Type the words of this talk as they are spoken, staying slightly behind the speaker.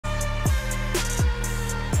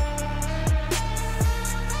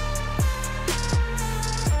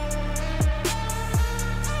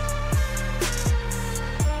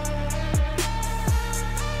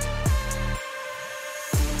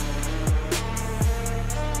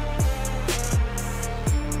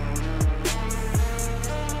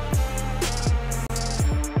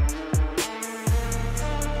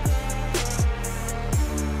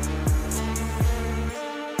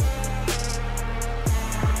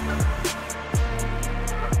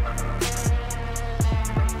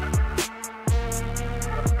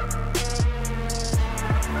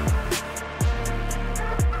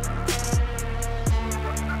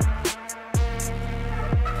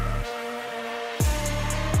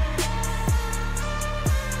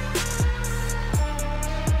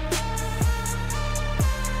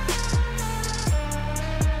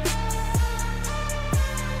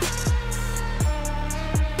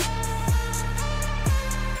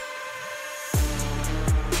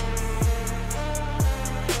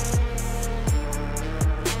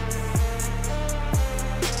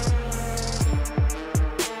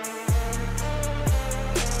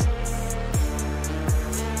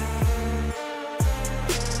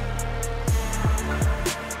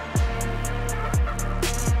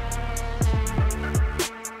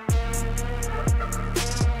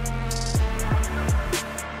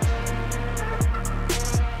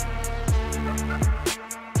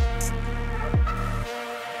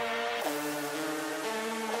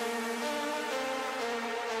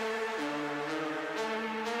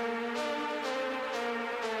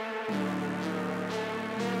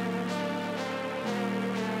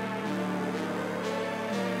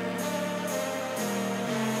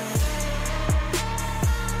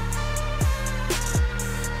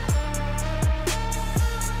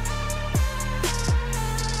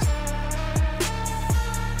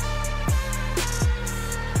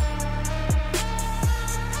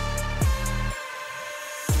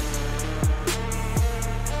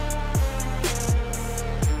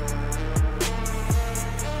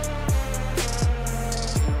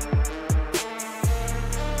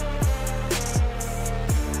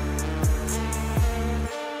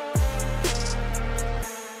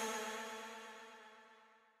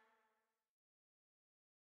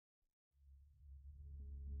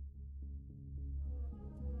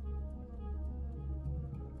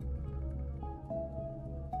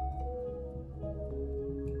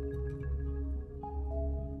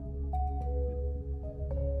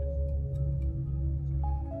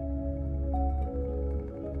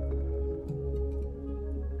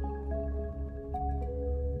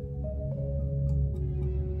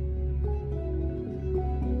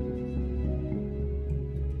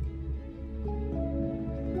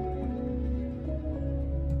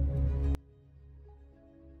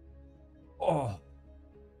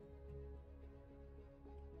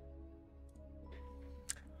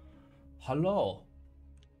Hello.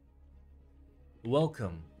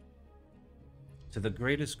 Welcome to the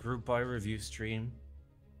greatest group buy review stream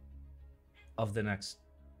of the next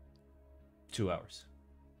 2 hours.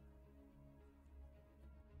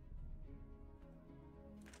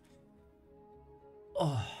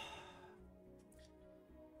 Oh.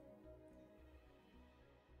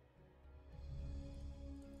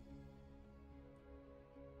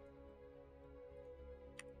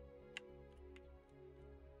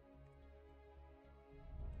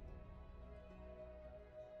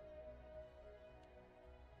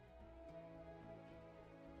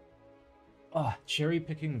 Cherry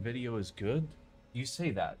picking video is good? You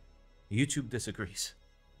say that. YouTube disagrees.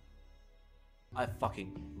 I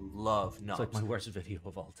fucking love knobs. It's like my worst video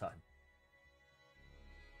of all time.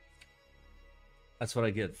 That's what I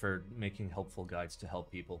get for making helpful guides to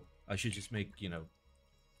help people. I should just make, you know,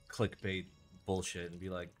 clickbait bullshit and be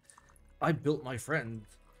like, I built my friend.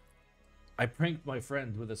 I pranked my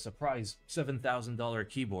friend with a surprise $7,000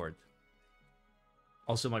 keyboard.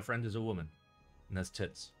 Also, my friend is a woman and has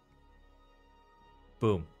tits.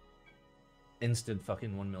 Boom. Instant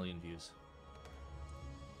fucking 1 million views.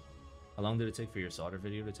 How long did it take for your solder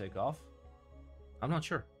video to take off? I'm not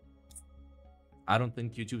sure. I don't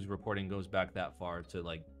think YouTube's reporting goes back that far to,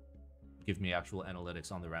 like, give me actual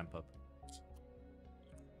analytics on the ramp up.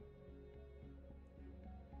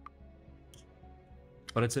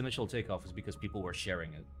 But its initial takeoff was because people were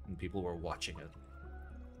sharing it and people were watching it.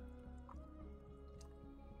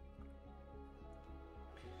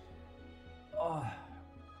 Oh.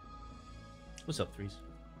 What's up, Threes?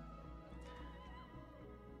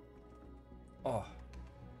 Oh.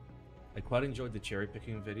 I quite enjoyed the cherry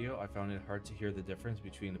picking video. I found it hard to hear the difference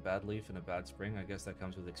between a bad leaf and a bad spring. I guess that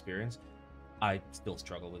comes with experience. I still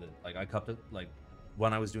struggle with it. Like, I kept it, like,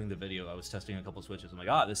 when I was doing the video, I was testing a couple switches. I'm like,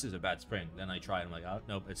 ah, this is a bad spring. Then I try it. I'm like, oh,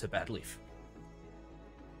 nope, it's a bad leaf.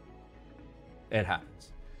 It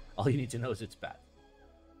happens. All you need to know is it's bad.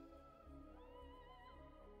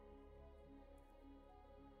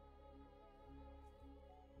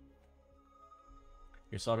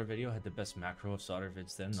 Your solder video had the best macro of solder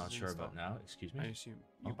vids then, not sure about now. Excuse me? I assume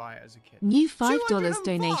you buy it as a kit. New $5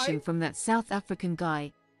 donation from that South African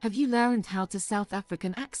guy. Have you learned how to South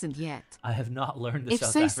African accent yet? I have not learned the If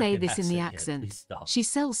South so, African say this in the yet. accent. Please stop. She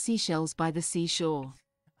sells seashells by the seashore.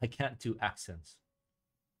 I can't do accents.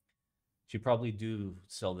 She probably do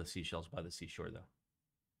sell the seashells by the seashore, though.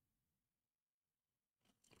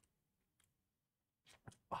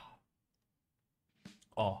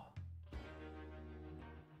 Oh.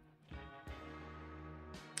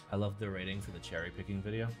 I love the rating for the cherry picking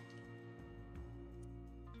video.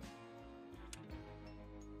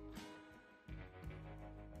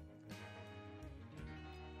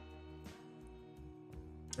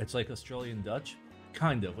 It's like Australian Dutch,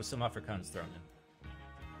 kind of, with some Afrikaans thrown in.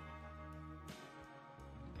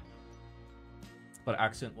 But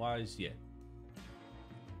accent-wise, yeah.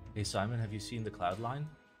 Hey Simon, have you seen the cloud line?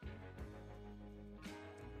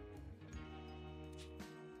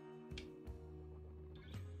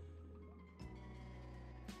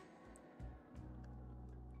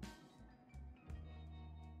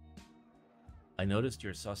 I noticed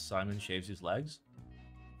your sus Simon shaves his legs.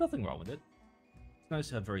 Nothing wrong with it. It's nice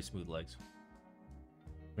to have very smooth legs.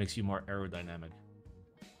 Makes you more aerodynamic.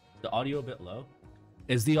 The audio a bit low?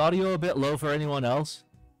 Is the audio a bit low for anyone else?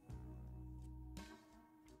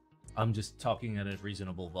 I'm just talking at a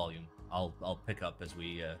reasonable volume. I'll pick up as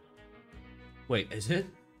we Wait, is it?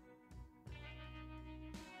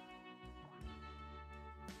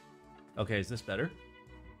 Okay, is this better?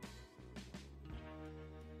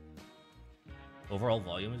 Overall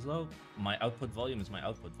volume is low. My output volume is my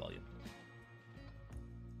output volume.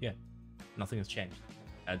 Yeah, nothing has changed.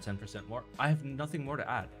 Add 10% more. I have nothing more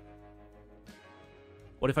to add.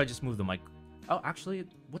 What if I just move the mic? Oh, actually,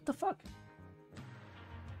 what the fuck?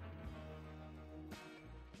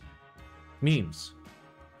 Memes.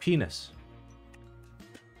 Penis.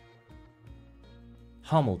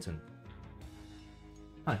 Hamilton.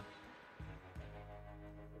 Hi.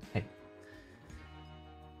 Hey.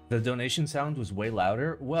 The donation sound was way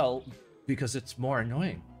louder. Well, because it's more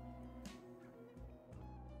annoying.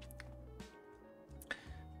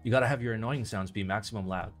 You gotta have your annoying sounds be maximum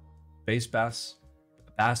loud. Bass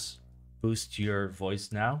boost your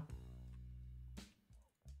voice now.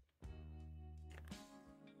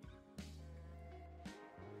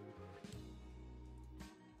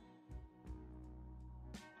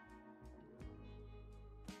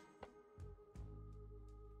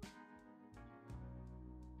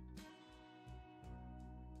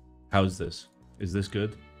 How's this? Is this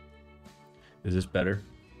good? Is this better?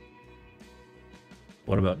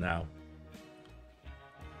 What about now?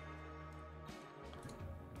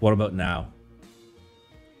 What about now?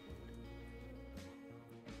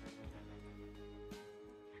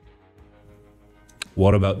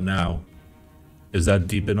 What about now? Is that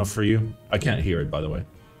deep enough for you? I can't hear it, by the way.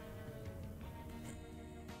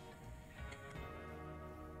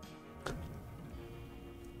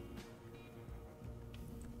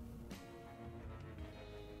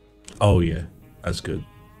 Oh yeah, that's good.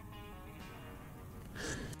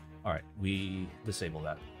 All right, we disable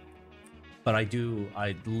that. But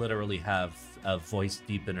I literally have a voice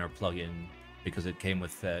deepener plugin because it came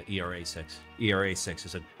with ERA6. ERA6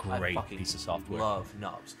 is a great piece of software. I love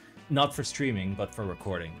knobs. Not for streaming, but for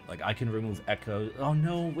recording. Like, I can remove echo. Oh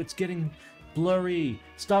no, it's getting blurry.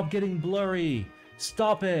 Stop getting blurry.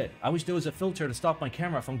 Stop it. I wish there was a filter to stop my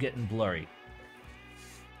camera from getting blurry.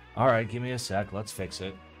 All right, give me a sec. Let's fix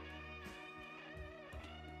it.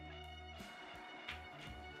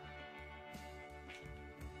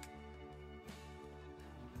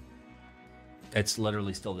 It's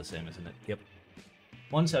literally still the same, isn't it? Yep.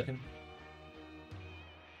 1 second.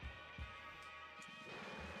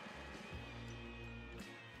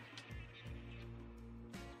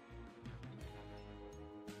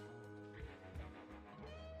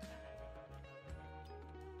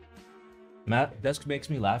 Matt, desk makes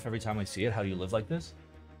me laugh every time I see it. How do you live like this?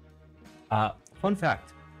 Fun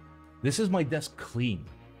fact. This is my desk clean.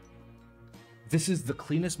 This is the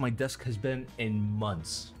cleanest my desk has been in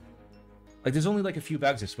months. Like, there's only like a few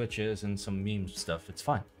bags of switches and some meme stuff. It's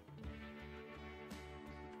fine.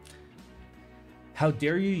 How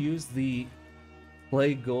dare you use the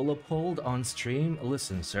play Golub hold on stream?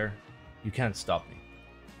 Listen, sir. You can't stop me.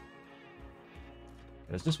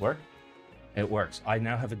 Does this work? It works. I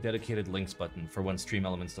now have a dedicated links button for when Stream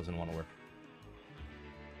Elements doesn't want to work.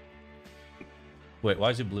 Wait, why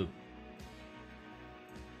is it blue?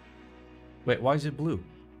 Wait, why is it blue?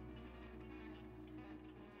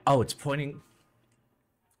 Oh, it's pointing.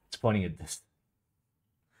 It's pointing at this.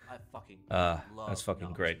 I fucking love that's fucking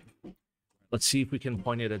knobs. great. Let's see if we can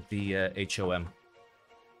point it at the HOM.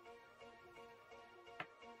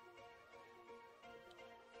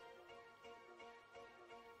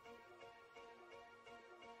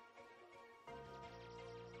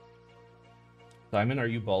 Simon, are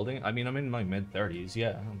you balding? I mean, I'm in my mid-30s.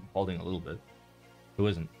 Yeah, I'm balding a little bit. Who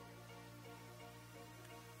isn't?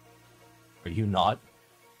 Are you not?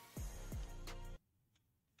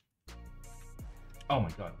 Oh my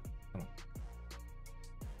god. Come on.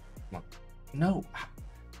 Come on. No!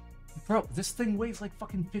 Bro, this thing weighs like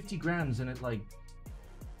fucking 50 grams and it like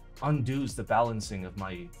undoes the balancing of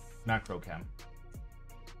my macro cam.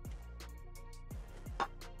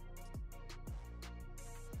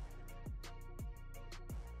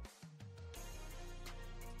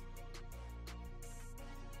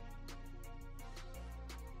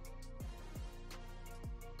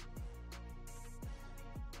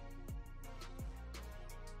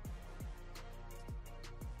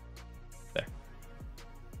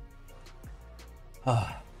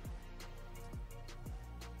 Ah.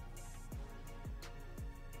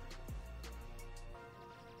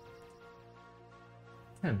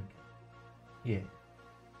 Yeah.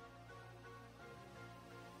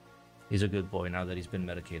 He's a good boy now that he's been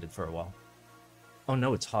medicated for a while. Oh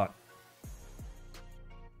no, it's hot.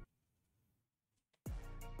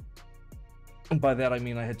 And by that I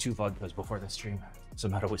mean I had 2 vodkas before the stream. It's a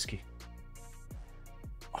amount of whiskey.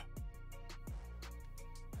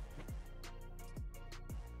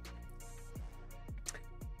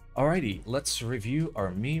 Alrighty, let's review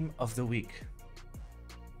our meme of the week.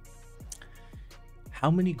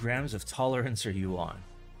 How many grams of tolerance are you on?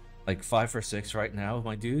 Like 5 or 6 right now,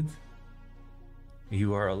 my dude?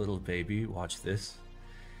 You are a little baby, watch this.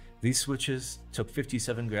 These switches took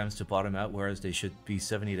 57 grams to bottom out, whereas they should be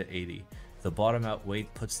 70 to 80. The bottom out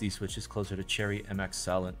weight puts these switches closer to Cherry MX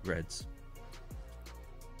Silent Reds.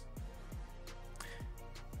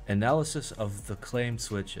 Analysis of the claimed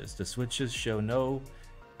switches. The switches show no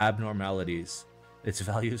abnormalities. Its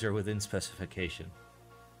values are within specification.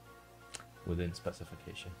 Within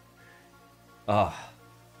specification.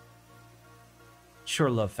 Sure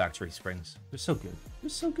love factory springs. They're so good. They're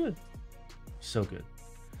so good. So good.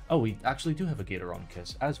 Oh, we actually do have a Gatoron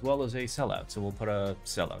kiss, as well as a sellout, so we'll put a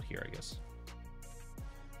sellout here, I guess.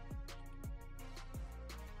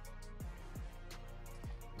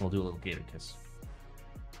 We'll do a little gator kiss.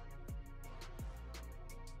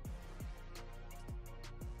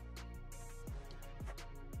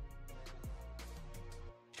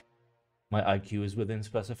 My IQ is within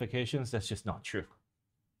specifications. That's just not true.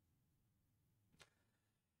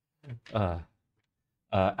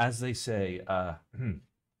 As they say,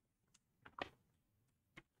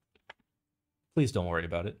 Please don't worry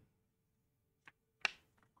about it.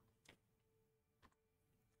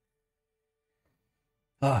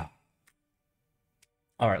 Ah.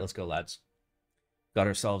 All right, let's go, lads. Got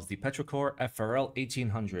ourselves the Petrichor FRL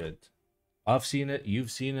 1800. I've seen it,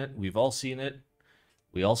 you've seen it, we've all seen it.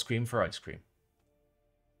 We all scream for ice cream.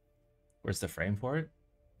 Where's the frame for it?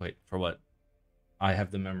 Wait, for what? I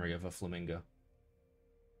have the memory of a flamingo.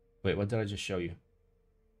 Wait, what did I just show you?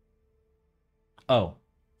 Oh,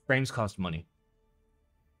 frames cost money.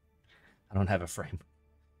 I don't have a frame.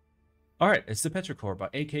 All right, it's the Petrichor by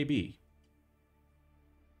AKB.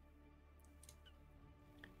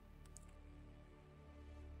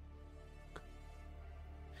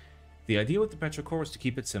 The idea with the Petrichor was to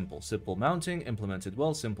keep it simple. Simple mounting, implemented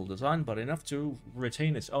well, simple design, but enough to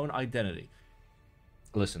retain its own identity.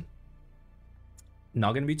 Listen,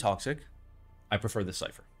 not going to be toxic. I prefer the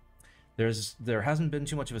cipher. There hasn't been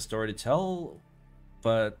too much of a story to tell,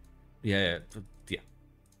 but yeah.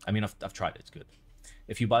 I mean, I've tried it. It's good.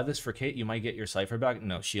 If you buy this for Kate, you might get your cipher back.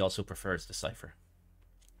 No, she also prefers the cipher.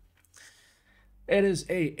 It is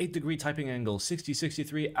a 8-degree typing angle,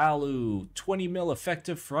 6063 alu, 20 mil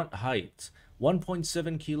effective front height,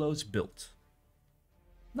 1.7 kilos built.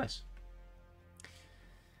 Nice.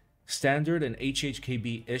 Standard and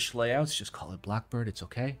HHKB-ish layouts, just call it Blackbird, it's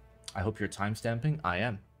okay. I hope you're timestamping, I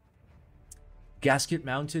am. Gasket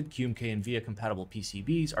mounted, GMK and VIA compatible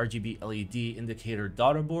PCBs, RGB LED indicator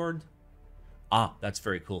daughter board. Ah, that's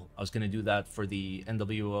very cool. I was going to do that for the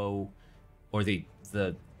NWO, or the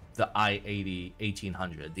i80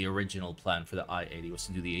 1800. The original plan for the i80 was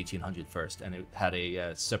to do the 1800 first, and it had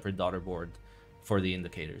a separate daughter board for the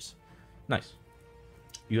indicators. Nice.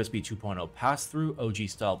 USB 2.0 pass-through, OG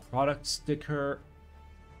style product sticker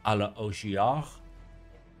a la OGR.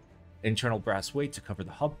 Internal brass weight to cover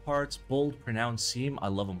the hub parts. Bold, pronounced seam. I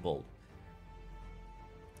love them bold.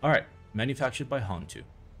 Alright, manufactured by Hantu.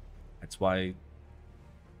 That's why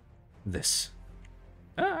this.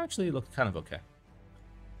 Actually, it looked kind of okay.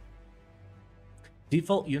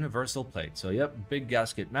 Default universal plate. So, yep, big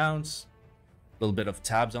gasket mounts. A little bit of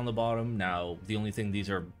tabs on the bottom. Now, the only thing these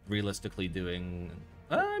are realistically doing...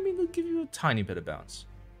 I mean, they'll give you a tiny bit of bounce.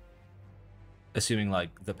 Assuming,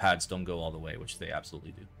 like, the pads don't go all the way, which they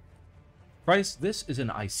absolutely do. Price, this is an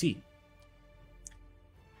IC.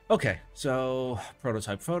 Okay, so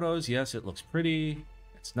prototype photos. Yes, it looks pretty.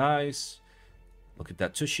 It's nice. Look at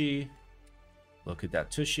that tushy. Look at that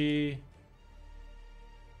tushy.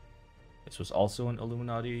 This was also an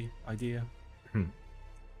Illuminati idea.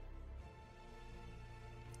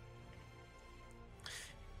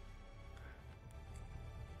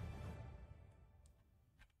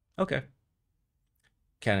 Okay.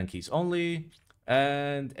 Canon keys only.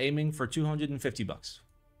 And aiming for 250 bucks.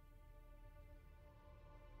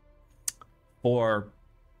 For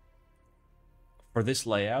this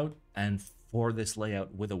layout, and for this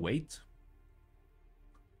layout with a weight.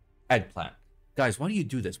 Eggplant. Guys, why do you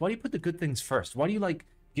do this? Why do you put the good things first? Why do you, like,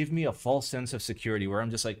 give me a false sense of security where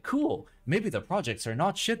I'm just like, cool, maybe the projects are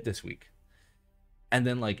not shit this week. And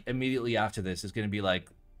then, like, immediately after this is going to be, like,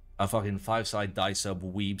 a fucking 5-side die-sub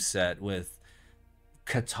weeb set with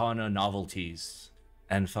katana novelties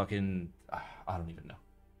and fucking... I don't even know.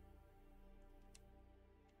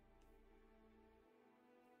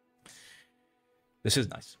 This is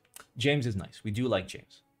nice. James is nice. We do like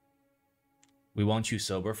James. We want you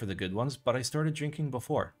sober for the good ones, but I started drinking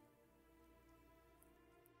before.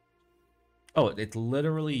 Oh, it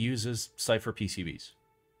literally uses cipher PCBs.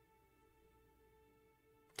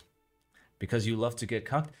 Because you love to get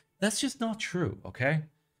cucked? That's just not true, okay?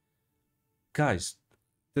 Guys,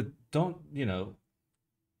 don't, you know...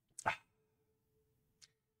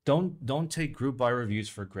 Don't take group buy reviews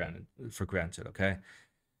for granted, okay?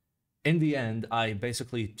 In the end, I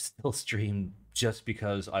basically still stream just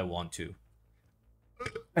because I want to.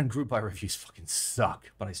 And group buy reviews fucking suck,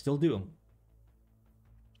 but I still do them.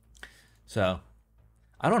 So,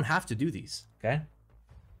 I don't have to do these, okay?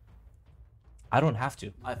 I don't have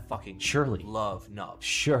to. I fucking surely love knobs.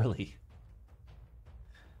 Surely.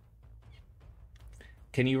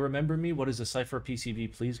 Can you remember me? What is a cipher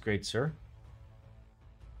PCB, please, great sir?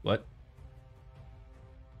 What?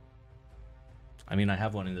 I mean, I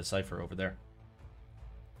have one in the cipher over there.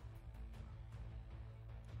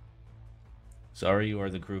 Sorry, you are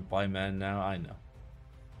the group buy man now. I know.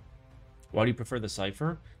 Why do you prefer the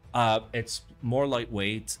cipher? It's more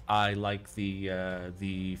lightweight. I like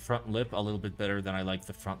the front lip a little bit better than I like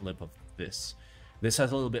the front lip of this. This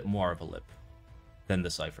has a little bit more of a lip than the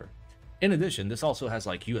cipher. In addition, this also has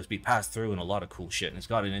like USB pass-through and a lot of cool shit, and it's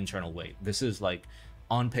got an internal weight. This is like,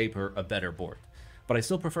 on paper, a better board. But I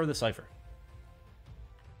still prefer the cipher.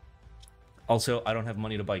 Also, I don't have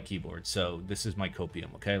money to buy keyboards, so this is my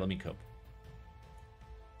copium, okay? Let me cope.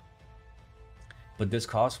 But this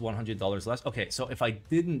costs $100 less. Okay, so if I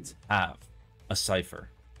didn't have a cipher,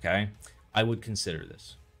 okay, I would consider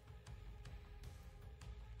this.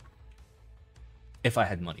 If I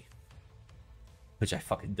had money. Which I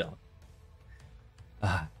fucking don't.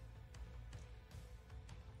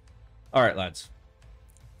 Alright, lads.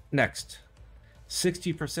 Next.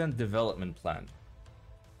 60% development plan.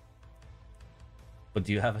 But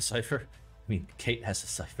do you have a cipher? I mean, Kate has a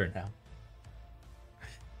cipher now.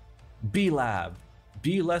 B-Lab.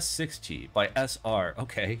 B-Less 60 by SR.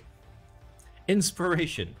 Okay.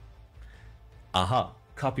 Inspiration. Aha.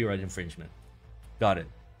 Copyright infringement. Got it.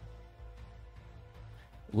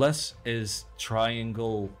 Less is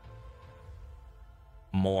triangle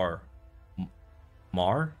more.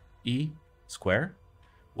 Mar? E? Square?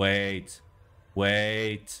 Wait.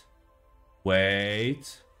 Wait.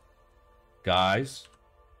 Wait. Guys.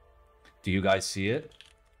 Do you guys see it?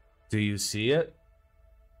 Do you see it?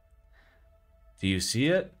 Do you see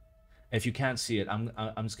it? If you can't see it, I'm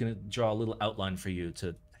just gonna draw a little outline for you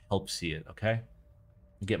to help see it, okay?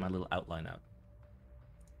 Get my little outline out.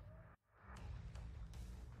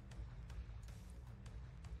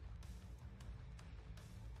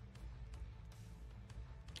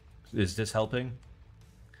 Is this helping?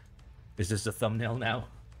 Is this the thumbnail now?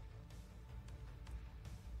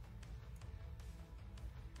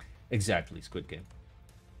 Exactly, Squid Game.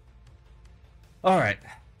 Alright.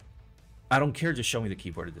 I don't care, just show me the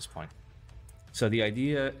keyboard at this point. So the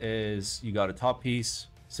idea is you got a top piece,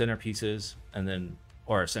 center pieces, and then,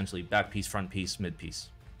 or essentially back piece, front piece, mid piece.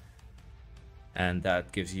 And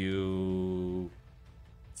that gives you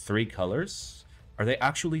 3 colors. Are they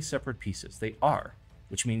actually separate pieces? They are,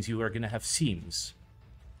 which means you are going to have seams.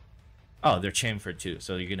 Oh, they're chamfered too,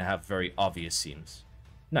 so you're going to have very obvious seams.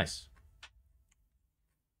 Nice.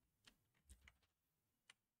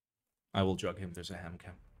 I will drug him, there's a ham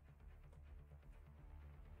cam.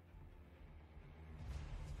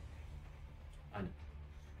 I know.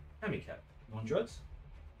 Hammy cat. You want drugs?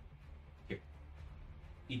 Here.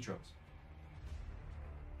 Eat drugs.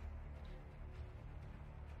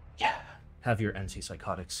 Yeah. Have your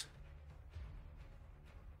antipsychotics.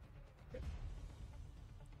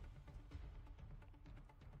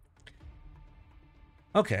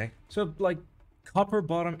 Okay, so like copper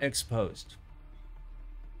bottom exposed.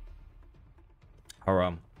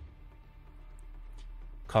 Haram.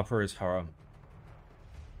 Copper is haram.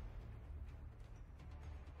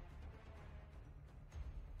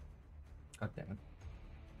 God damn it.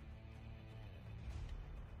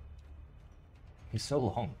 He's so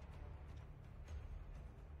long.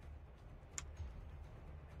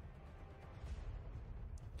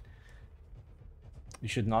 You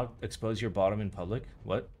should not expose your bottom in public.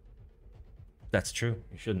 What? That's true.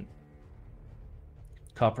 You shouldn't.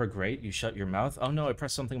 Copper, great. You shut your mouth. Oh no, I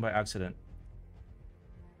pressed something by accident.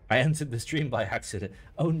 I entered the stream by accident.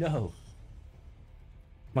 Oh no.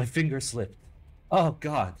 My finger slipped. Oh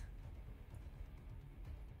god.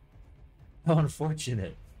 How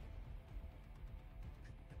unfortunate.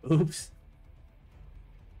 Oops.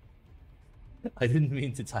 I didn't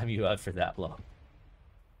mean to time you out for that long.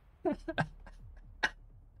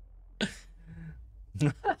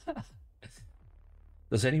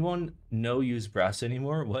 Does anyone use brass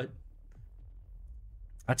anymore? What?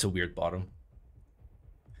 That's a weird bottom.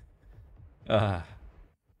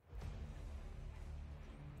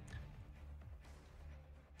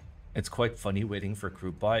 It's quite funny waiting for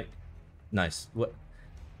group buy. Nice. What?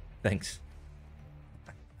 Thanks.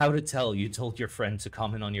 How to tell? You told your friend to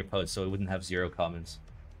comment on your post so it wouldn't have 0 comments.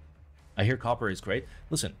 I hear copper is great.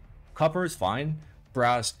 Listen, copper is fine.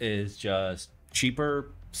 Brass is just cheaper,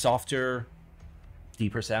 softer,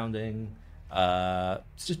 deeper sounding.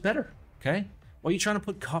 It's just better, okay? Why are you trying to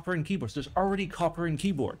put copper in keyboards? There's already copper in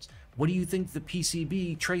keyboards. What do you think the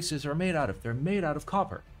PCB traces are made out of? They're made out of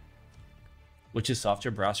copper. Which is softer,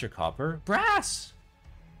 brass or copper? Brass!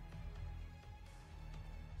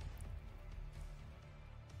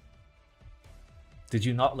 Did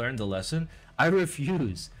you not learn the lesson? I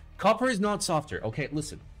refuse. Copper is not softer. Okay,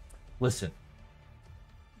 listen. Listen.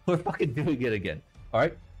 We're fucking doing it again.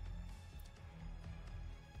 Alright?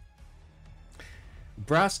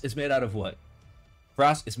 Brass is made out of what?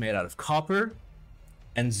 Brass is made out of copper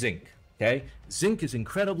and zinc. Okay? Zinc is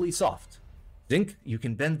incredibly soft. Zinc, you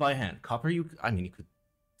can bend by hand. Copper, you could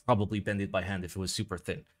probably bend it by hand if it was super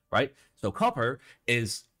thin, right? So copper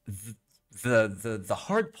is the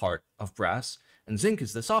hard part of brass, and zinc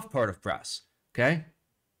is the soft part of brass. Okay?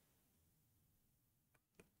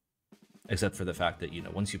 Except for the fact that, you know,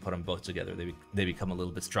 once you put them both together, they become a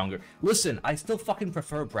little bit stronger. Listen, I still fucking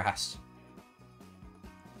prefer brass.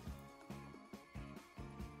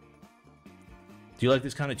 Do you like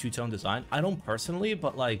this kind of two-tone design? I don't personally,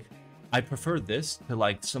 but like, I prefer this to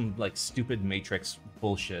like some like stupid Matrix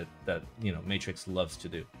bullshit that, you know, Matrix loves to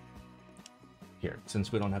do. Here,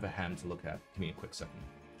 since we don't have a hand to look at, give me a quick second.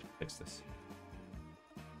 Fix this.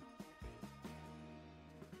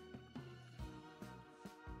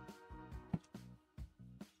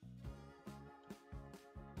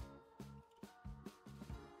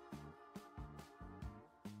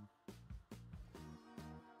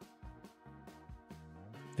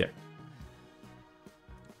 There.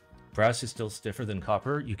 Brass is still stiffer than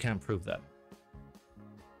copper. You can't prove that.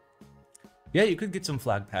 Yeah, you could get some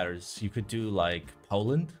flag patterns. You could do like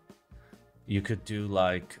Poland. You could do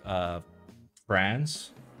like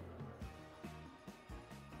France.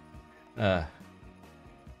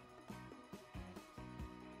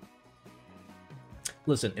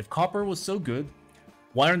 Listen, if copper was so good,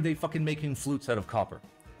 why aren't they fucking making flutes out of copper?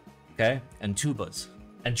 Okay? And tubas.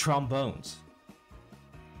 And trombones.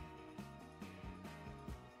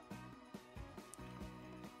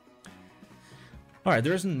 Alright,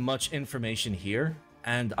 there isn't much information here,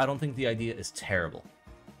 and I don't think the idea is terrible.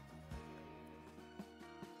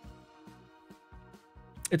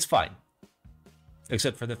 It's fine.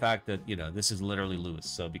 Except for the fact that, you know, this is literally Lewis,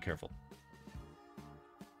 so be careful.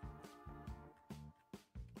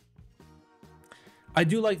 I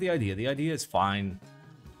do like the idea. The idea is fine.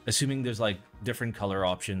 Assuming there's, like, different color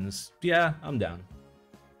options. Yeah, I'm down.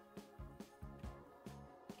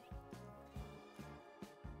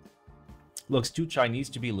 Looks too Chinese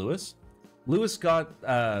to be Lewis. Lewis got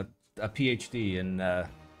a PhD in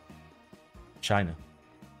China.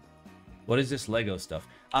 What is this Lego stuff?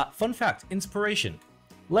 Fun fact, inspiration.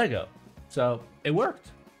 Lego. So, it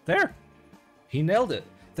worked. There. He nailed it.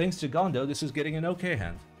 Thanks to Gondo, this is getting an okay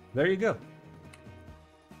hand. There you go.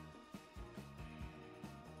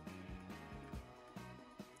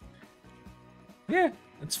 Yeah,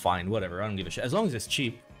 it's fine. Whatever. I don't give a shit. As long as it's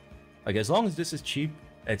cheap. Like, as long as this is cheap,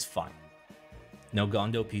 it's fine. No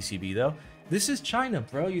Gondo PCB, though. This is China,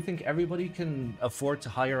 bro. You think everybody can afford to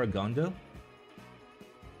hire a Gondo?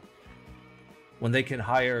 When they can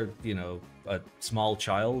hire, you know, a small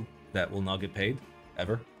child that will not get paid,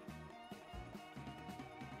 ever.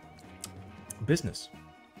 Business.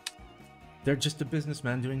 They're just a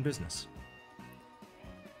businessman doing business.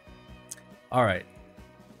 Alright.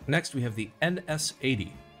 Next, we have the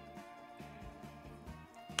NS80.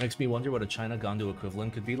 Makes me wonder what a China Gondo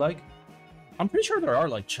equivalent could be like. I'm pretty sure there are,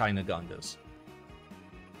 like, China Gondos.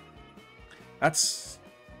 That's...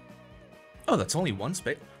 Oh, that's only one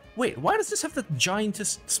space. Wait, why does this have the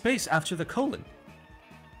giantest space after the colon?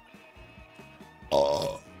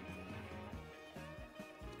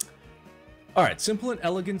 Alright, simple and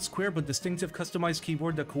elegant, square but distinctive customized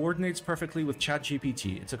keyboard that coordinates perfectly with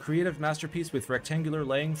ChatGPT. It's a creative masterpiece with rectangular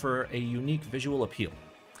laying for a unique visual appeal.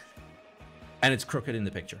 And it's crooked in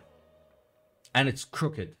the picture. And it's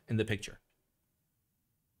crooked in the picture.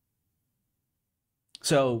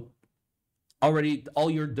 So, already all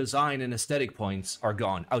your design and aesthetic points are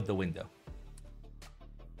gone out the window.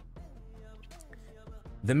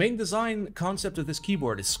 The main design concept of this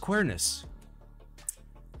keyboard is squareness.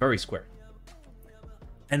 Very square.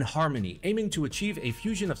 And harmony, aiming to achieve a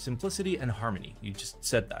fusion of simplicity and harmony. You just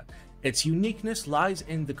said that. Its uniqueness lies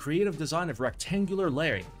in the creative design of rectangular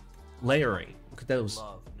layering. Look at those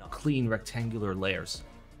clean rectangular layers.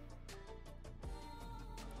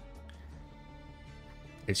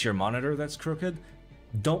 It's your monitor that's crooked?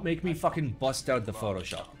 Don't make me fucking bust out the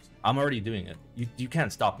Photoshop. I'm already doing it. You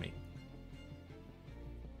can't stop me.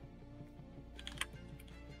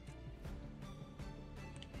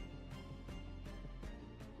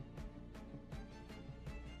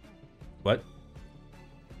 What?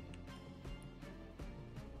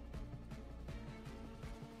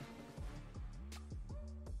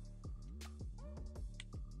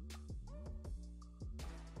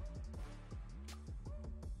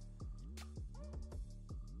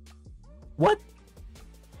 What?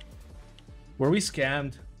 Were we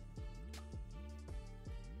scammed?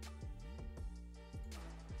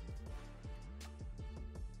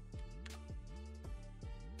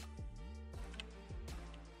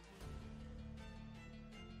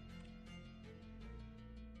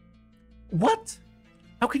 What?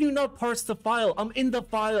 How can you not parse the file? I'm in the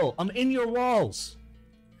file. I'm in your walls.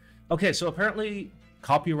 Okay, so apparently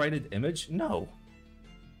copyrighted image? No.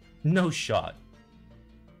 No shot.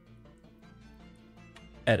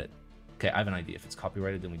 Edit. Okay, I have an idea. If it's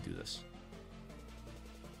copyrighted, then we do this.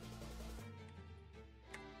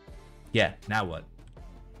 Yeah, now what?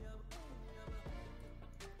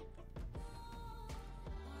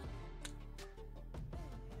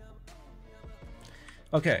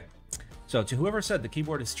 Okay, so to whoever said the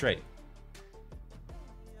keyboard is straight.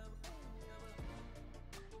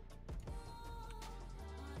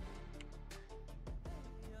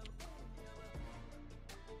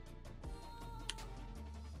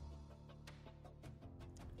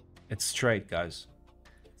 It's straight, guys.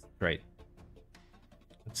 Straight.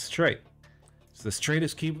 It's straight. It's the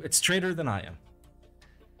straightest keyboard. It's straighter than I am.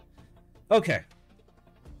 Okay.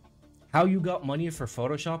 How you got money for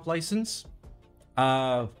Photoshop license?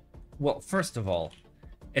 Well, first of all,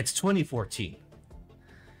 it's 2014.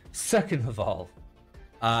 Second of all,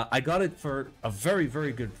 I got it for a very,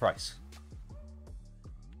 very good price.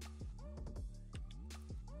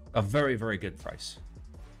 A very, very good price.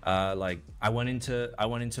 Like I went into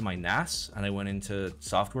my NAS and I went into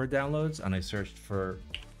software downloads and I searched for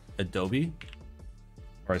Adobe,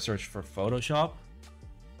 or I searched for Photoshop.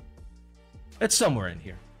 It's somewhere in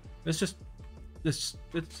here. It's just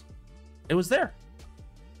it was there.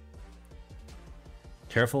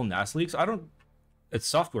 Careful NAS leaks. It's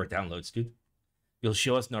software downloads, dude. You'll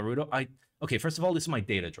show us Naruto. Okay, first of all, this is my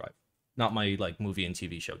data drive, not my like movie and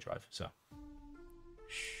TV show drive. So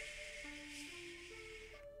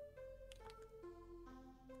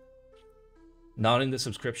not in the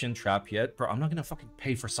subscription trap yet, bro. I'm not gonna fucking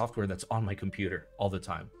pay for software that's on my computer all the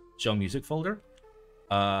time. Show music folder,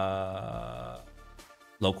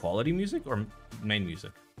 low quality music or main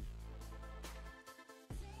music.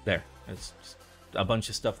 There, it's just a bunch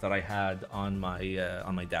of stuff that I had on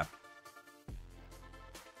my DAP.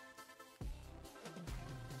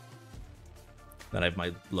 Then I have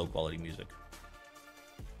my low quality music.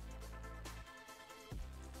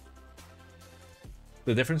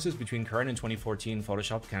 The differences between current and 2014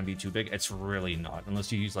 Photoshop can be too big. It's really not,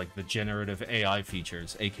 unless you use like the generative AI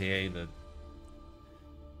features, aka the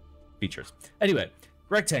features. Anyway,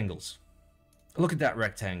 rectangles. Look at that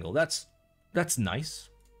rectangle. That's nice.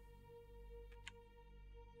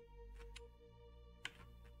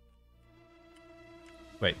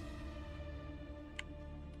 Wait.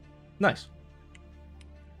 Nice.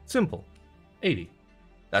 Simple. 80.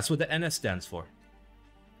 That's what the NS stands for.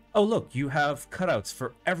 Oh look, you have cutouts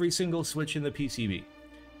for every single switch in the PCB.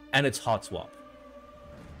 And it's hot swap.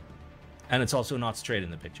 And it's also not straight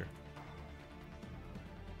in the picture.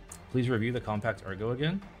 Please review the compact Ergo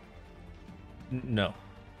again. No.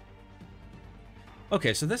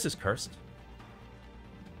 Okay, so this is cursed.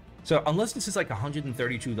 So unless this is like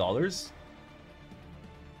 $132,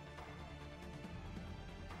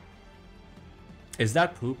 is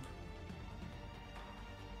that poop?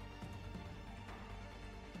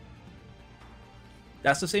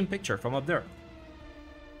 That's the same picture from up there.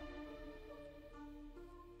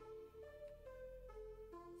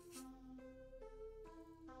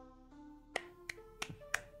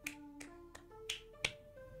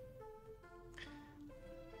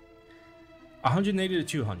 $180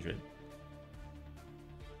 to $200.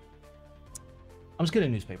 I'm just gonna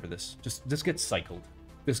newspaper this. This gets cycled.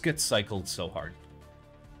 This gets cycled so hard.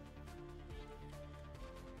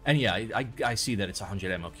 And yeah, I see that it's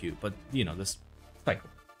 100 MOQ, but you know, this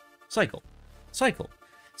Cycle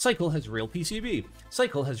has real PCB.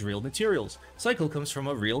 Cycle has real materials. Cycle comes from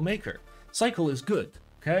a real maker. Cycle is good,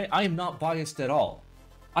 okay? I am not biased at all.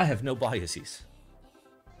 I have no biases.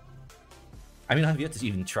 I mean, I've yet to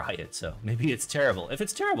even try it, so maybe it's terrible. If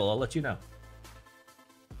it's terrible, I'll let you know.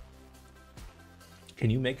 Can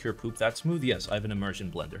you make your poop that smooth? Yes, I have an immersion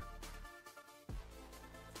blender.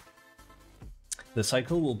 The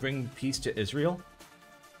cycle will bring peace to Israel.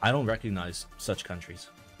 I don't recognize such countries.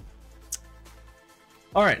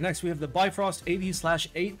 All right, next we have the Bifrost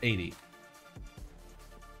 80/880.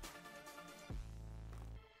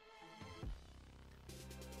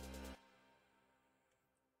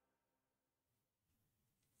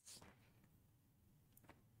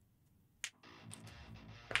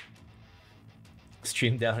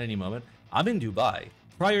 Stream down any moment. I'm in Dubai.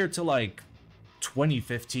 Prior to like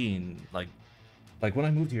 2015, like when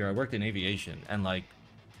I moved here, I worked in aviation, and like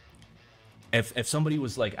if somebody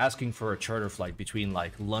was like asking for a charter flight between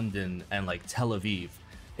like London and like Tel Aviv,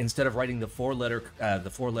 instead of writing the four-letter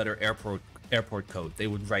airport code, they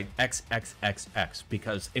would write XXXX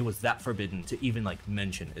because it was that forbidden to even like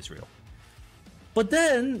mention Israel. But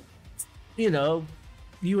then, you know,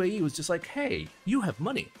 UAE was just like, hey, you have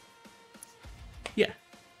money. Yeah,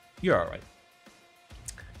 you're all right.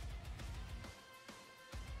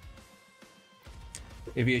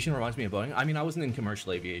 Aviation reminds me of Boeing. I mean, I wasn't in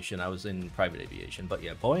commercial aviation, I was in private aviation, but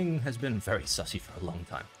yeah, Boeing has been very sussy for a long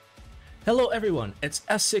time. Hello everyone, it's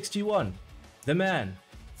S61, the man,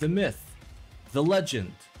 the myth, the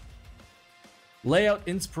legend. Layout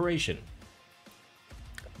inspiration.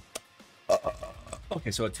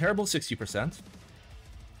 Okay, so a terrible 60%,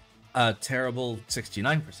 a terrible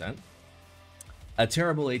 69%, a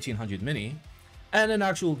terrible 1800 mini, and an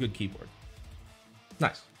actual good keyboard.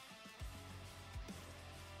 Nice.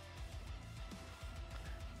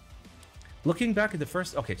 Looking back at the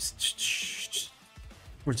first... Okay,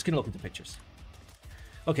 we're just going to look at the pictures.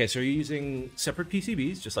 Okay, so you're using separate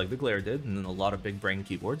PCBs, just like the Glare did, and then a lot of big brain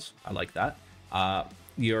keyboards. I like that.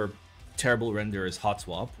 Your terrible render is hot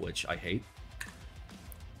swap, which I hate.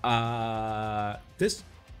 This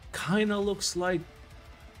kind of looks like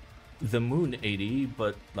the Moon 80,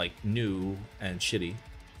 but like new and shitty.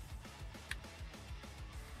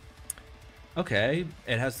 Okay,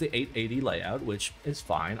 it has the 880 layout, which is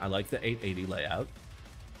fine. I like the 880 layout.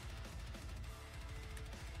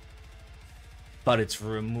 But it's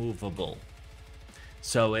removable.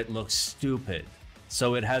 So it looks stupid.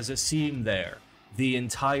 So it has a seam there the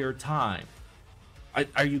entire time.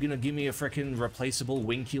 Are you gonna give me a freaking replaceable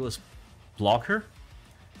wing keyless blocker?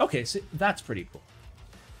 Okay, so that's pretty cool.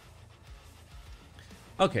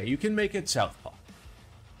 Okay, you can make it southpaw.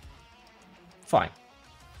 Fine.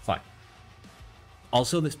 Fine.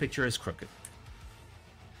 Also, this picture is crooked.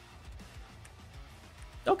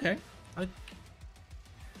 Okay.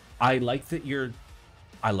 I like that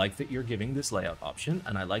you're giving this layout option,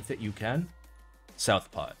 and I like that you can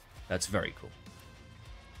southpaw it. That's very cool.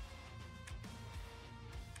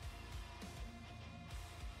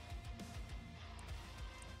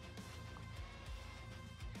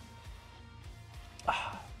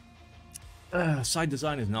 Side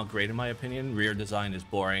design is not great in my opinion. Rear design is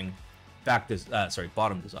boring.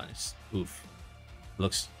 Bottom design is oof.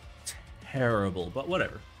 Looks terrible, but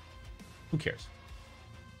whatever. Who cares?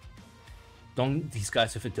 Don't these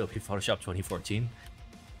guys have Adobe Photoshop 2014?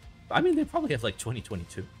 I mean, they probably have like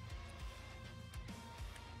 2022.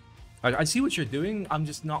 I see what you're doing. I'm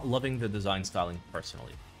just not loving the design styling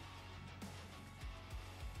personally.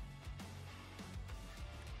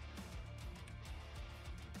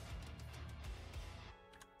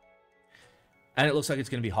 And it looks like it's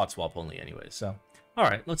going to be hot swap only anyway, so...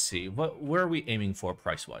 Alright, let's see. Where are we aiming for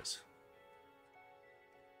price-wise?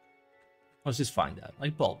 Let's just find that.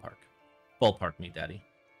 Like, ballpark. Ballpark me, daddy.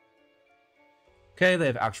 Okay, they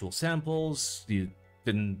have actual samples. You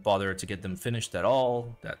didn't bother to get them finished at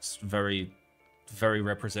all. That's very, very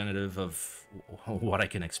representative of what I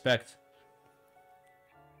can expect.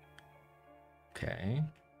 Okay.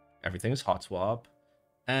 Everything is hot swap.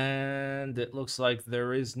 And it looks like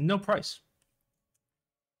there is no price.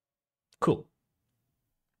 Cool.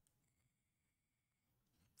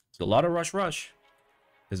 It's a lot of rush.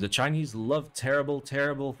 Because the Chinese love terrible,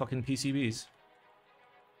 terrible fucking PCBs.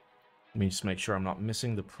 Let me just make sure I'm not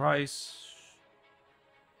missing the price.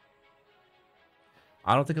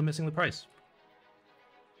 I don't think I'm missing the price.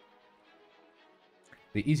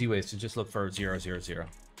 The easy way is to just look for 000.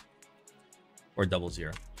 Or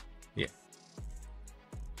 00. Yeah.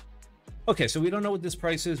 Okay, so we don't know what this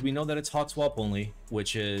price is. We know that it's hot swap only,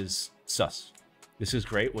 which is sus. This is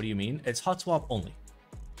great. What do you mean? It's hot swap only.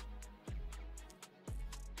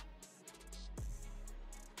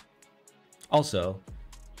 Also,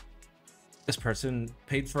 this person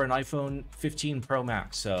paid for an iPhone 15 Pro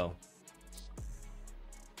Max, so...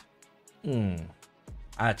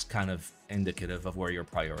 that's kind of indicative of where your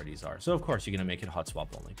priorities are. So, of course, you're going to make it hot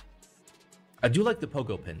swap only. I do like the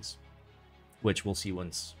pogo pins, which we'll see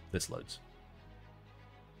once this loads.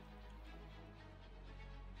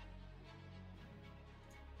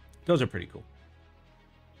 Those are pretty cool.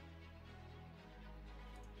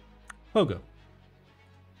 Pogo.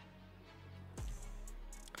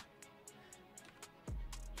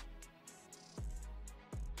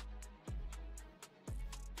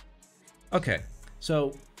 Okay,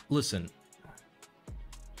 so listen.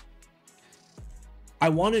 I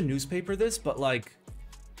want to newspaper this, but like,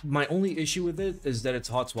 my only issue with it is that it's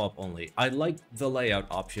hot swap only. I like the layout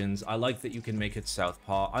options. I like that you can make it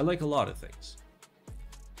southpaw. I like a lot of things.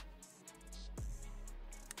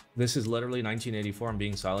 This is literally 1984. I'm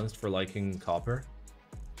being silenced for liking copper.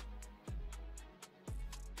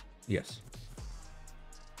 Yes.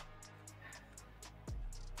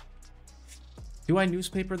 Do I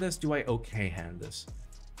newspaper this? Do I okay hand this?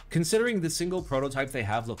 Considering the single prototype they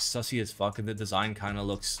have looks sussy as fuck and the design kind of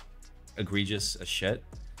looks egregious as shit.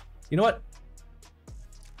 You know what?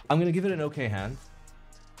 I'm going to give it an okay hand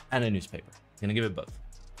and a newspaper. I'm going to give it both.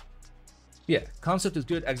 Yeah, concept is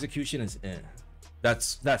good, execution is eh.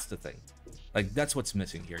 That's the thing. Like, that's what's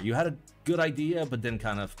missing here. You had a good idea, but then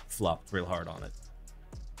kind of flopped real hard on it.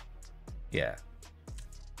 Yeah.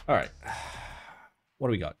 All right. What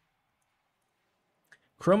do we got?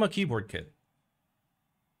 Chroma Keyboard Kit.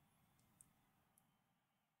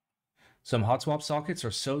 Some hot swap sockets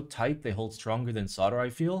are so tight they hold stronger than solder, I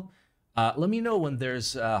feel. Let me know when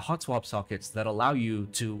there's hot swap sockets that allow you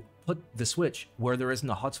to put the switch where there isn't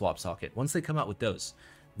a hot swap socket. Once they come out with those,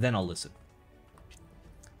 then I'll listen.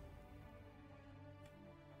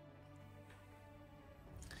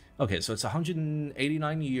 Okay, so it's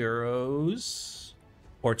 189 euros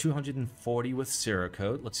or 240 with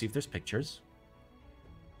Cerakote. Let's see if there's pictures.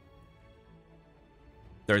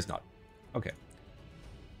 There is not. Okay.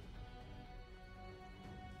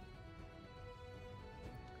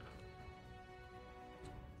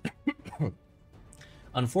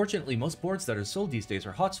 Unfortunately, most boards that are sold these days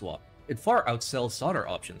are hot swap. It far outsells solder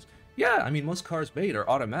options. Yeah, I mean, most cars made are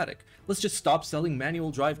automatic. Let's just stop selling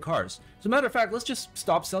manual drive cars. As a matter of fact, let's just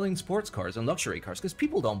stop selling sports cars and luxury cars, because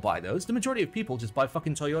people don't buy those. The majority of people just buy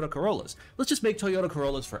fucking Toyota Corollas. Let's just make Toyota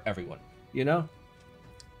Corollas for everyone, you know?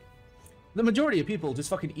 The majority of people just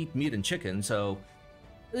fucking eat meat and chicken, so,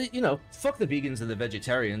 you know, fuck the vegans and the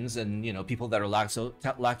vegetarians and, you know, people that are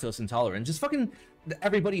lactose intolerant. Just fucking,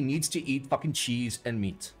 everybody needs to eat fucking cheese and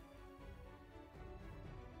meat.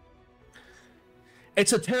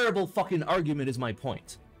 It's a terrible fucking argument is my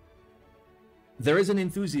point. There is an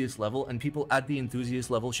enthusiast level, and people at the enthusiast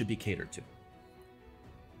level should be catered to.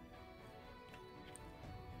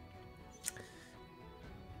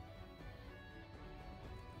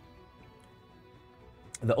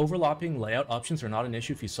 The overlapping layout options are not an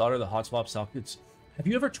issue if you solder the hot swap sockets. Have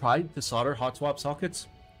you ever tried to solder hot swap sockets?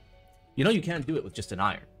 You know you can't do it with just an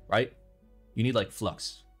iron, right? You need like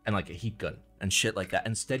flux and like a heat gun and shit like that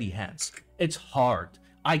and steady hands. It's hard.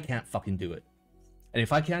 I can't fucking do it. And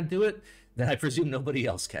if I can't do it, then I presume nobody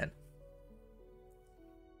else can.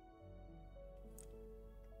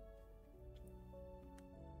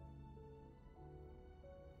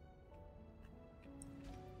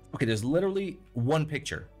 Okay, there's literally one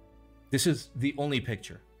picture. This is the only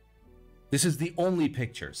picture. This is the only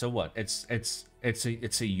picture. So what? It's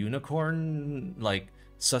a unicorn, like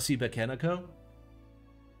Sussy Bekeniko?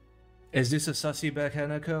 Is this a Sussy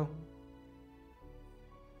Bekeniko?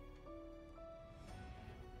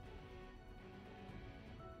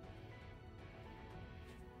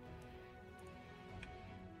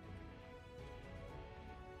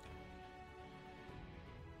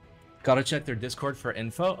 Gotta check their Discord for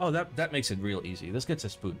info. Oh, that makes it real easy. This gets a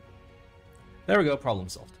spoon. There we go, problem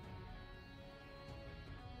solved.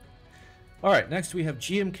 Alright, next we have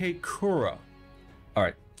GMK Kura.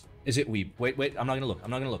 Alright, is it weeb? Wait, I'm not gonna look. I'm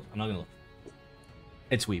not gonna look.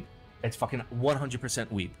 It's weeb. It's fucking 100%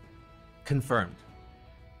 weeb. Confirmed.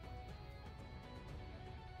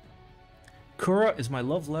 Kura is my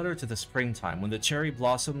love letter to the springtime when the cherry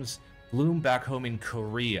blossoms bloom back home in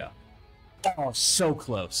Korea. Oh, so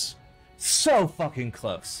close. So fucking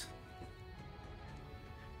close.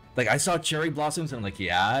 Like, I saw cherry blossoms and I'm like,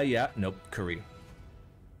 yeah, nope, Korea.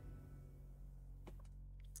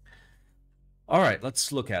 All right,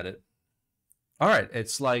 let's look at it. All right,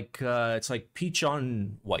 it's like peach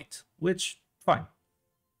on white, which fine.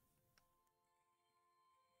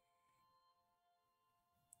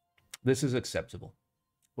 This is acceptable.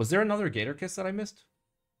 Was there another Gator Kiss that I missed?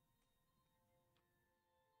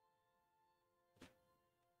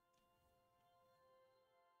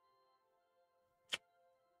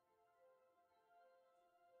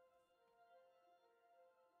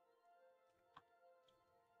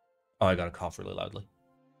 Oh, I gotta cough really loudly.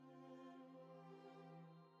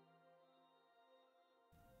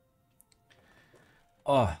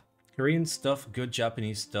 Oh, Korean stuff good,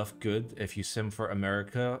 Japanese stuff good. If you sim for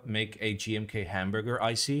America, make a GMK hamburger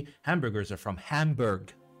IC. Hamburgers are from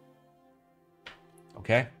Hamburg.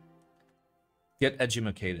 Okay? Get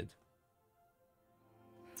edumacated.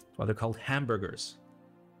 That's why they're called hamburgers.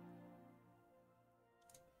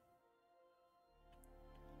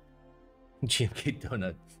 GMK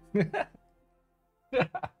donut.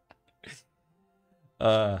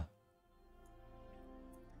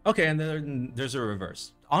 Okay, and then there's a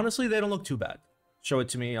reverse. Honestly, they don't look too bad. Show it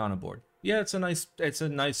to me on a board. Yeah, it's a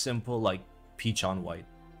nice simple like peach on white.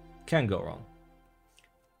 Can't go wrong.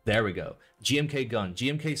 There we go. GMK gun,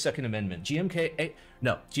 GMK Second Amendment,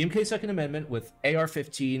 GMK Second Amendment with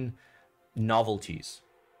AR-15 novelties,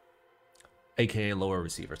 aka lower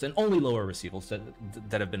receivers, and only lower receivers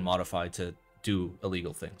that have been modified to do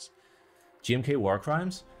illegal things. GMK War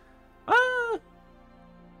Crimes?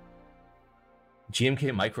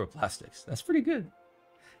 GMK Microplastics. That's pretty good.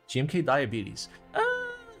 GMK Diabetes?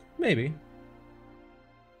 Maybe.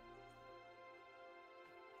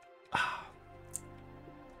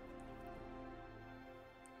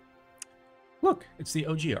 Look, it's the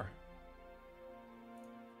OGR.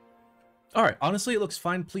 Alright, honestly, it looks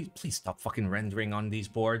fine. Please stop fucking rendering on these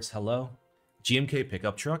boards. Hello? GMK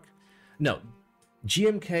pickup truck? No.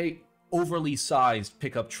 GMK overly sized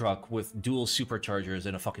pickup truck with dual superchargers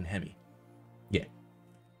and a fucking Hemi. Yeah.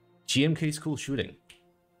 GMK's cool shooting.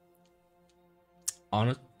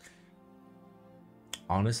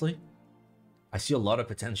 Honestly, I see a lot of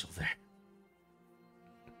potential there.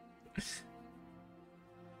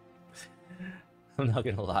 I'm not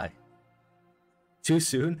gonna lie. Too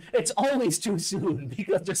soon? It's always too soon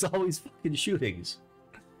because there's always fucking shootings.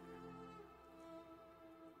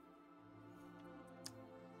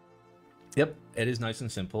 Yep, it is nice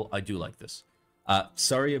and simple. I do like this.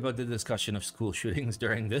 Sorry about the discussion of school shootings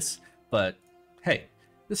during this, but hey,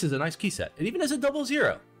 this is a nice key set. It even has a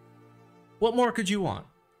 00. What more could you want?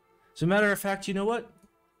 As a matter of fact, you know what?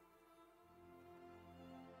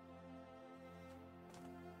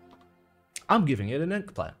 I'm giving it an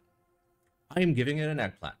eggplant. I am giving it an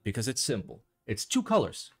eggplant because it's simple. It's 2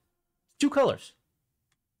 colors. 2 colors.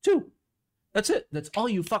 2. That's it. That's all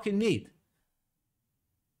you fucking need.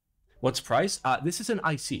 What's price? This is an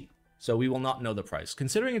IC, so we will not know the price.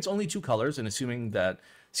 Considering it's only 2 colors and assuming that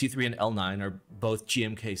C3 and L9 are both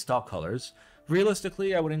GMK stock colors,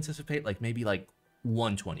 realistically, I would anticipate like maybe like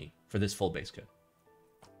 120 for this full base kit.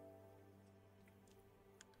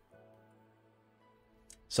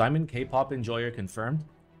 Simon, K-pop enjoyer confirmed.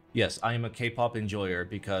 Yes, I am a K-pop enjoyer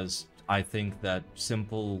because I think that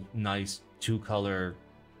simple, nice, 2-color,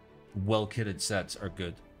 well-kitted sets are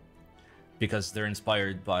good. Because they're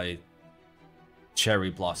inspired by cherry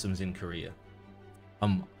blossoms in Korea.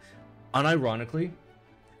 Unironically,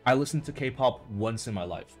 I listened to K-pop once in my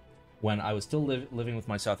life. When I was still living with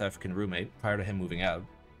my South African roommate, prior to him moving out,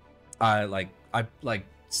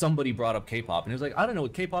 somebody brought up K-pop, and he was like, I don't know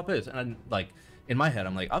what K-pop is. And I'm like, in my head,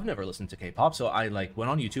 I'm like, I've never listened to K-pop, so I went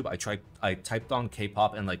on YouTube, I typed on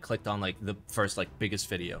K-pop and like clicked on like the first like biggest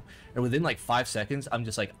video, and within like 5 seconds, I'm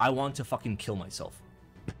just like, I want to fucking kill myself.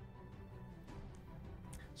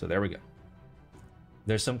 So there we go.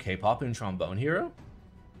 There's some K-pop in Trombone Hero.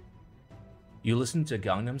 You listen to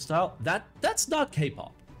Gangnam Style? That's not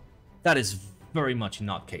K-pop. That is very much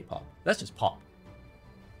not K-pop. That's just pop.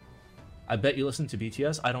 I bet you listen to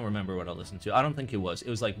BTS. I don't remember what I listened to. I don't think it was. It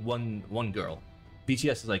was like one girl.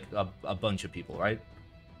 BTS is like a bunch of people, right?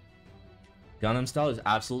 Gangnam Style is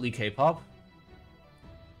absolutely K-pop.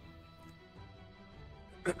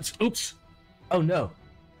 Oops. Oh no.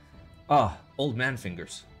 Ah, old man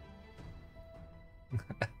fingers.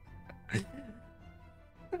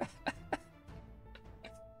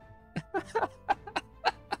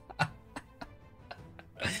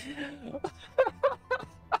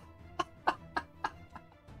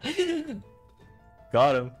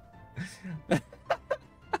 Got him. I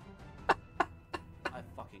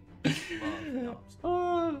fucking love knobs.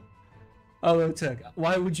 Hello Tech.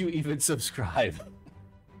 Why would you even subscribe?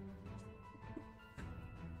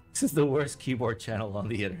 This is the worst keyboard channel on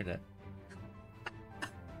the internet.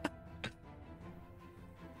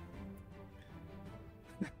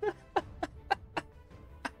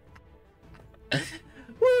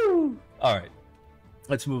 Woo! Alright.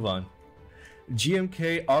 Let's move on.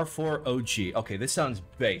 GMK R4 OG. Okay, this sounds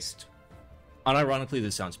based. Unironically,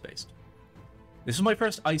 this sounds based. This is my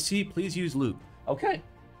first IC. Please use lube. Okay.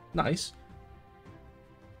 Nice.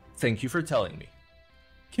 Thank you for telling me.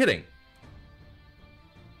 Kidding.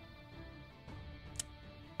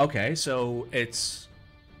 Okay, so it's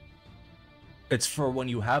for when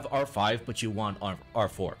you have R5, but you want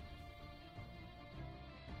R4.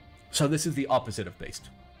 So this is the opposite of based.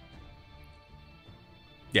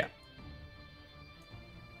 Yeah.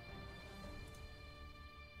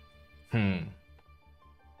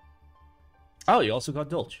 Oh, you also got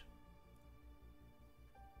Dolch.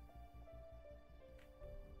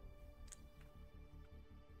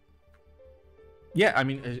 Yeah, I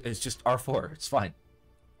mean, it's just R4. It's fine.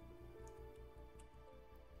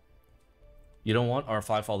 You don't want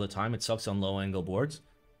R5 all the time. It sucks on low-angle boards.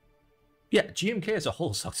 Yeah, GMK as a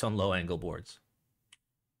whole sucks on low-angle boards.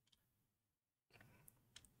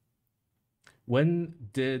 When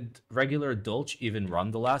did regular Dolch even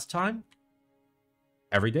run the last time?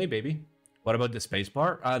 Every day, baby. What about the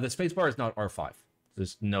spacebar? The spacebar is not R5.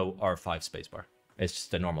 There's no R5 spacebar. It's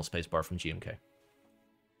just a normal spacebar from GMK.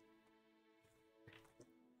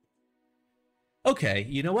 Okay,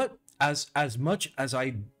 you know what? As much as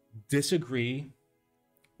I disagree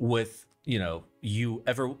with, you know,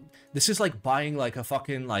 this is like buying like a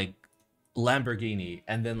fucking like Lamborghini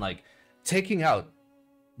and then like taking out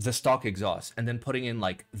the stock exhaust and then putting in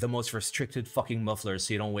like the most restricted fucking mufflers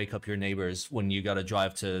so you don't wake up your neighbors when you gotta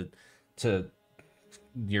drive to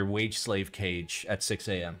your wage slave cage at 6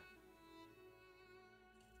 a.m.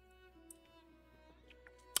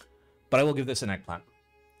 But I will give this an eggplant.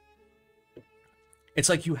 It's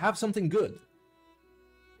like you have something good,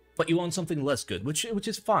 but you want something less good, which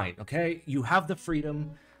is fine, okay? You have the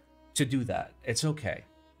freedom to do that. It's okay.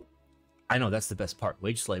 I know, that's the best part.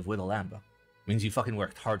 Wage slave with a Lambo. Means you fucking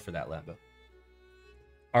worked hard for that Lambo.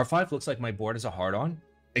 R5 looks like my board is a hard-on.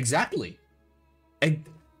 Exactly. And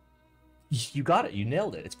you got it. You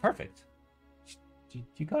nailed it. It's perfect.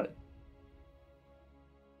 You got it.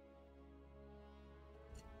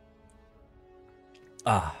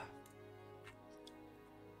 Ah.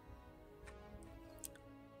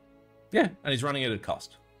 Yeah, and he's running it at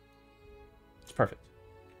cost. It's perfect.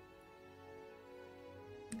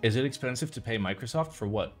 Is it expensive to pay Microsoft for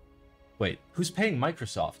what? Wait, who's paying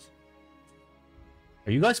Microsoft?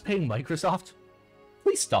 Are you guys paying Microsoft?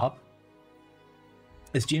 Please stop.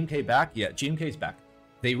 Is GMK back? Yeah, GMK's back.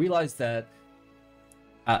 They realized that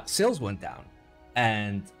sales went down,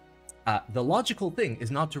 and the logical thing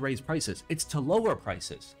is not to raise prices. It's to lower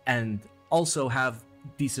prices and also have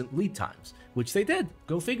decent lead times, which they did.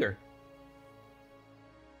 Go figure.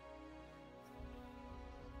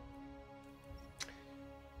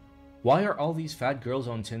 Why are all these fat girls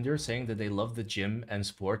on Tinder saying that they love the gym and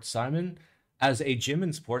sports, Simon? As a gym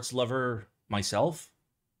and sports lover myself,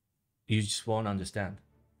 you just won't understand.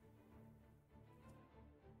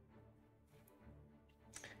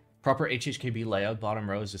 Proper HHKB layout, bottom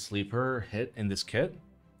row is a sleeper hit in this kit?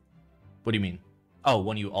 What do you mean? Oh,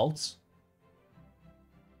 one you alts?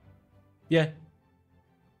 Yeah.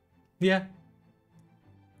 Yeah.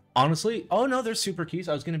 Honestly, oh no, there's super keys.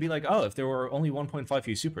 I was going to be like, oh, if there were only 1.5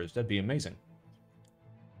 few supers, that'd be amazing.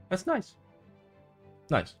 That's nice.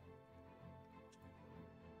 Nice.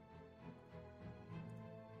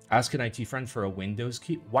 Ask an IT friend for a Windows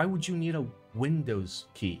key. Why would you need a Windows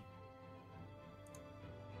key?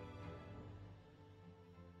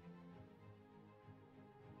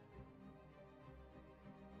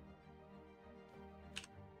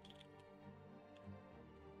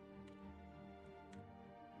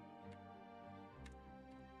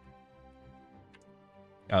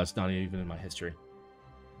 Oh, it's not even in my history.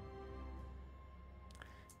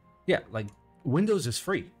 Yeah, like, Windows is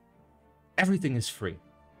free. Everything is free.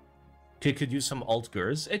 It could use some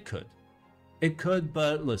alt-gers. It could. It could,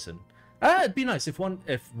 but listen. It'd be nice if one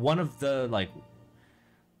of the, like...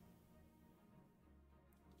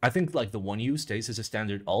 I think, like, the 1U stays as a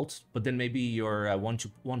standard alt, but then maybe your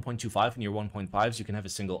 1.25 and your 1.5s, you can have a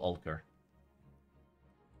single alt-ger.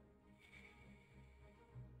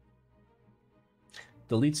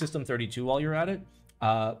 Delete system 32 while you're at it.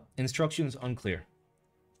 Instructions unclear.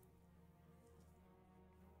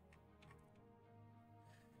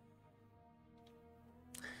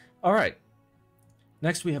 All right.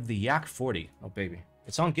 Next we have the Yak 40. Oh baby,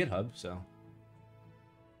 it's on GitHub, so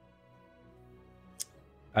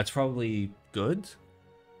that's probably good.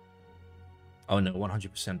 Oh no,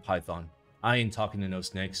 100% Python. I ain't talking to no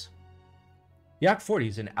snakes. Yak 40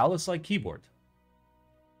 is an Alice-like keyboard.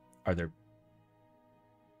 Are there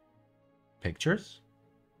pictures?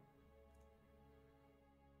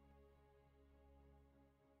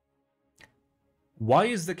 Why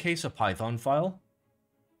is the case a Python file?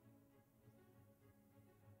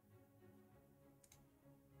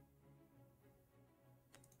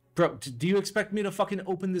 Bro, do you expect me to fucking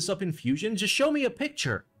open this up in Fusion? Just show me a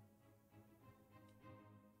picture.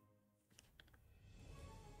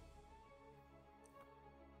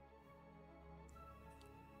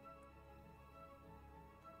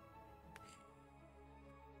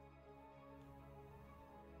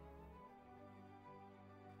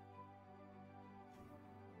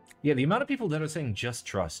 Yeah, the amount of people that are saying just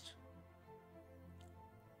trust.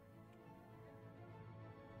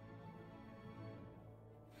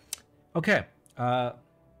 Okay. All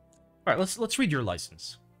right, let's read your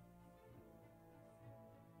license.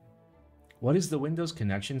 What is the Windows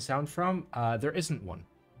connection sound from? There isn't one.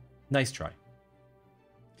 Nice try.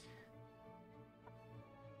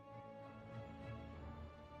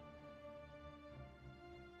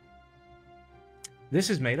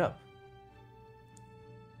 This is made up.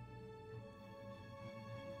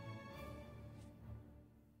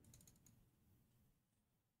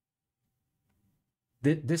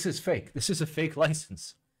 This is fake. This is a fake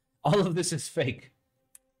license. All of this is fake.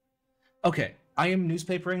 Okay, I am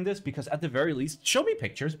newspapering this because at the very least, show me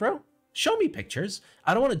pictures, bro. Show me pictures.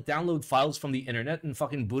 I don't want to download files from the internet and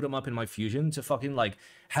fucking boot them up in my Fusion to fucking, like,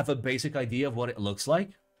 have a basic idea of what it looks like.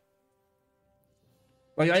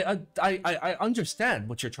 Like, I understand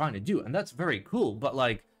what you're trying to do, and that's very cool, but,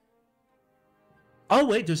 like... Oh,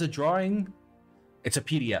 wait, there's a drawing It's a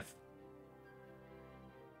PDF.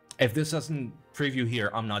 If this doesn't preview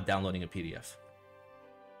here, I'm not downloading a PDF.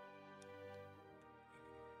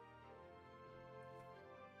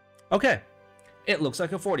 Okay, it looks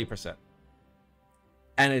like a 40%.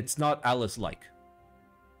 And it's not Alice-like.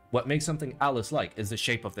 What makes something Alice-like is the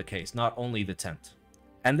shape of the case, not only the tint.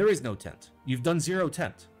 And there is no tint. You've done 0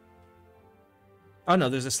 tint. Oh no,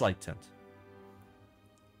 there's a slight tint.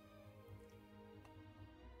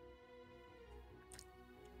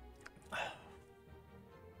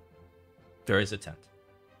 There is a tint.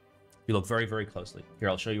 You look very, very closely. Here,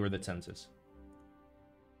 I'll show you where the tint is.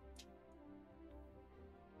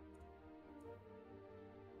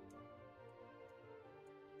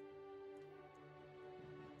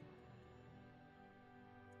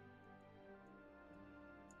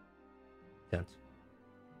 Tint.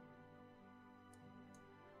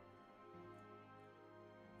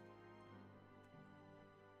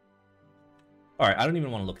 All right, I don't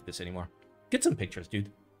even want to look at this anymore. Get some pictures,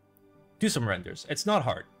 dude. Do some renders. It's not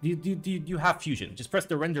hard. You have Fusion. Just press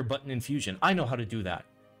the render button in Fusion. I know how to do that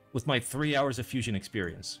with my 3 hours of Fusion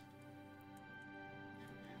experience.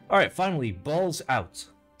 All right, finally, Ballz Out.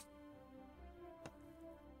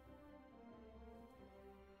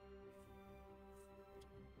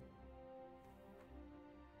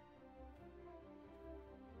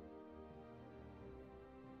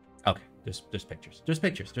 Okay, there's pictures. There's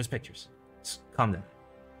pictures. There's pictures. Calm down.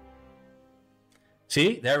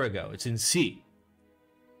 See? There we go. It's in C.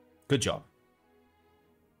 Good job.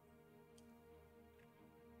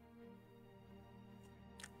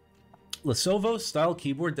 Lenovo style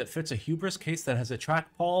keyboard that fits a Hubris case that has a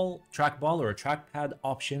trackball or a trackpad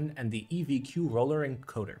option and the EVQ roller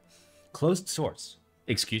encoder. Closed source.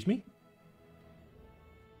 Excuse me?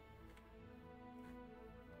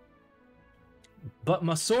 But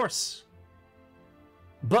my source.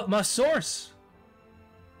 But my source.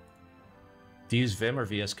 Do you use Vim or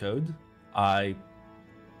VS Code? I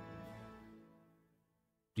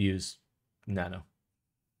use Nano.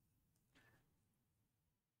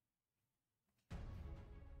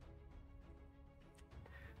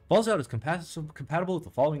 Ballz Out is compatible with the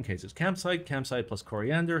following cases: Campsite, Campsite plus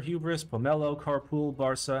Coriander, Hubris, Pomelo, Carpool,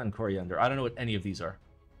 Barca, and Coriander. I don't know what any of these are.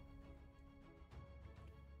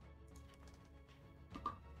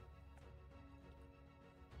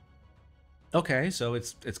 Okay, so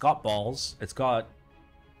it's got balls. It's got...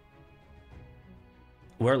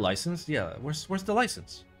 We're licensed? Yeah, where's the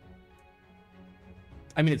license?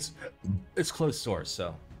 I mean, it's closed source,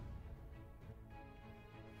 so...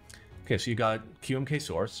 Okay, so you got GMK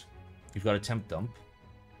source, you've got a temp dump,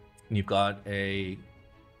 and you've got a...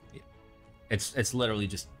 It's literally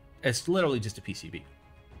just a PCB.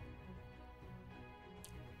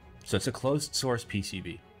 So it's a closed source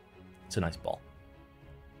PCB. It's a nice ball.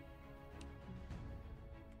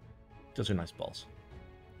 Those are nice balls.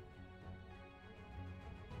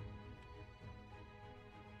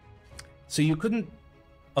 So you couldn't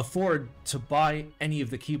afford to buy any of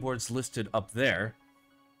the keyboards listed up there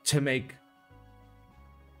to make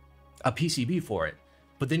a PCB for it,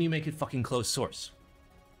 but then you make it fucking closed source.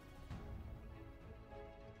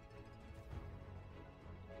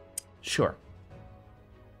 Sure.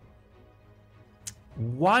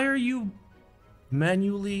 Why are you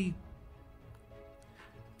manually...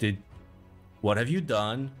 What have you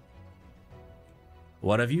done?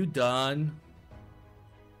 What have you done?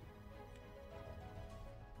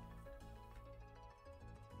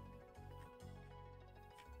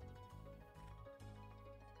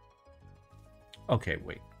 Okay,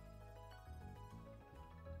 wait.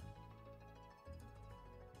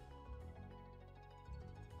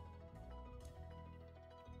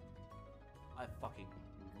 I fucking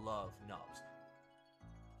love knobs.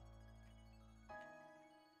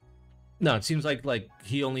 No, it seems like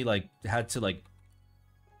he only had to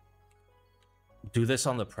do this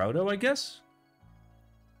on the Proto, I guess.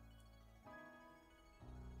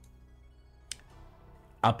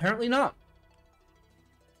 Apparently not.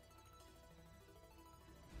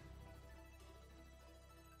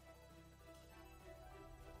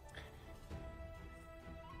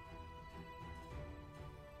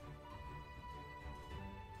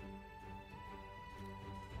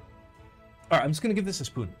 All right, I'm just gonna give this a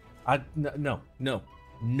spoon. No.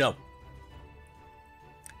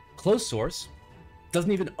 Closed source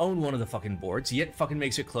doesn't even own one of the fucking boards, yet fucking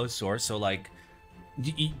makes it closed source. So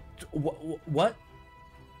what?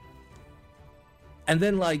 And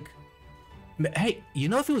then hey, you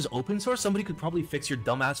know, if it was open source, somebody could probably fix your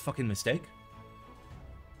dumbass fucking mistake.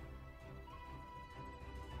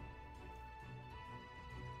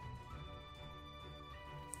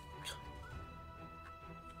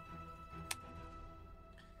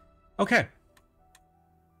 Okay.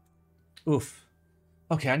 Oof.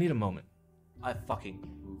 Okay, I need a moment. I fucking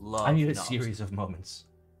love I need a knobs. series of moments.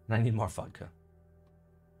 And I need more vodka.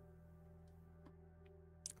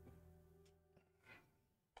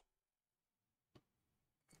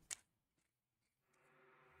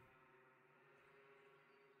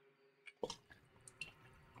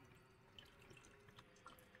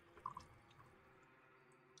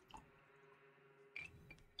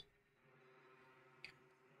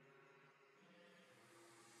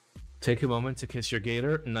 Take a moment to kiss your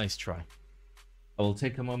gator. Nice try. I will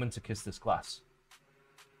take a moment to kiss this glass.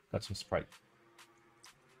 Got some Sprite.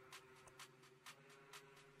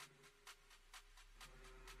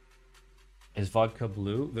 Is vodka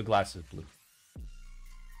blue? The glass is blue.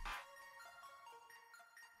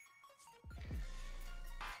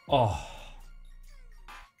 Oh.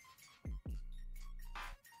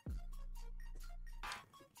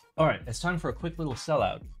 All right, it's time for a quick little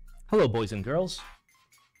sellout. Hello, boys and girls.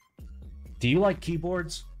 Do you like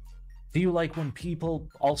keyboards? Do you like when people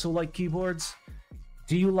also like keyboards?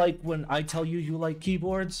 Do you like when I tell you you like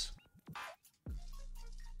keyboards?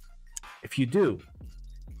 If you do,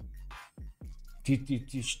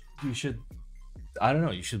 you should, I don't know,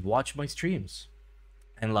 you should watch my streams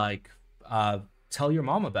and like tell your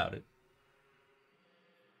mom about it.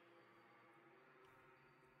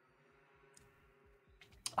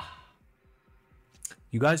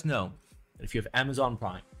 You guys know that if you have Amazon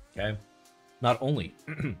Prime, okay, not only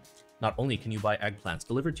can you buy eggplants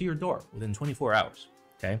delivered to your door within 24 hours,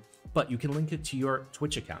 okay, but you can link it to your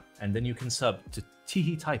Twitch account, and then you can sub to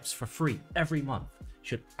Teehee Types for free every month. You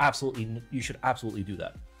should absolutely do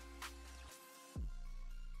that.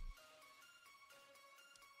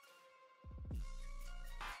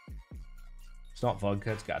 It's not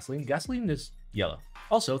vodka, it's gasoline. Gasoline is yellow.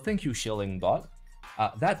 Also, thank you, Shilling Bot.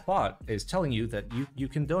 That bot is telling you that you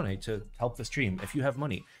can donate to help the stream if you have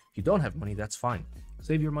money. If you don't have money, that's fine.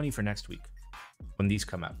 Save your money for next week when these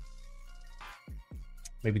come out.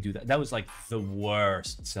 Maybe do that. That was like the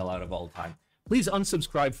worst sellout of all time. Please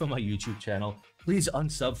unsubscribe from my YouTube channel. Please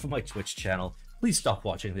unsub from my Twitch channel. Please stop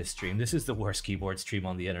watching this stream. This is the worst keyboard stream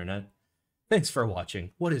on the internet. Thanks for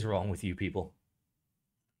watching. What is wrong with you people?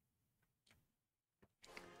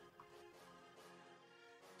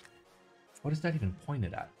 What is that even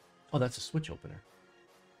pointed at? Oh, that's a switch opener.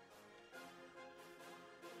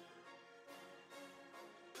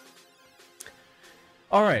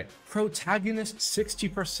 All right, Protagonist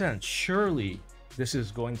 60%. Surely this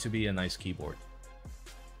is going to be a nice keyboard.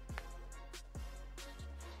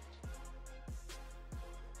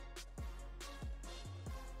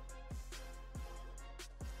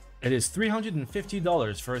 It is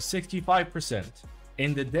 $350 for a 65%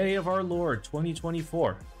 in the day of our Lord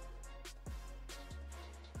 2024.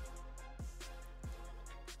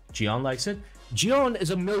 Geon likes it. Geon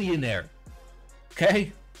is a millionaire.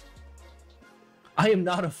 Okay? I am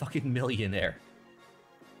not a fucking millionaire.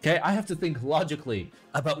 Okay? I have to think logically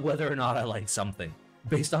about whether or not I like something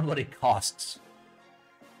based on what it costs.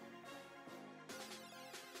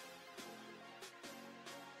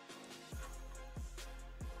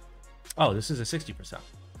 Oh, this is a 60%.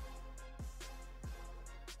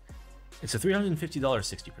 It's a $350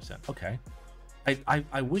 60%. Okay.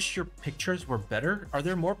 I wish your pictures were better. Are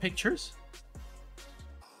there more pictures?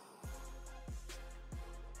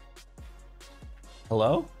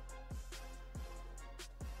 Hello?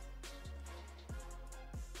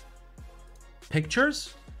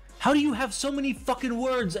 Pictures? How do you have so many fucking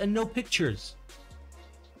words and no pictures?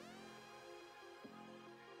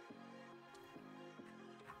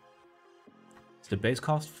 Is the base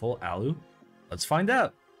cost full alu? Let's find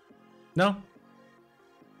out. No.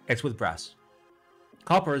 It's with brass.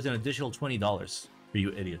 Copper is an additional $20 for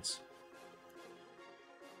you idiots.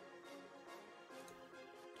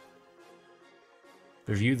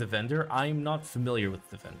 Review the vendor. I'm not familiar with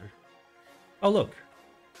the vendor. Oh, look.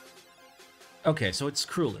 Okay, so it's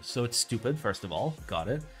screwless. So it's stupid, first of all. Got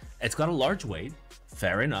it. It's got a large weight.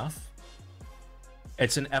 Fair enough.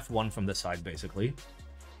 It's an F1 from the side, basically.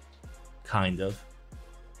 Kind of.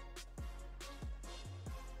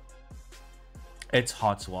 It's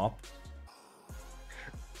hot swap.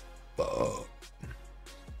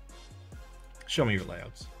 Show me your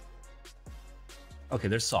layouts. Okay,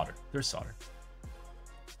 there's solder. There's solder.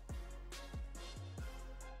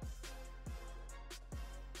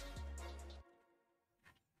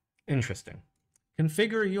 Interesting.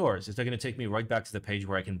 Configure yours. Is that going to take me right back to the page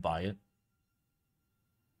where I can buy it?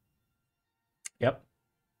 Yep.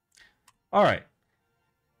 All right.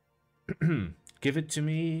 Give it to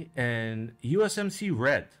me in USMC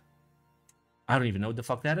red. I don't even know what the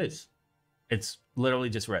fuck that is. It's literally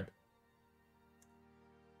just red.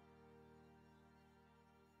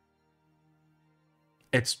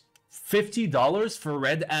 It's $50 for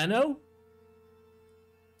red anno?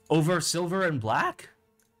 Over silver and black?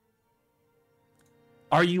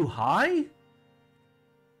 Are you high?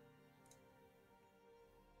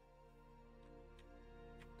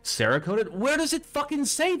 Cerakoted? Where does it fucking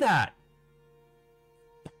say that?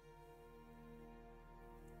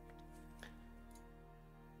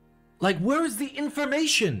 Like, where is the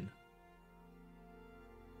information?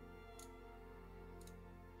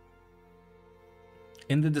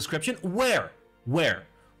 In the description? Where?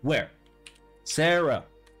 Sarah.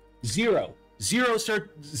 Zero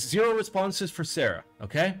responses for Sarah,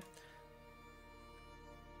 okay?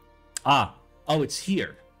 Oh, it's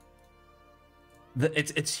here.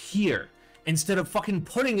 It's here. Instead of fucking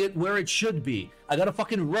putting it where it should be. I gotta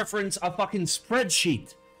fucking reference a fucking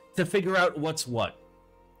spreadsheet to figure out what's what.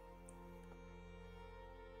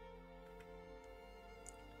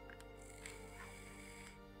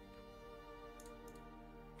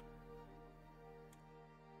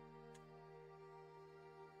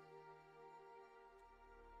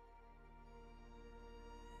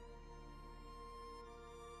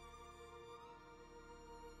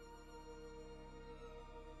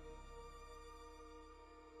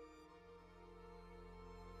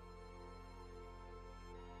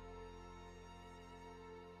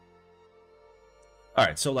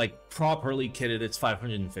 Alright, so like properly kitted, it's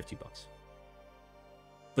 $550.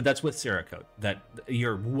 But that's with Cerakote, that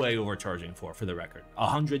you're way overcharging for the record.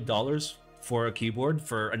 $100 for a keyboard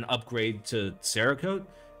for an upgrade to Cerakote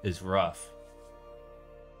is rough.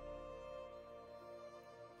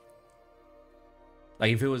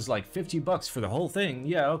 Like if it was like $50 for the whole thing,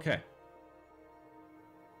 yeah, okay.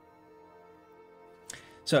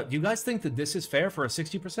 So, do you guys think that this is fair for a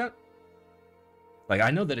 60%? Like, I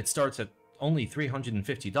know that it starts at only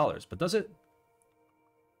 $350, but does it?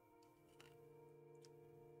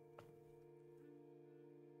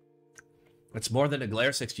 It's more than a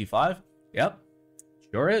Glare 65? Yep,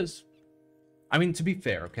 sure is. I mean, to be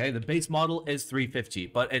fair, okay, the base model is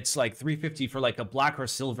 $350, but it's like $350 for like a black or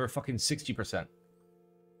silver fucking 60%.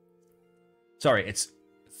 Sorry, it's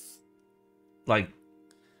like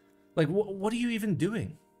what are you even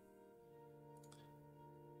doing?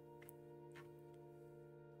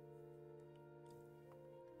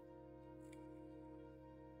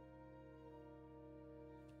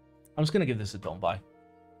 I'm just gonna give this a don't buy.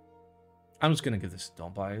 I'm just gonna give this a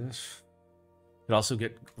don't buy. This could also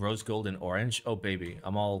get rose gold and orange. Oh baby,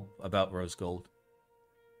 I'm all about rose gold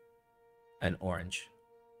and orange.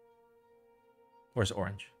 Where's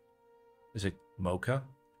orange? Is it mocha?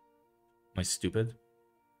 Am I stupid?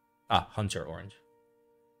 Ah, hunter orange.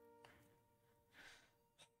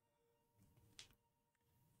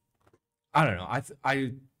 I don't know.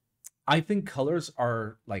 I think colors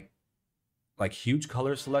are like huge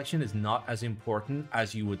color selection is not as important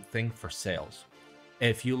as you would think for sales.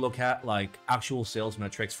 If you look at like actual sales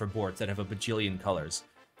metrics for boards that have a bajillion colors,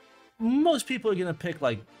 most people are gonna pick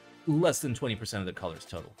like less than 20% of the colors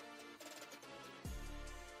total.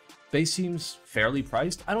 Base seems fairly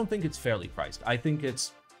priced. I don't think it's fairly priced. I think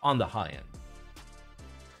it's on the high end.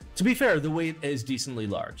 To be fair, the weight is decently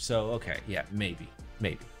large, so okay, yeah, maybe.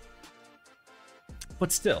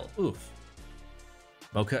 But still, oof.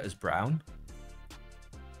 Mocha is brown.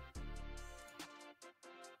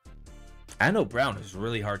 I know brown is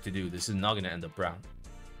really hard to do. This is not going to end up brown.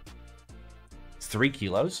 It's 3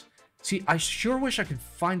 kilos. See, I sure wish I could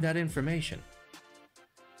find that information.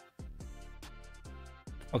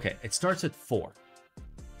 Okay, it starts at 4.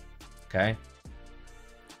 Okay.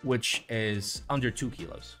 Which is under 2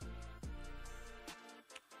 kilos.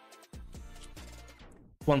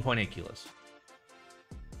 1.8 kilos.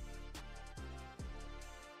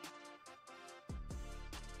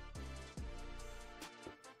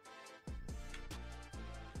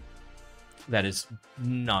 That is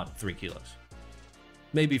not 3 kilos.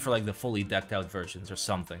 Maybe for like the fully decked out versions or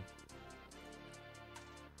something.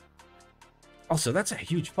 Also, that's a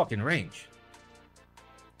huge fucking range.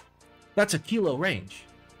 That's a kilo range.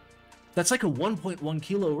 That's like a 1.1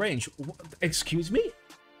 kilo range. Excuse me?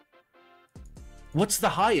 What's the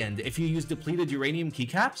high end if you use depleted uranium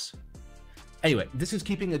keycaps? Anyway, this is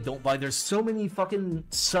keeping a don't buy. There's so many fucking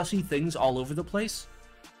sussy things all over the place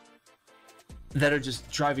that are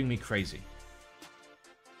just driving me crazy.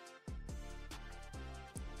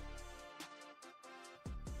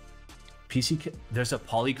 There's a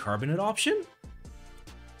polycarbonate option?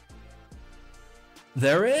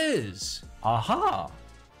 There is. Aha.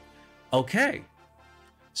 Okay.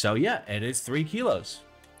 So yeah, it is 3 kilos.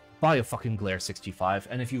 Buy a fucking Glare 65,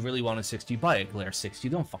 and if you really want a 60, buy a Glare 60.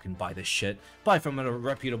 Don't fucking buy this shit. Buy from a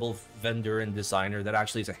reputable vendor and designer that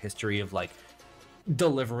actually has a history of like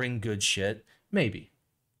delivering good shit, maybe.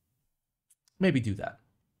 Maybe do that.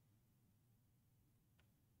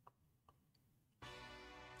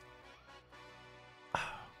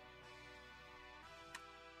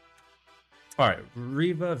 All right,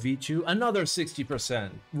 RIVA V2, another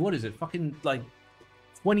 60%. What is it? Fucking like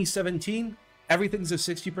 2017? Everything's a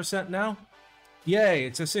 60% now? Yay,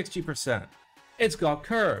 it's a 60%. It's got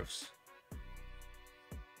curves.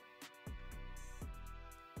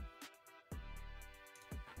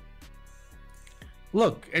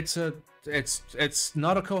 Look, it's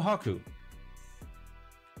not a Kohaku.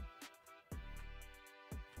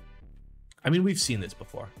 I mean, we've seen this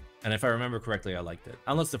before. And if I remember correctly, I liked it.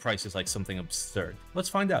 Unless the price is like something absurd. Let's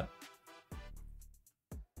find out.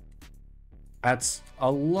 That's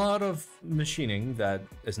a lot of machining that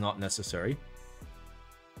is not necessary.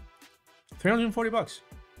 340 bucks.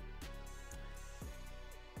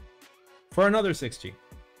 For another 60.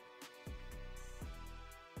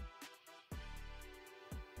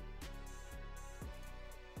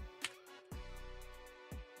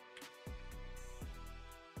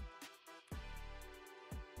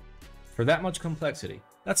 For that much complexity,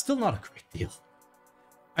 that's still not a great deal.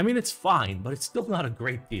 I mean, it's fine, but it's still not a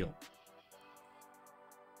great deal.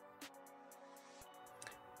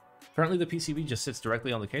 Apparently the PCB just sits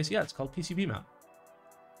directly on the case. Yeah, it's called PCB mount.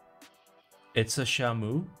 It's a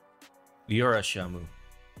Shamu. You're a Shamu.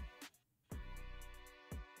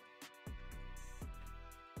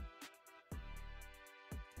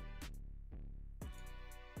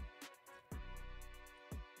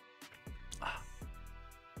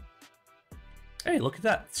 Hey, look at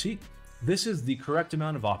that. See, this is the correct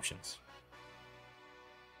amount of options.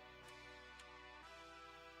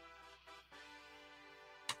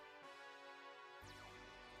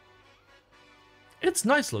 It's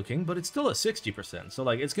nice looking, but it's still a 60%. So,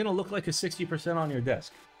 like, it's going to look like a 60% on your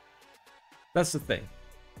desk. That's the thing.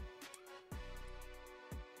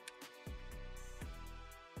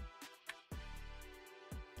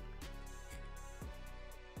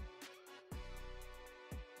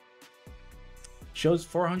 Shows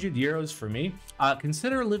 400 euros for me.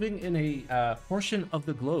 Consider living in a portion of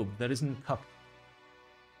the globe that isn't cupped.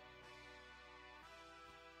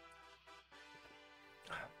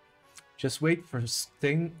 Just wait for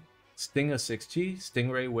Sting a 60,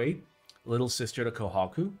 Stingray weight, little sister to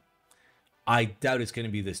Kohaku. I doubt it's going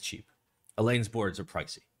to be this cheap. Elaine's boards are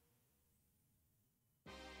pricey.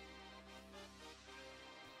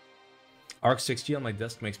 Arc 60 on my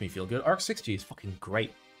desk makes me feel good. Arc 60 is fucking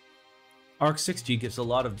great. Arc 60 gives a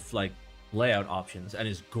lot of like layout options and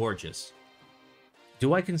is gorgeous.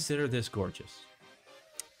 Do I consider this gorgeous?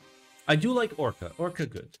 I do like Orca. Orca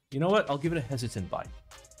good. You know what? I'll give it a hesitant buy.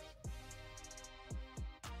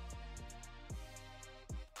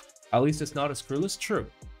 At least it's not a screwless. True.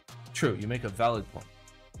 True, you make a valid point.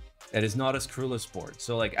 It is not a screwless board.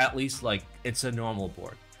 So like at least like it's a normal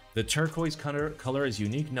board. The turquoise color is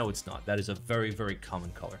unique. No, it's not. That is a very, very common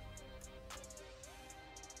color.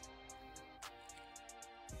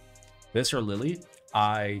 This or Lily?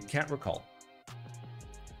 I can't recall.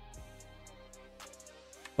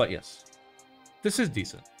 But yes. This is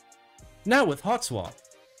decent. Now with hot swap.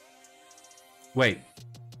 Wait.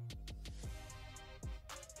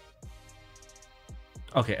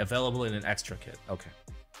 Okay, available in an extra kit. Okay.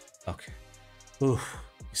 Okay. Oof.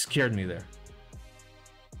 You scared me there.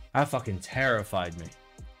 That fucking terrified me.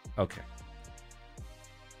 Okay.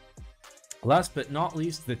 Last but not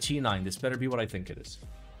least, the T9. This better be what I think it is.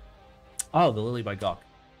 Oh, the Lily by Gawk.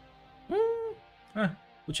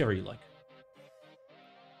 Whichever you like.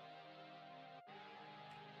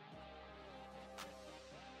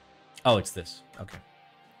 Oh, it's this. Okay.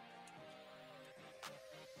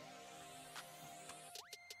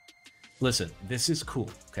 Listen, this is cool,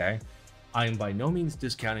 okay? I am by no means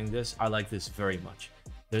discounting this. I like this very much.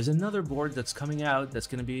 There's another board that's coming out that's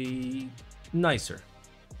going to be nicer.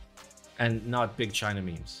 And not big China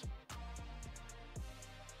memes.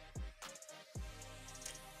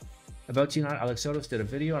 About T9, Alex Sotos did a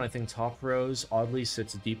video, and I think top rows oddly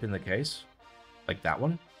sits deep in the case. Like that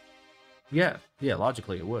one? Yeah,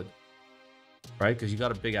 logically it would. Right? Because you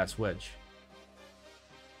got a big-ass wedge.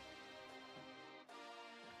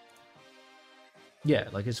 Yeah,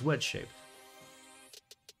 like it's wedge-shaped.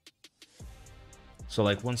 So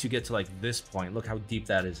like once you get to like this point, look how deep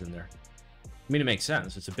that is in there. I mean, it makes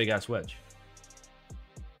sense. It's a big-ass wedge.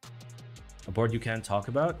 A board you can't talk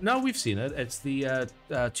about? No, we've seen it. It's the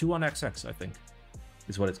 21XX, I think,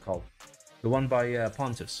 is what it's called. The one by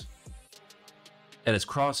Pontus. And it's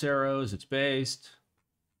cross arrows, it's based.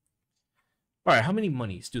 Alright, how many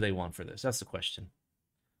monies do they want for this? That's the question.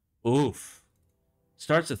 Oof.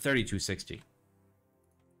 Starts at 3260.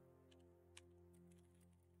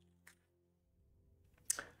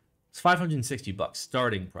 It's $560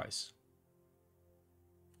 starting price.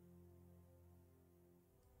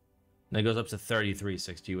 And it goes up to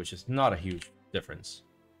 $33.60, which is not a huge difference.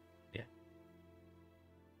 Yeah.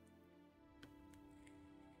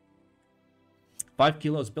 5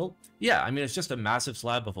 kilos built? Yeah, I mean, it's just a massive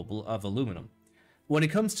slab of aluminum. When it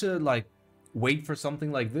comes to, like, weight for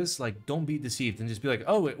something like this, like, don't be deceived and just be like,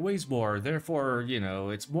 oh, it weighs more, therefore, you know,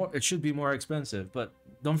 it should be more expensive. But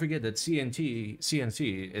don't forget that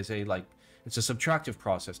CNC is it's a subtractive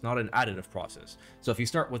process, not an additive process. So if you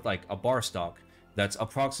start with, like, a bar stock that's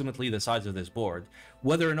approximately the size of this board,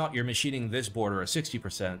 whether or not you're machining this board or a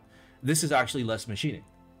 60%, this is actually less machining,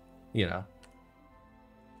 you know?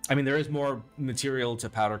 I mean, there is more material to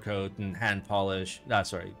powder coat and hand polish,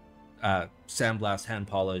 sandblast, hand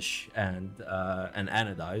polish, and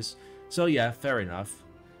anodize. So yeah, fair enough,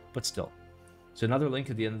 but still. So another link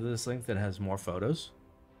at the end of this link that has more photos.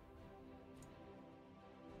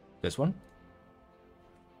 This one.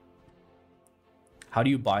 How do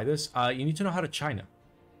you buy this? You need to know how to China.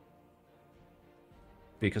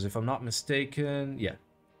 Because if I'm not mistaken, yeah.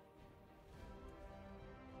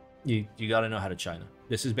 You gotta know how to China.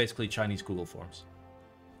 This is basically Chinese Google Forms.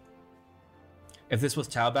 If this was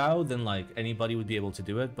Taobao, then like anybody would be able to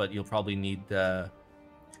do it, but you'll probably need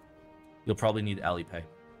Alipay.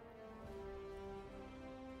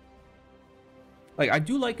 Like, I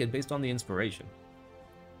do like it based on the inspiration.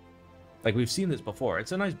 Like, we've seen this before.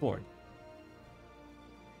 It's a nice board.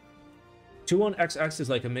 21XX is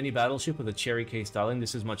like a mini battleship with a cherry case styling.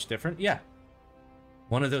 This is much different. Yeah.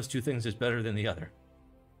 One of those two things is better than the other.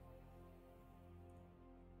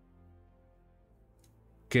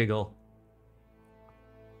 Giggle.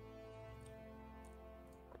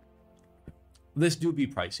 This do be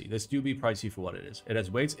pricey. This do be pricey for what it is. It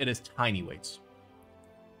has weights. It has tiny weights.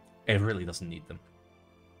 It really doesn't need them.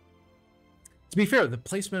 To be fair, the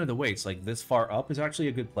placement of the weights, like this far up, is actually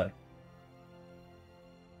a good play.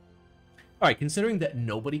 Alright, considering that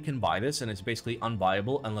nobody can buy this and it's basically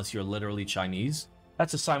unbuyable unless you're literally Chinese,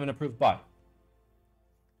 that's a Simon approved buy.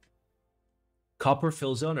 Copper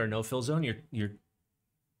fill zone or no fill zone, you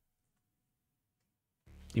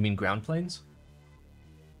mean ground planes?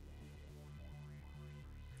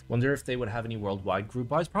 Wonder if they would have any worldwide group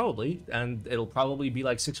buys? Probably, and it'll probably be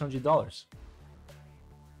like $600.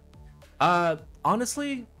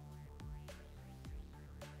 Honestly,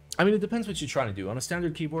 I mean, it depends what you're trying to do. On a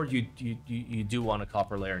standard keyboard, you do want a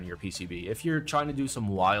copper layer in your PCB. If you're trying to do some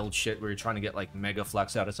wild shit where you're trying to get like mega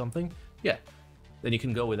flex out of something, yeah, then you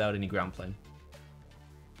can go without any ground plane.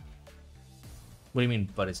 What do you mean,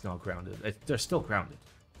 but it's not grounded? They're still grounded.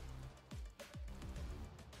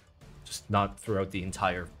 Just not throughout the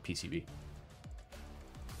entire PCB.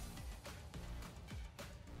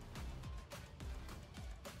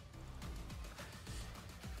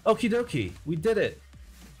 Okie dokie, we did it.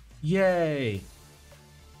 Yay.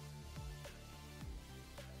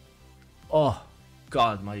 Oh,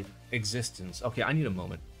 God, my existence. Okay, I need a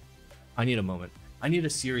moment. I need a moment. I need a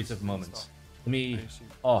series of moments. Let me...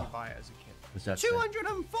 Oh, what's that?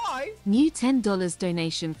 205? New $10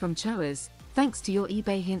 donation from Choas. Thanks to your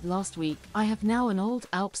eBay hint last week, I have now an old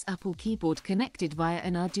Alps Apple keyboard connected via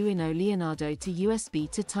an Arduino Leonardo to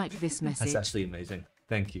USB to type this message. That's actually amazing.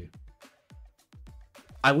 Thank you.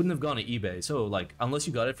 I wouldn't have gone to eBay, so like, unless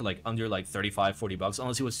you got it for like under like 35, 40 bucks,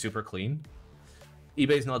 unless it was super clean,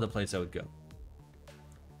 eBay's not the place I would go.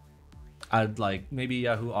 I'd like maybe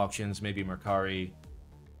Yahoo Auctions, maybe Mercari.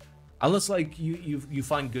 Unless like you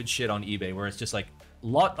find good shit on eBay where it's just like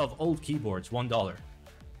lot of old keyboards, $1.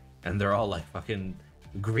 And they're all like fucking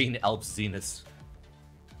green Alps Zeniths.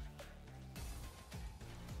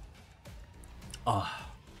 Oh.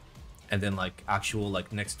 And then like actual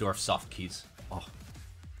like Nextdorf soft keys. Oh.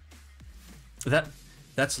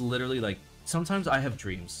 That's literally like, sometimes I have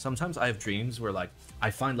dreams. Sometimes I have dreams where like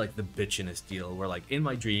I find like the bitchinest deal where like in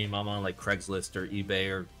my dream I'm on like Craigslist or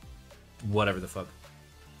eBay or whatever the fuck.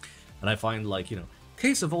 And I find like, you know,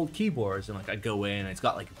 case of old keyboards, and like I go in and it's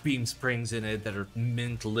got like beam springs in it that are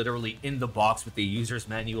mint literally in the box with the user's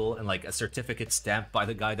manual and like a certificate stamped by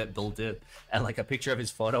the guy that built it and like a picture of his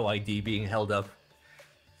photo ID being held up.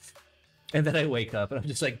 And then I wake up and I'm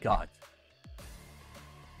just like, God,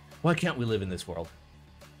 why can't we live in this world?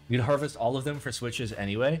 You'd harvest all of them for Switches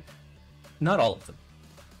anyway. Not all of them.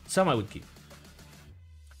 Some I would keep.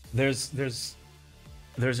 There's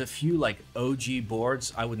a few like OG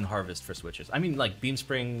boards I wouldn't harvest for Switches. I mean, like beam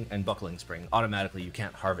spring and buckling spring, automatically you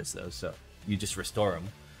can't harvest those, so you just restore them.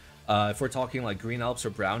 If we're talking like Green Alps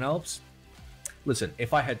or Brown Alps, listen,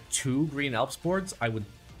 if I had 2 Green Alps boards, I would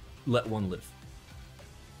let one live.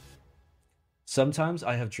 Sometimes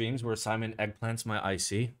I have dreams where Simon eggplants my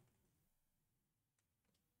IC.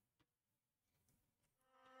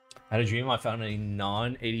 I had a dream I found a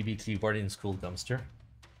non-ADB keyboard in school dumpster.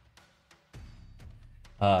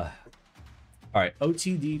 Alright,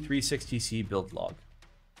 OTD 360C build log.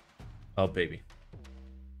 Oh, baby.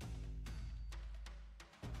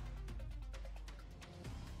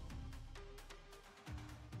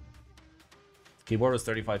 Keyboard was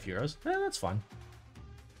 35 euros. That's fine.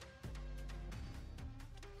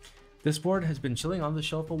 This board has been chilling on the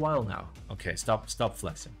shelf a while now. Okay, stop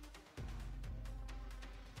flexing.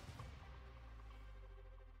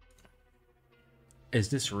 Is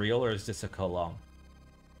this real or is this a Colong?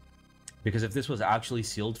 Because if this was actually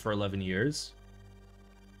sealed for 11 years,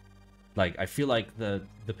 like, I feel like the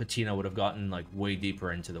patina would have gotten, like, way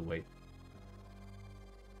deeper into the weight.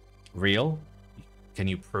 Real? Can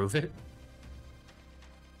you prove it?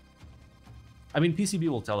 I mean, PCB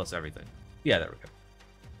will tell us everything. Yeah, there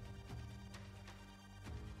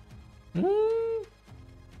we go.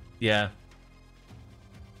 Yeah.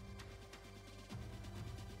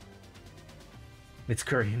 It's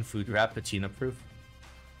Korean food wrap, patina proof.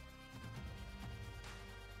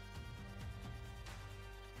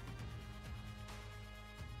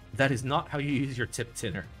 That is not how you use your tip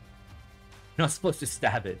tinner. You're not supposed to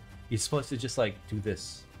stab it. You're supposed to just, like, do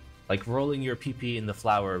this. Like rolling your PP in the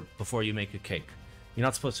flour before you make a cake. You're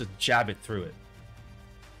not supposed to jab it through it.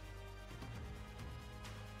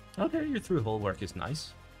 Okay, your through-hole work is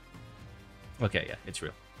nice. Okay, yeah, it's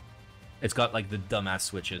real. It's got, like, the dumbass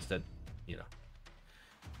switches that, you know.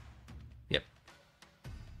 Yep.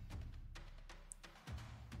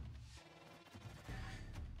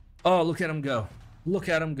 Oh, look at him go. Look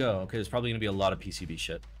at him go. Okay, there's probably going to be a lot of PCB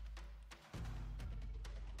shit.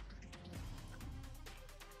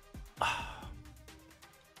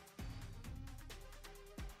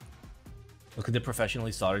 Look at the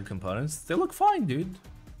professionally soldered components. They look fine, dude.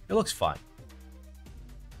 It looks fine.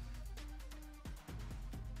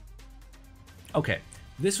 Okay,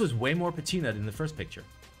 this was way more patina than the first picture.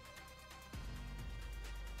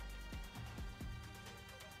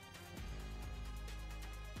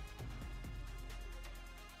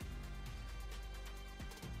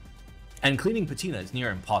 And cleaning patina is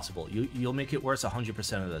near impossible. You'll make it worse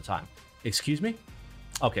 100% of the time. Excuse me?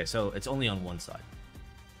 Okay, so it's only on one side.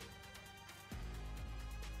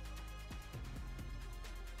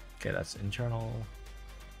 Okay, that's internal.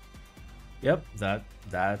 Yep,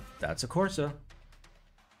 that's a Corsa.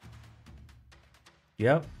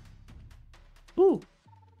 Yep. Ooh.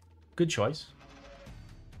 Good choice.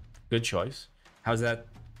 Good choice. How's that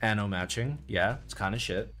anno matching? Yeah, it's kind of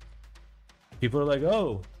shit. People are like,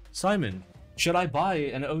 oh, Simon, should I buy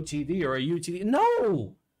an OTD or a UTD?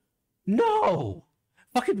 No! No!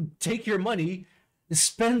 Fucking take your money,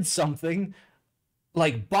 spend something,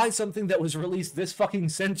 like buy something that was released this fucking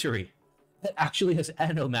century that actually has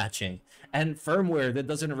anno matching and firmware that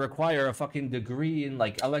doesn't require a fucking degree in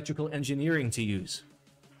like electrical engineering to use.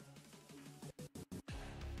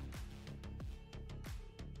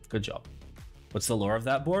 Good job. What's the lore of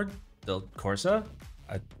that board? The Corsa?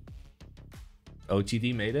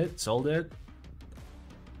 OTD made it, sold it.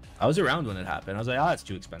 I was around when it happened. I was like, ah, it's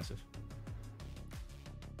too expensive.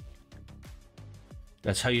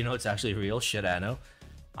 That's how you know it's actually real shit anno.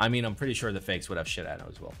 I mean, I'm pretty sure the fakes would have shit anno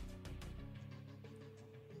as well.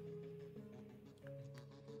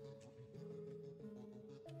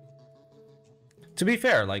 To be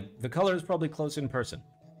fair, like, the color is probably close in person.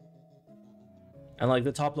 And, like,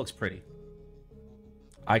 the top looks pretty.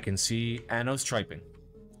 I can see anno striping.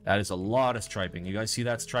 That is a lot of striping. You guys see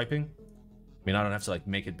that striping? I mean, I don't have to, like,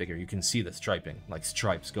 make it bigger. You can see the striping, like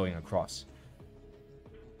stripes going across.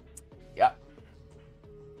 Yeah.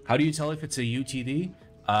 How do you tell if it's a UTD?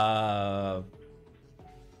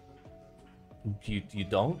 You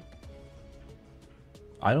don't?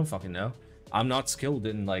 I don't fucking know. I'm not skilled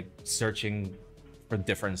in, like, searching for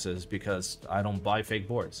differences because I don't buy fake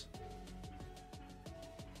boards.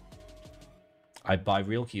 I buy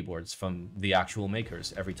real keyboards from the actual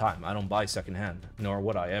makers every time. I don't buy secondhand, nor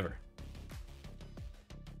would I ever.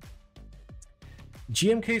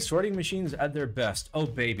 GMK sorting machines at their best. Oh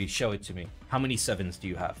baby, show it to me. How many 7s do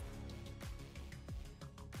you have?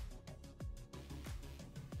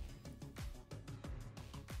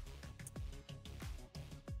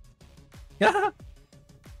 Yeah.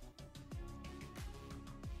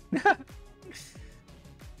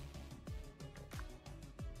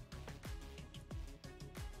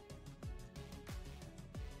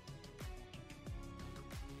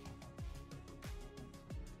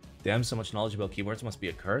 Damn, so much knowledge about keyboards must be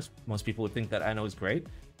a curse. Most people would think that anno is great.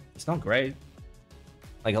 It's not great.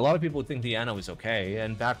 Like, a lot of people would think the anno is okay.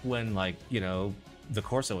 And back when, like, you know, the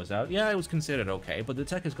Corsa was out, yeah, it was considered okay, but the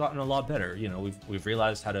tech has gotten a lot better. You know, we've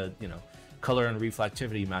realized how to, you know, color and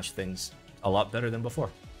reflectivity match things a lot better than before.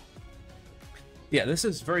 Yeah, this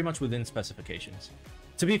is very much within specifications.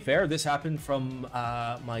 To be fair, this happened from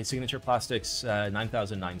my Signature Plastics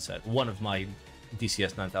 9009 set, one of my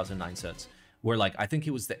DCS 9009 sets, where like I think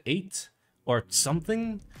it was the 8 or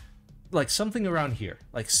something, like something around here,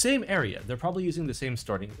 like same area. They're probably using the same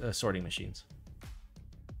sorting machines.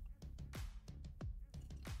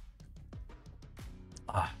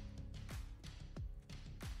 Ah.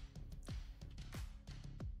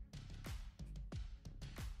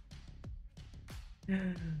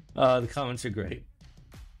 The comments are great.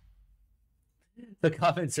 The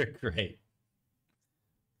comments are great.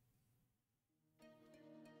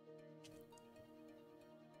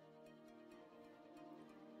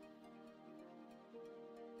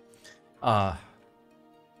 All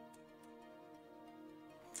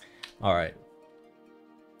right.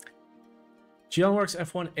 Geonworks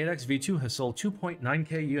F1-8X V2 has sold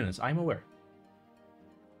 2.9K units. I'm aware.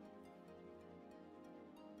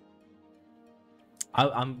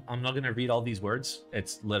 I'm not gonna read all these words.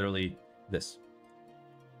 It's literally this.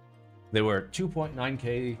 There were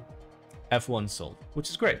 2.9K F1 sold, which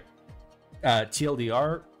is great.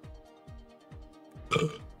 TLDR,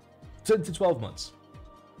 10 to 12 months.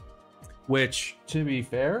 Which, to be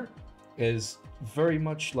fair, is very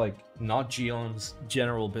much like not Geon's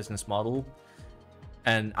general business model.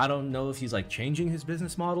 And I don't know if he's like changing his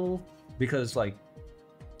business model, because like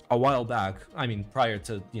a while back, I mean, prior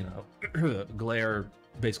to, you know, Glare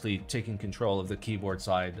basically taking control of the keyboard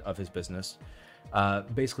side of his business,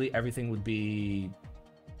 basically everything would be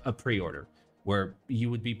a pre-order, where you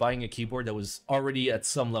would be buying a keyboard that was already at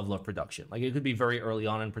some level of production. Like it could be very early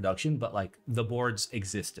on in production, but like the boards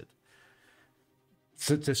existed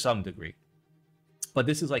to some degree. But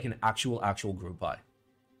this is like an actual group buy,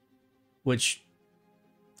 which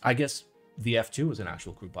I guess the F2 is an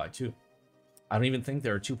actual group buy too. I don't even think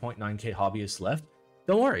there are 2.9K hobbyists left.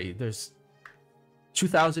 Don't worry, there's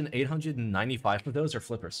 2,895 of those are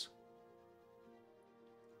flippers.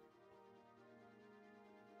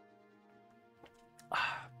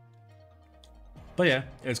 But yeah,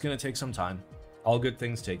 it's gonna take some time. All good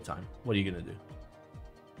things take time. What are you gonna do?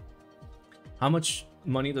 How much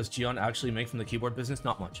money does Geon actually make from the keyboard business?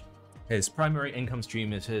 Not much. His primary income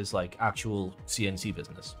stream is his like actual CNC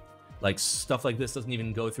business. Like stuff like this doesn't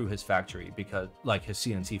even go through his factory, because like his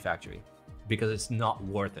CNC factory, because it's not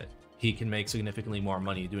worth it. He can make significantly more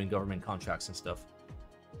money doing government contracts and stuff.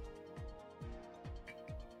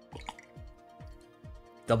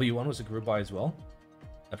 W1 was a group buy as well.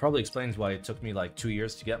 That probably explains why it took me like 2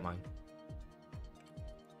 years to get mine.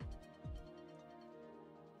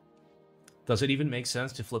 Does it even make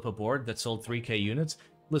sense to flip a board that sold 3K units?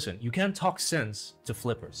 Listen, you can't talk sense to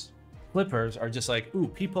flippers. Flippers are just like, ooh,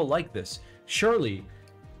 people like this. Surely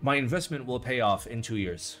my investment will pay off in 2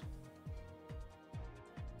 years.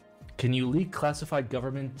 Can you leak classified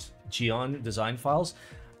government Geon design files?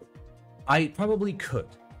 I probably could.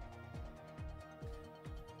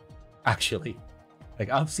 Actually, like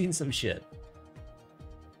I've seen some shit.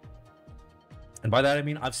 And by that I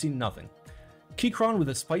mean I've seen nothing. Keychron with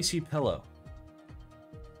a spicy pillow.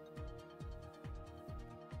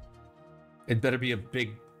 It better be a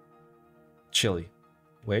big chili.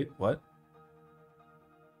 Wait, what?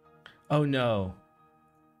 Oh no.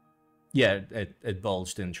 Yeah, it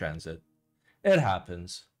bulged in transit. It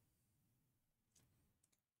happens.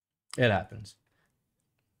 It happens.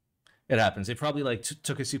 It happens. It probably like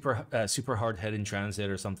took a super hard hit in transit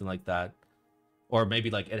or something like that. Or maybe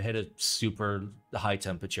like it hit a super high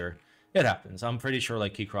temperature. It happens. I'm pretty sure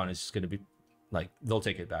like Keychron is just going to be like, they'll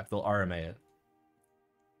take it back. They'll RMA it.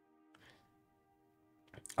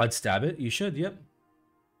 I'd stab it. You should, yep.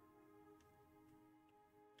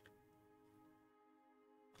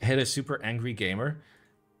 Hit a super angry gamer.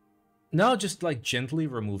 No, just like gently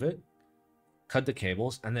remove it. Cut the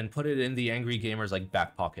cables and then put it in the angry gamer's like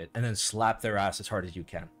back pocket and then slap their ass as hard as you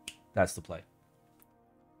can. That's the play.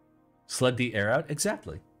 Sled the air out?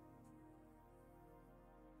 Exactly.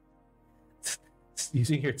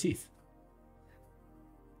 Using your teeth.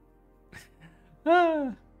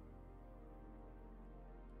 Ah.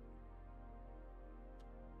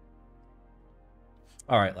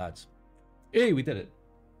 All right, lads. Hey, we did it.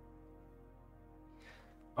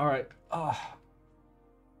 All right.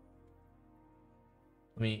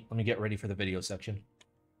 Let me get ready for the video section.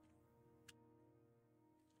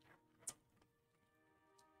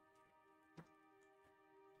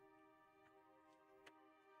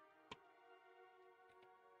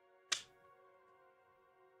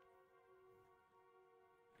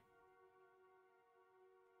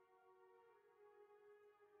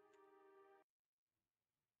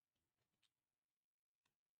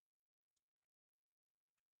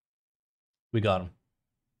 We got him.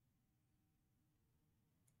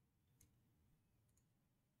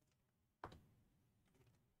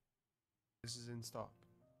 This is in stock.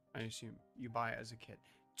 I assume you buy it as a kit.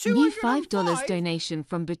 New $5 donation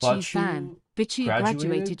from Bichu fan. Bichu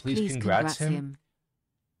graduated. Please congrats him.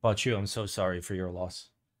 Bichu, I'm so sorry for your loss.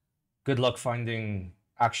 Good luck finding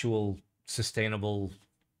actual sustainable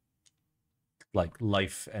like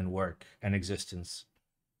life and work and existence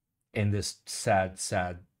in this sad,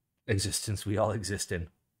 sad existence we all exist.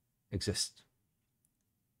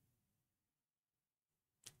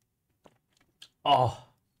 Oh,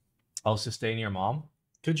 I'll sustain your mom.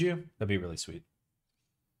 Could you? That'd be really sweet.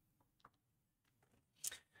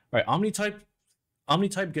 All right,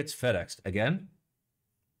 Omnitype gets Fedex'd again.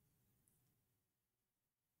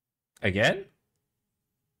 Again?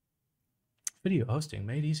 Video hosting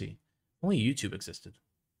made easy. Only YouTube existed.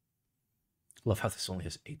 Love how this only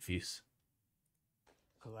has 8 views.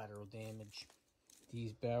 Collateral damage.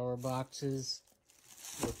 These barrel boxes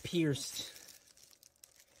were pierced.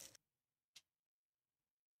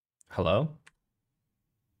 Hello?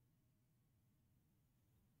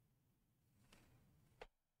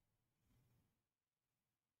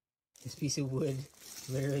 This piece of wood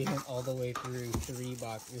literally went all the way through 3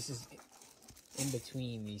 boxes. This is in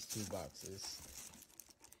between these 2 boxes.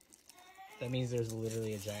 That means there's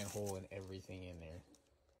literally a giant hole in everything in there.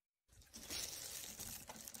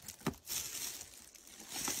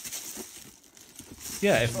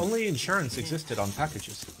 Yeah, if only insurance existed on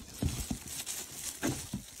packages.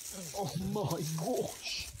 Oh my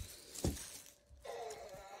gosh!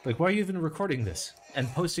 Like, why are you even recording this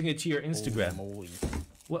and posting it to your Instagram? Holy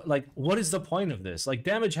moly. What is the point of this? Like,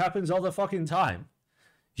 damage happens all the fucking time.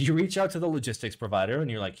 You reach out to the logistics provider and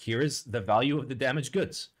you're like, here is the value of the damaged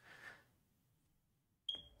goods.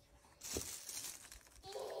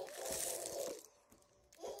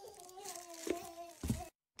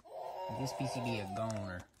 This PCB a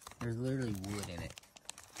goner. There's literally wood in it.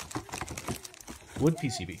 Wood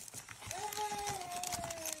PCB.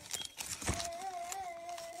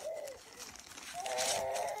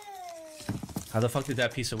 How the fuck did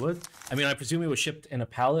that piece of wood? I mean, I presume it was shipped in a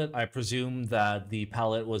pallet. I presume that the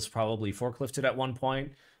pallet was probably forklifted at one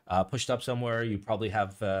point, pushed up somewhere. You probably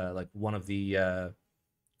have like one of the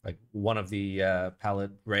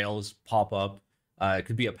pallet rails pop up. It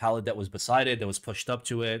could be a pallet that was beside it that was pushed up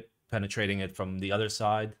to it, penetrating it from the other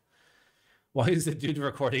side. Why is the dude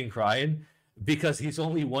recording crying? Because he's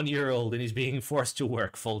only 1 year old and he's being forced to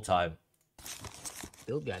work full time.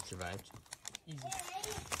 Build guy survived. Easy.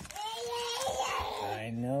 I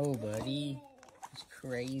know, buddy. It's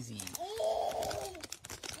crazy.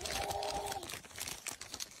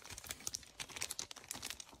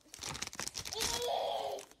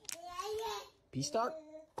 P-Stock?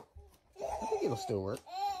 I think it'll still work.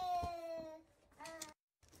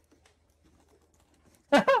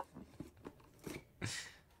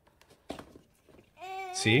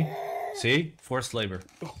 See? See? Forced labor.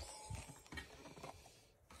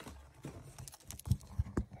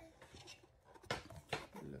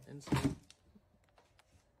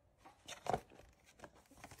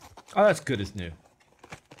 Oh, that's good as new.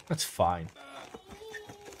 That's fine.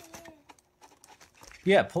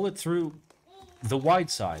 Yeah, pull it through the wide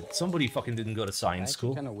side. Somebody fucking didn't go to science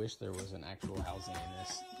school. I kind of wish there was an actual housing in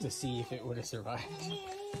this to see if it would have survived.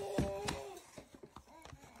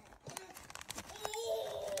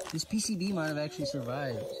 This PCB might have actually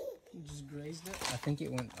survived. You just grazed it? I think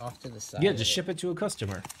it went off to the side. Yeah, just ship it to a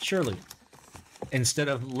customer. Surely. Instead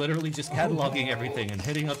of literally just cataloging everything and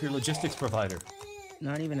hitting up your logistics provider.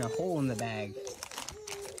 Not even a hole in the bag.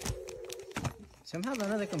 Somehow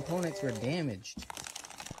none of the components were damaged.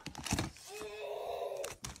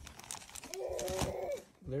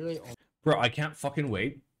 Literally. Bro, I can't fucking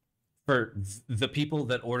wait for the people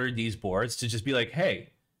that ordered these boards to just be like, hey,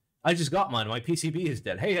 I just got mine. My PCB is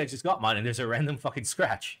dead. Hey, I just got mine and there's a random fucking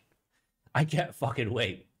scratch. I can't fucking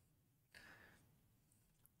wait.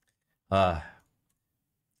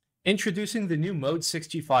 Introducing the new mode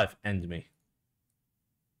 65 End Me.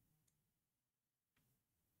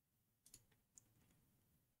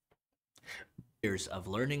 Years of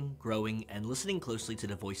learning, growing, and listening closely to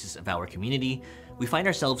the voices of our community, we find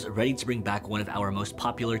ourselves ready to bring back one of our most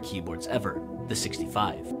popular keyboards ever, the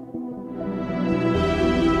 65.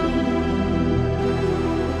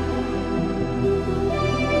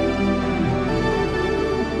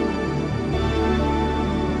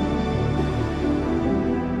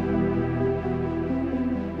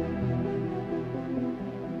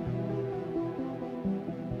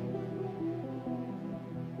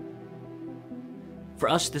 For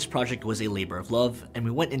us, this project was a labor of love, and we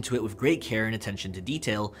went into it with great care and attention to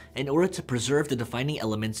detail in order to preserve the defining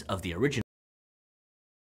elements of the original.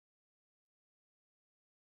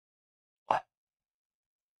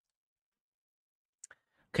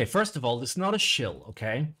 Okay, first of all, this is not a shill,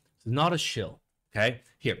 okay? It's not a shill, okay?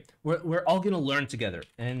 Here, we're all gonna learn together.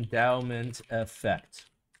 Endowment effect,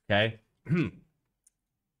 okay?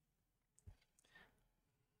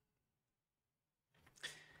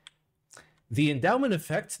 The endowment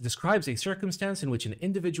effect describes a circumstance in which an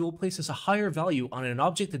individual places a higher value on an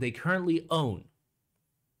object that they currently own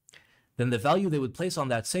than the value they would place on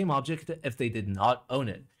that same object if they did not own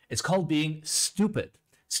it. It's called being stupid.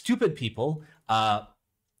 Stupid people, we'll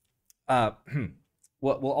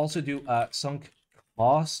also do sunk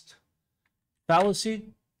cost fallacy.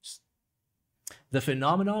 The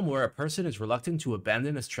phenomenon where a person is reluctant to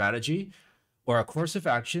abandon a strategy or a course of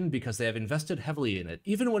action because they have invested heavily in it,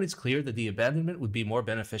 even when it's clear that the abandonment would be more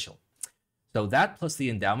beneficial. So that plus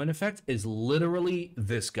the endowment effect is literally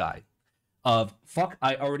this guy of, fuck,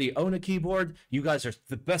 I already own a keyboard. You guys are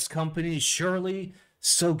the best company, surely.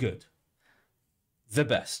 So good. The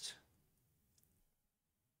best.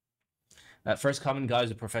 That first common guy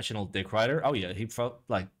is a professional dick rider. Oh yeah, he felt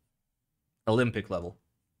like Olympic level.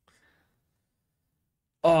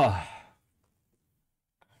 Oh.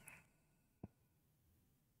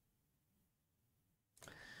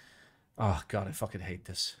 Oh god, I fucking hate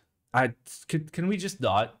this. Can we just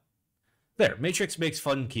not? There, Matrix makes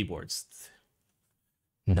fun keyboards.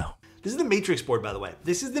 No. This is the Matrix board, by the way.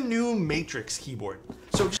 This is the new Matrix keyboard.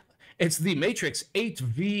 So it's the Matrix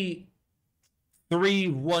 8V 3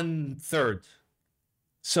 1/3.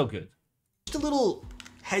 So good. Just a little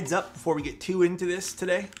heads up before we get too into this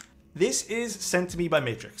today. This is sent to me by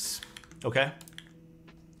Matrix, okay?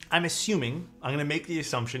 I'm assuming, I'm gonna make the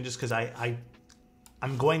assumption just because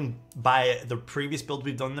I'm going by the previous build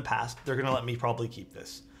we've done in the past, they're gonna let me probably keep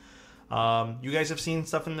this. You guys have seen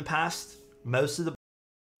stuff in the past. Most of the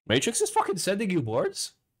Matrix is fucking sending you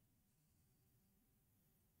boards?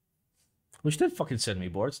 Wish they'd fucking send me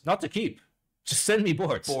boards. Not to keep. Just send me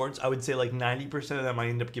boards. I would say like 90% of them I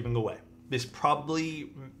end up giving away. This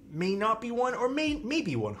probably may not be one, or may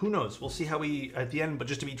be one. Who knows? We'll see how we at the end. But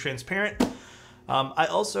just to be transparent, I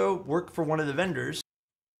also work for one of the vendors.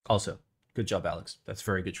 Also, good job, Alex. That's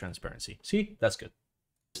very good transparency. See, that's good.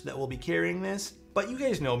 That will be carrying this. But you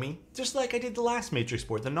guys know me, just like I did the last Matrix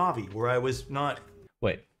board, the Navi, where I was not.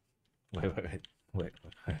 Wait.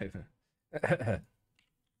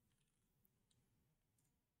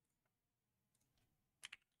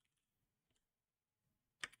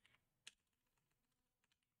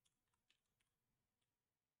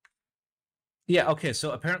 Yeah, okay,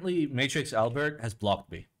 so apparently Matrix Albert has blocked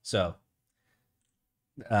me. So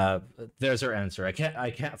there's our answer. I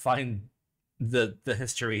can't find the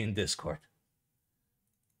history in Discord.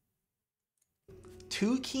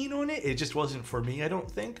 Too keen on it. It just wasn't for me, I don't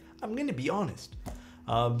think. I'm gonna be honest.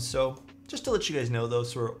 So just to let you guys know though,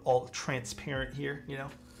 so we're all transparent here, you know.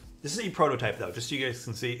 This is a prototype though, just so you guys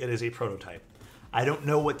can see it is a prototype. I don't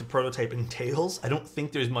know what the prototype entails. I don't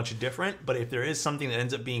think there's much different, but if there is something that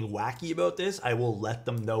ends up being wacky about this, I will let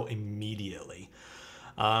them know immediately.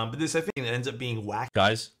 But this, I think, that ends up being wacky.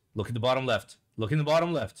 Guys, look at the bottom left. Look in the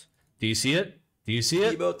bottom left. Do you see it? Do you see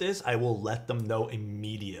it? About this, I will let them know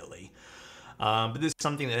immediately. But this is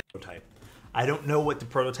something that prototype. I don't know what the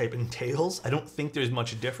prototype entails. I don't think there's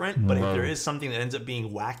much different, but if there is something that ends up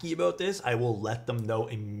being wacky about this, I will let them know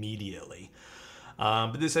immediately.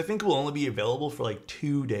 But this, I think, will only be available for like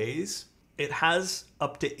 2 days. It has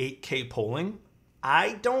up to 8K polling.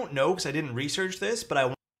 I don't know because I didn't research this,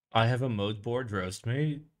 but I have a mode board, roast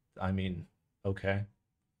me. I mean, okay.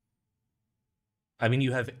 I mean,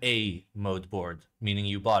 you have a mode board, meaning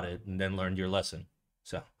you bought it and then learned your lesson.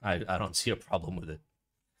 So I don't see a problem with it.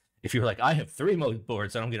 If you're like, I have 3 mode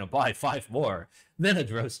boards and I'm going to buy 5 more, then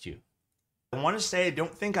I'd roast you. I want to say I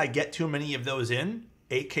don't think I get too many of those in.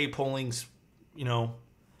 8K polling's, you know,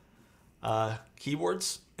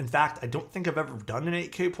 keyboards. In fact, I don't think I've ever done an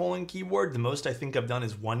 8K polling keyboard. The most I think I've done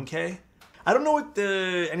is 1K. I don't know what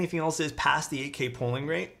anything else is past the 8K polling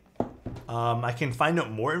rate. I can find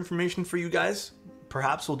out more information for you guys.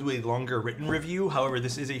 Perhaps we'll do a longer written review. However,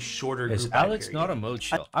 this is a shorter group. Is Alex not a mode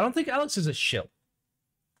shill? I don't think Alex is a shill.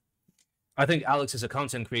 I think Alex is a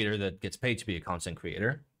content creator that gets paid to be a content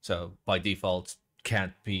creator. So by default,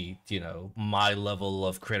 can't be, you know, my level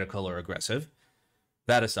of critical or aggressive.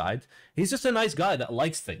 That aside, he's just a nice guy that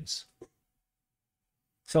likes things.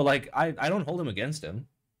 So like, I don't hold him against him.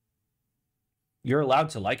 You're allowed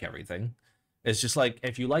to like everything. It's just like,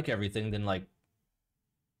 if you like everything, then like,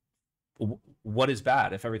 what is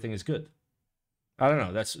bad if everything is good? I don't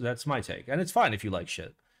know. That's my take, and it's fine if you like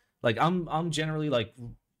shit. Like I'm generally like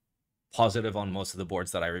positive on most of the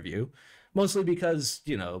boards that I review, mostly because,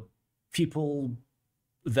 you know, people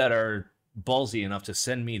that are ballsy enough to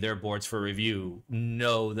send me their boards for review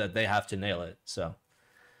know that they have to nail it. So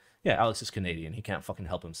yeah, Alex is Canadian. He can't fucking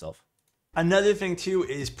help himself. Another thing too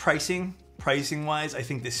is pricing. Pricing wise, I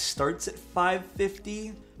think this starts at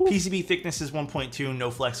 $550. PCB thickness is 1.2, no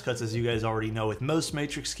flex cuts, as you guys already know with most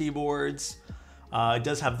Matrix keyboards. It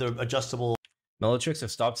does have the adjustable. Melotrix have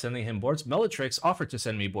stopped sending him boards. Melotrix offered to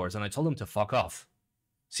send me boards, and I told him to fuck off.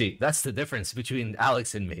 See, that's the difference between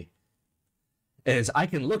Alex and me. Is I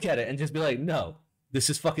can look at it and just be like, no, this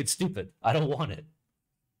is fucking stupid. I don't want it.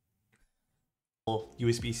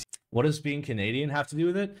 USB-C. What does being Canadian have to do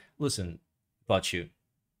with it? Listen, ButtChute.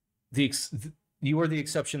 You are the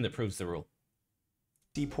exception that proves the rule.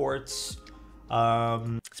 ports.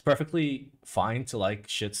 It's perfectly fine to like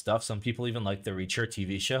shit stuff. Some people even like the Reacher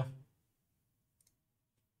TV show.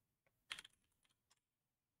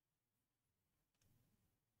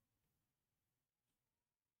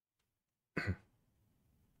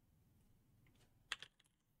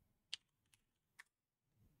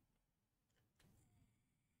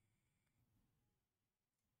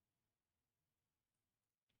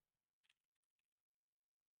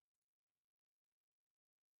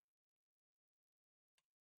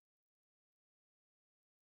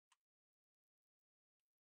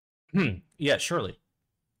 Yeah, surely.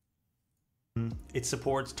 It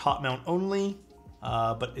supports top mount only,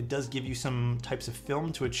 but it does give you some types of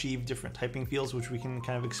film to achieve different typing feels, which we can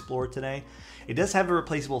kind of explore today. It does have a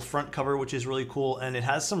replaceable front cover, which is really cool, and it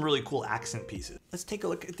has some really cool accent pieces. Let's take a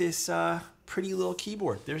look at this pretty little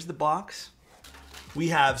keyboard. There's the box. We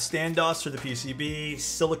have standoffs for the PCB,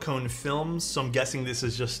 silicone films, so I'm guessing this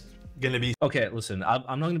is just gonna be... Okay, listen,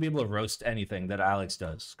 I'm not gonna be able to roast anything that Alex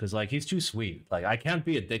does, because like he's too sweet. Like I can't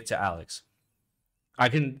be a dick to Alex. I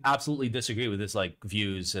can absolutely disagree with his like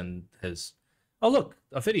views and his... Oh look,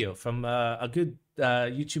 a video from a good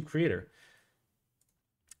YouTube creator.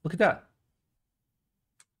 Look at that.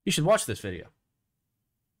 You should watch this video.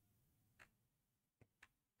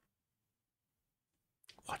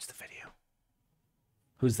 Watch the video.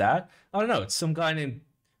 Who's that? I don't know. It's some guy named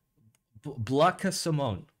Blaka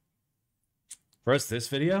Simone. Roast this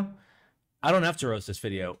video? I don't have to roast this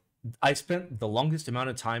video. I spent the longest amount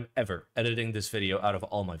of time ever editing this video out of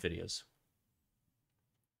all my videos.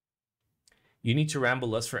 You need to ramble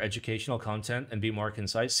less for educational content and be more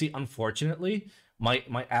concise. See, unfortunately, my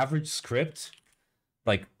average script,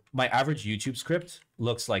 like my average YouTube script,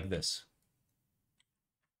 looks like this.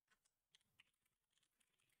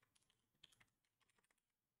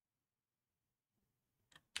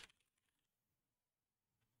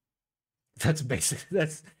 That's basic.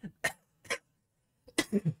 That's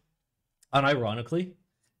unironically,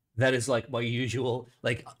 that is like my usual.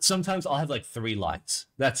 Like sometimes I'll have like 3 lines.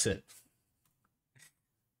 That's it.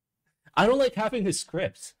 I don't like having a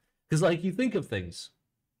script because like you think of things.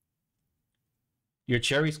 Your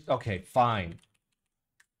cherries. Okay, fine.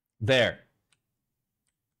 There.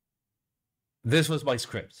 This was my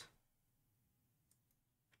script.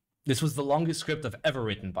 This was the longest script I've ever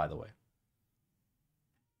written, by the way.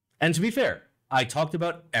 And to be fair, I talked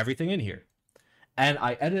about everything in here. And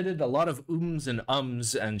I edited a lot of ums and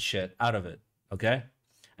ums and shit out of it, okay?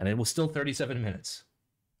 And it was still 37 minutes.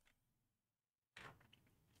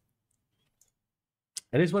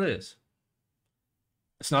 It is what it is.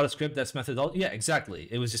 It's not a script, that's methodology. Yeah, exactly.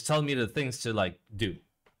 It was just telling me the things to, like, do.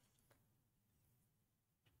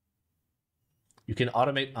 You can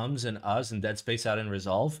automate ums and uhs and dead space out in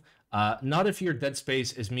Resolve. Not if your dead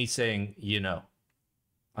space is me saying, you know.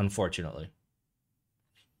 Unfortunately.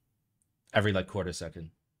 Every like quarter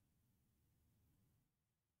second.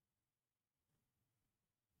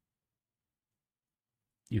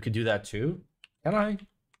 You could do that too? Can I?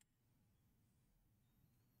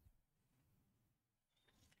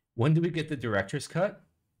 When do we get the director's cut?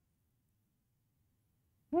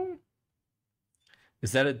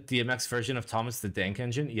 Is that a DMX version of Thomas the Dank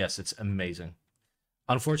Engine? Yes, it's amazing.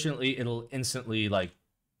 Unfortunately, it'll instantly like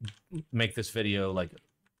make this video like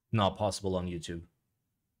not possible on YouTube.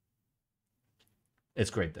 It's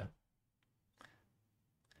great though.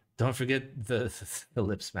 Don't forget the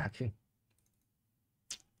lip smacking.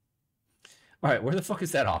 All right, where the fuck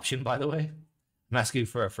is that option, by the way? I'm asking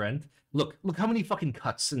for a friend. Look how many fucking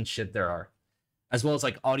cuts and shit there are, as well as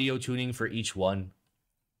like audio tuning for each one.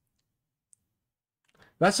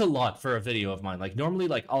 That's a lot for a video of mine. Like normally,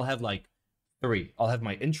 like I'll have like 3. I'll have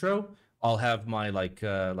my intro. I'll have my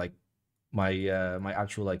my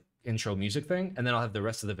actual like intro music thing, and then I'll have the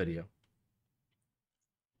rest of the video.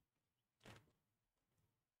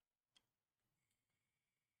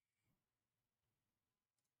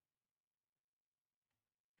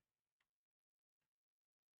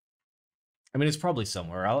 I mean, it's probably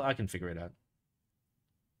somewhere. I can figure it out.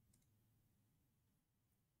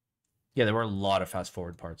 Yeah, there were a lot of fast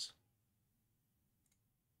forward parts.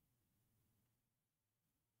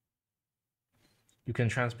 You can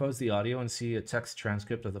transpose the audio and see a text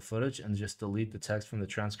transcript of the footage and just delete the text from the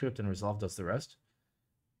transcript and Resolve does the rest.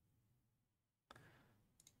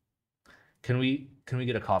 Can we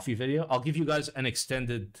get a coffee video? I'll give you guys an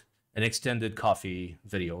extended coffee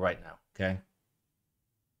video right now, okay?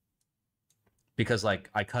 Because like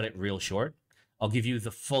I cut it real short. I'll give you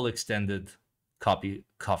the full extended coffee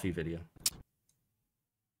video.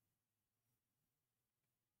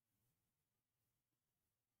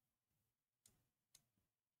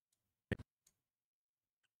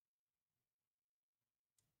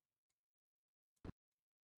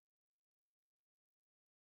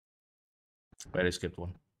 Wait, I skipped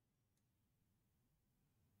one.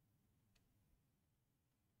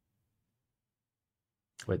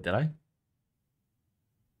 Wait, did I?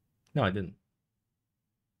 No, I didn't.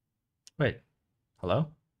 Wait, hello?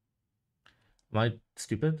 Am I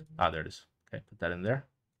stupid? Ah, there it is. Okay, put that in there.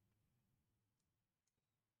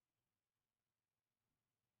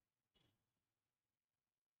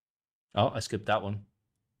 Oh, I skipped that one.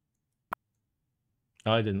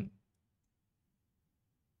 No, I didn't.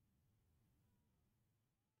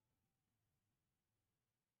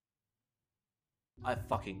 I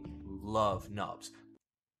fucking love knobs.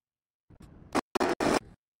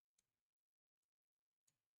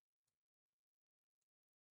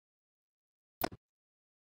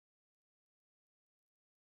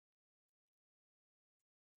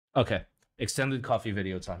 Okay, extended coffee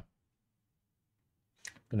video time.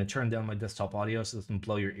 I'm gonna turn down my desktop audio so it doesn't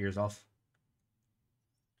blow your ears off.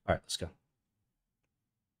 All right, let's go.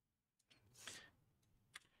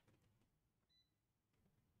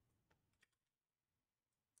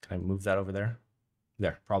 Can I move that over there?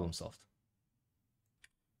 There, problem solved.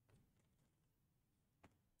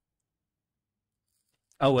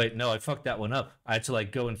 Oh wait, no, I fucked that one up. I had to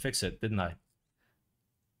like go and fix it, didn't I?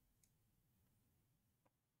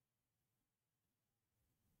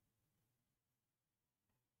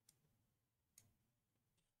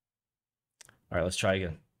 All right, let's try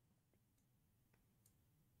again.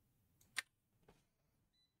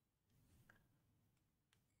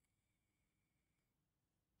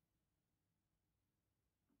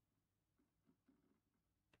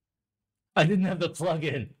 I didn't have the plug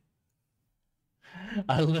in.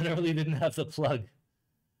 I literally didn't have the plug.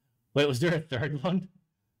 Wait, was there a third one?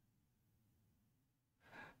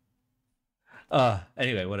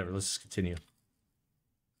 Anyway, whatever. Let's just continue.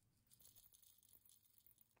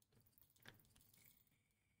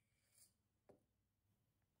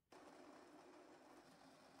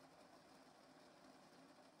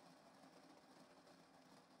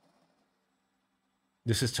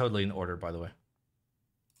 This is totally in order, by the way.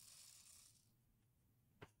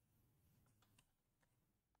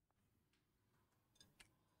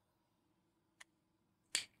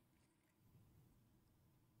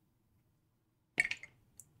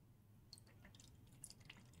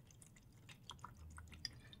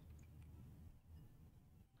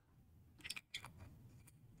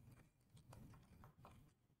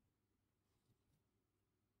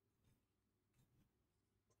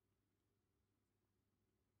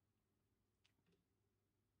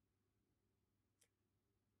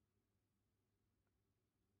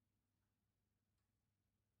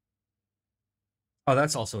 Oh,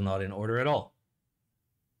 that's also not in order at all.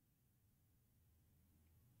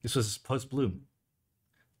 This was post-bloom.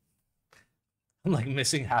 I'm like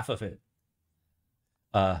missing half of it.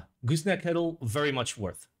 Gooseneck Kettle, very much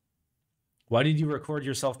worth. Why did you record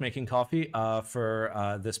yourself making coffee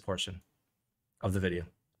for this portion of the video?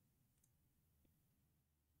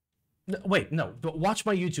 Wait, no. Watch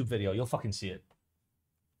my YouTube video. You'll fucking see it.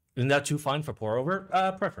 Isn't that too fine for pour over?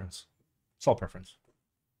 Preference. It's all preference.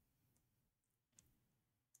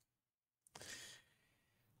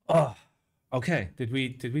 Oh, okay. Did we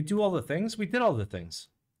do all the things? We did all the things.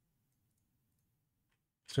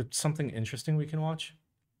 Is there something interesting we can watch?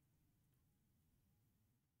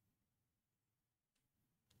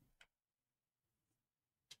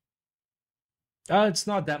 It's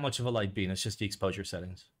not that much of a light beam. It's just the exposure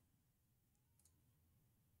settings.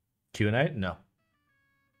 Q&A? No.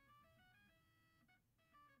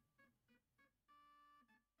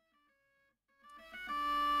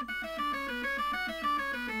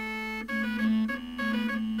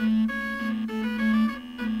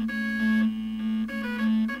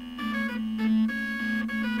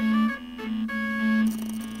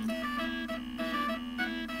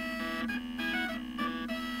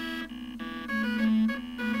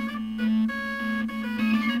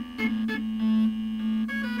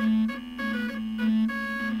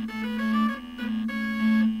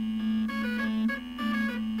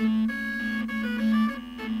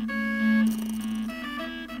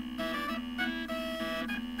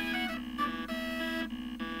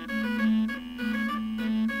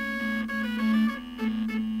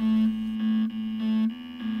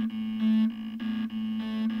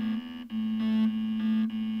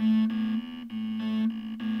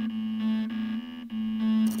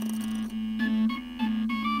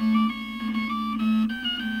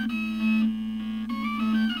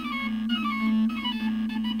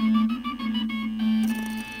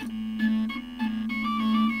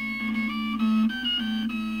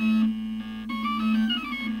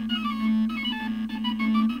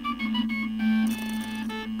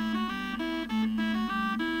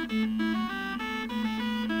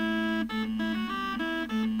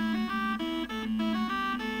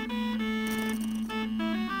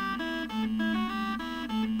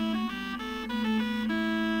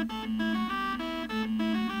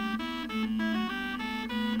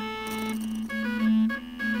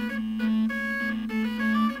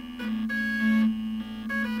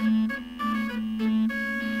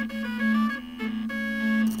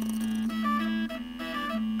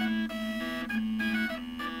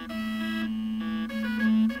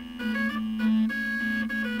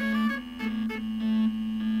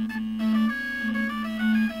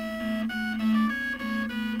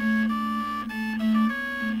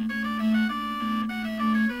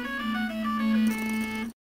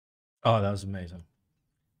 Oh, that was amazing.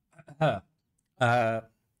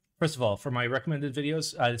 First of all, for my recommended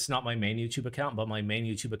videos, it's not my main YouTube account, but my main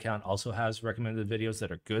YouTube account also has recommended videos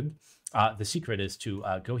that are good. The secret is to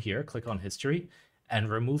go here, click on history, and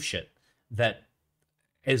remove shit that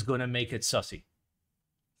is going to make it sussy.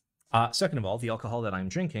 Second of all, the alcohol that I'm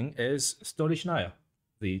drinking is Stolichnaya,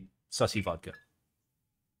 the sussy vodka.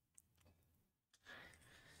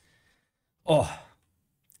 Oh,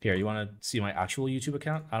 here, you want to see my actual YouTube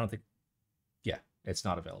account? I don't think, yeah, it's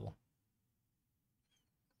not available.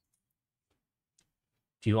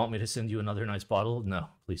 Do you want me to send you another nice bottle? No,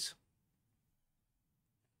 please.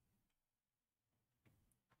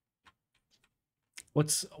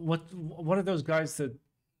 What are those guys that,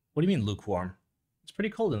 what do you mean lukewarm? It's pretty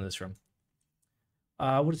cold in this room.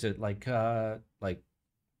 What is it? Like what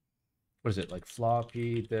is it? Like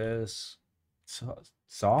floppy disk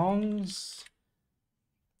songs?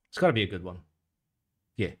 It's got to be a good one.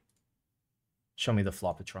 Yeah. Show me the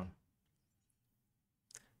Floppitron.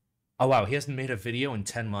 Oh, wow. He hasn't made a video in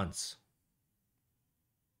 10 months.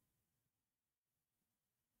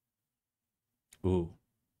 Ooh.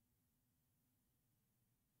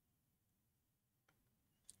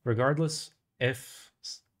 Regardless, if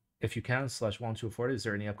you can /want to afford it, is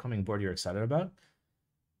there any upcoming board you're excited about?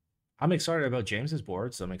 I'm excited about James's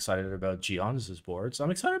boards. I'm excited about Geon's boards. I'm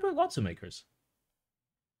excited about lots of makers.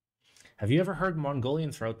 Have you ever heard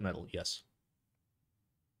Mongolian throat metal? Yes.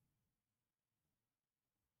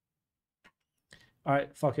 All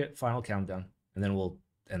right, fuck it. Final countdown, and then we'll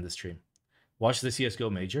end the stream. Watch the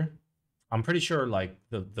CS:GO major. I'm pretty sure like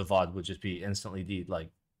the VOD would just be instantly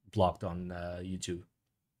blocked on YouTube.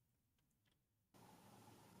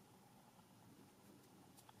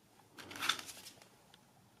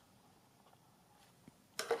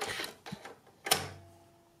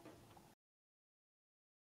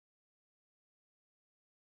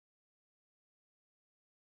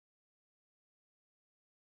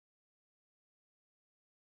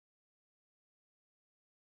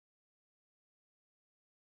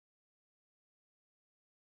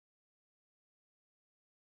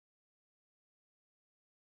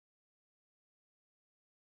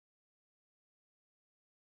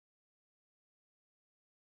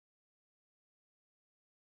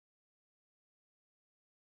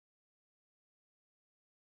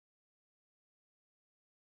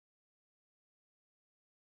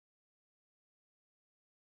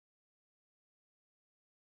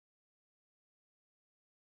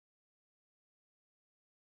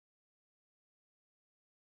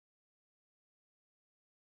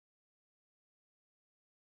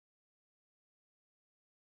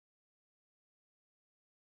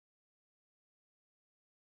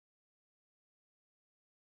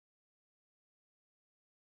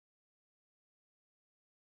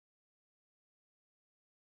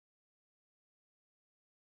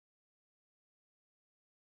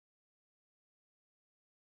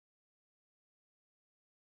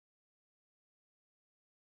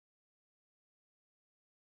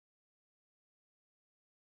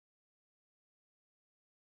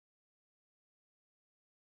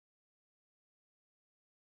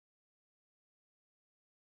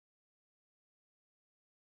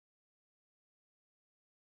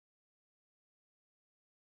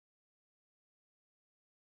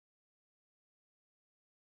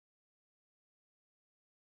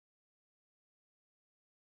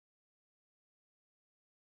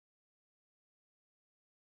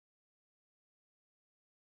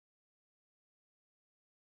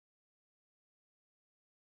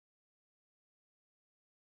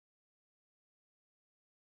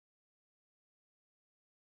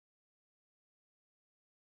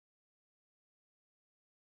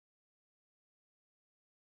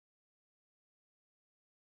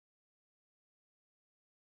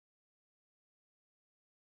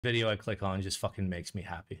 Video I click on just fucking makes me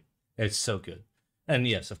happy. It's so good. And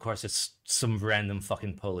yes, of course, it's some random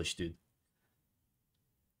fucking Polish dude.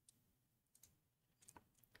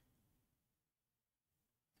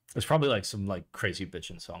 There's probably like some like crazy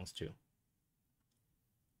bitchin' songs too.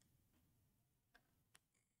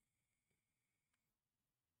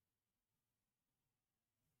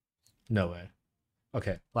 No way.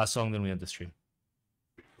 Okay, last song, then we end the stream.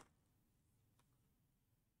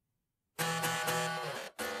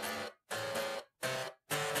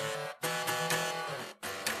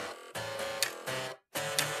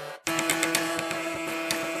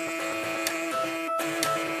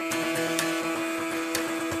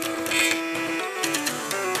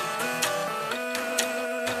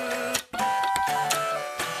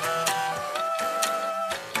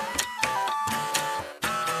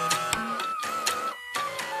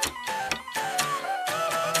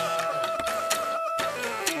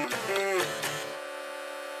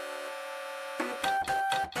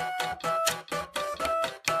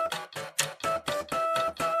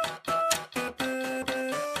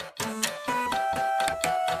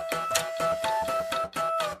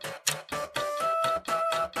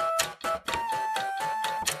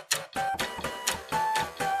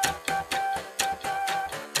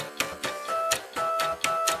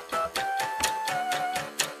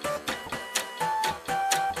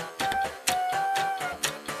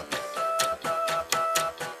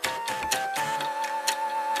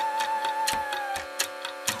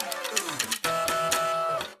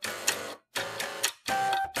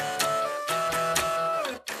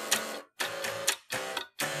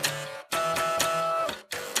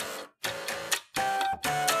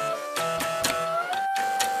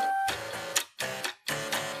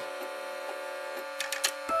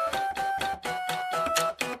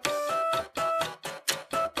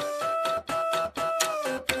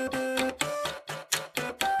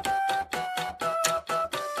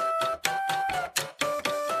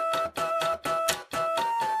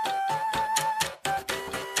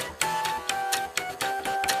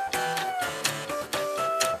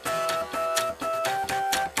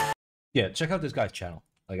 Yeah, check out this guy's channel.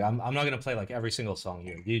 Like, I'm not gonna play like every single song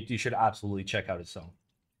here. You should absolutely check out his song.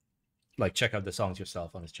 Like, check out the songs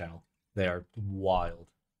yourself on his channel. They are wild.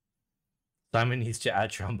 Simon needs to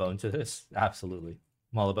add trombone to this. Absolutely,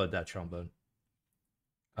 I'm all about that trombone.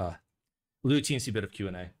 We'll do a teensy bit of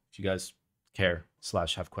Q&A if you guys care /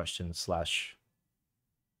 have questions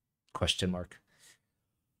 / question mark.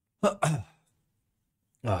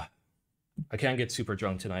 I can't get super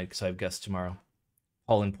drunk tonight because I have guests tomorrow.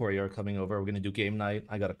 Paul and Poirier are coming over. We're gonna do game night.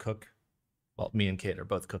 I gotta cook. Well, me and Kate are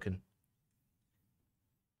both cooking.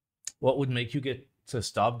 What would make you get to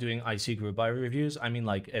stop doing IC group buy reviews? I mean,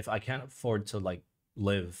 like, if I can't afford to like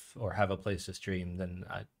live or have a place to stream, then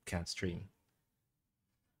I can't stream.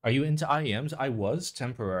 Are you into IEMs? I was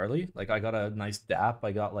temporarily. Like, I got a nice DAP.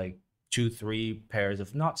 I got like 2-3 pairs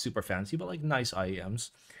of not super fancy, but like nice IEMs.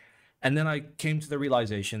 And then I came to the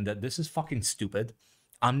realization that this is fucking stupid.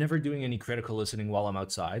 I'm never doing any critical listening while I'm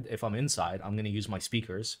outside. If I'm inside, I'm going to use my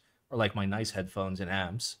speakers or like my nice headphones and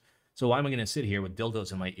amps. So why am I going to sit here with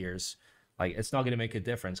dildos in my ears? Like, it's not going to make a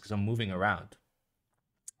difference because I'm moving around.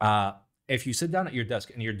 If you sit down at your desk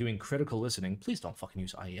and you're doing critical listening, please don't fucking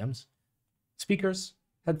use IEMs. Speakers,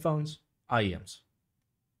 headphones, IEMs.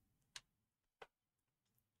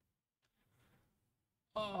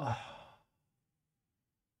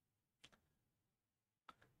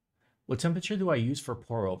 What temperature do I use for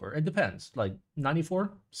pour over? It depends. Like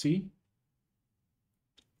 94 C.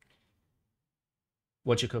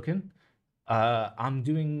 What you cooking? I'm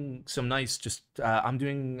doing some nice. I'm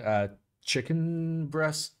doing chicken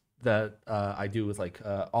breast that I do with like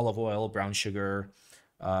olive oil, brown sugar,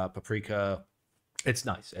 paprika. It's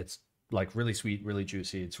nice. It's like really sweet, really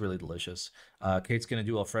juicy. It's really delicious. Kate's gonna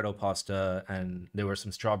do Alfredo pasta, and there were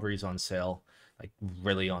some strawberries on sale, like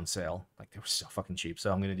really on sale. Like, they were so fucking cheap.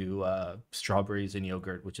 So I'm gonna do strawberries and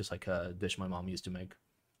yogurt, which is like a dish my mom used to make.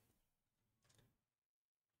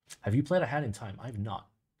 Have you played a hat in time? I've not.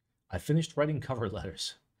 I finished writing cover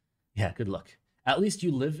letters. Yeah, good luck. At least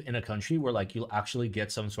you live in a country where like you'll actually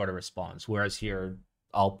get some sort of response. Whereas here,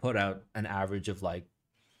 I'll put out an average of like,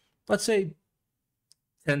 let's say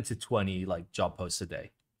 10 to 20 like job posts a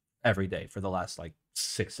day, every day for the last like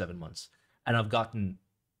 6-7 months. And I've gotten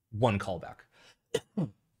one callback.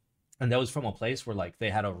 And that was from a place where like they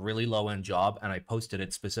had a really low end job, and I posted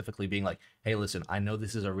it specifically being like, hey, listen, I know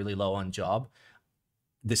this is a really low end job.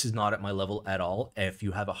 This is not at my level at all. If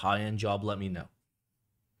you have a high end job, let me know.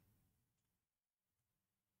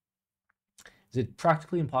 Is it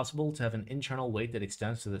practically impossible to have an internal weight that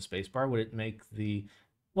extends to the spacebar? Would it make the,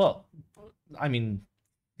 well, I mean,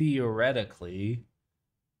 theoretically,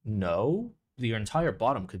 no. Your entire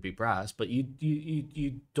bottom could be brass, but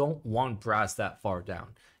you don't want brass that far down.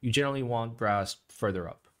 You generally want brass further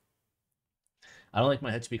up. I don't like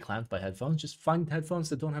my head to be clamped by headphones. Just find headphones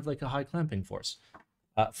that don't have like a high clamping force.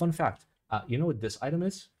 Fun fact, you know what this item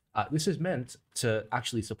is? This is meant to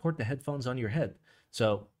actually support the headphones on your head.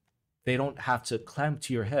 So they don't have to clamp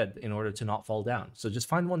to your head in order to not fall down. So just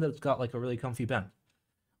find one that's got like a really comfy band,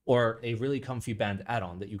 or a really comfy band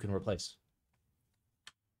add-on that you can replace.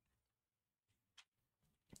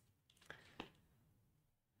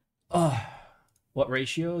 What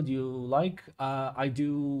ratio do you like? I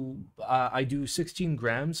do 16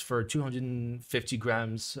 grams for 250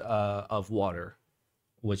 grams of water,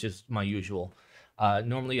 which is my usual.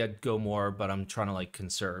 Normally I'd go more, but I'm trying to like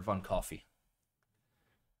conserve on coffee.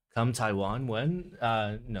 Come Taiwan when?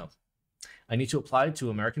 No. I need to apply to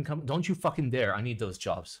American company. Don't you fucking dare. I need those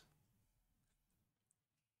jobs.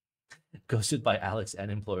 Ghosted by Alex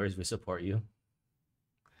and employers will support you.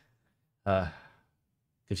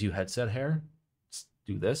 Gives you headset hair. Just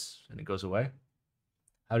do this and it goes away.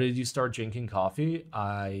 How did you start drinking coffee?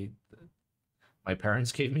 My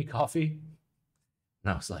parents gave me coffee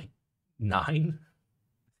and I was like 9.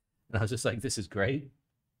 And I was just like, this is great.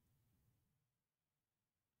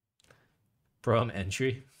 Bro, I'm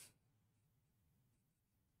entry.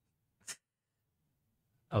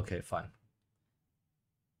 Okay, fine.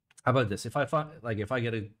 How about this? If I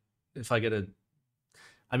get a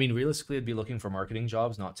I mean, realistically, I'd be looking for marketing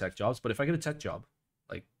jobs, not tech jobs. But if I get a tech job,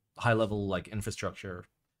 like high level, like infrastructure,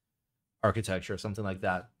 architecture, something like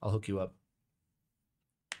that, I'll hook you up.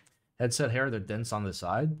 Headset hair, they're dense on the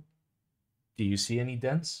side. Do you see any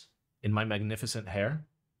dents in my magnificent hair?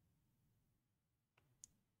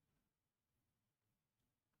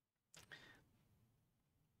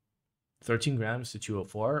 $13 grams to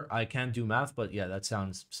 204. I can't do math, but yeah, that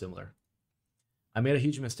sounds similar. I made a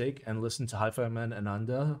huge mistake and listened to Hi-Fi Man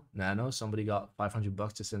Ananda Nano. Somebody got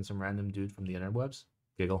 $500 to send some random dude from the interwebs.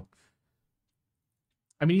 Giggle.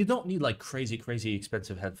 I mean, you don't need like crazy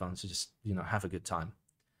expensive headphones to just, you know, have a good time.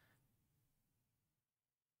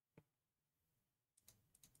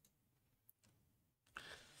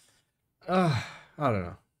 I don't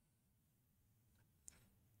know.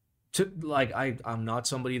 Like I'm not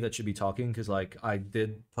somebody that should be talking because like I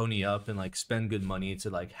did pony up and like spend good money to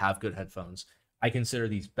like have good headphones. I consider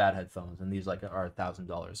these bad headphones, and these like are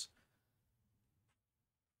 $1,000.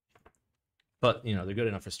 But you know they're good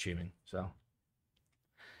enough for streaming, so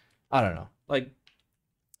I don't know. Like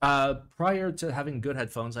prior to having good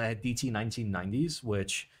headphones, I had DT 1990s,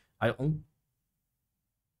 which I own.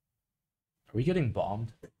 Are we getting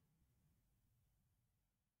bombed?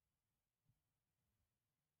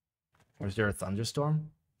 Or is there a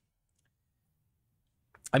thunderstorm?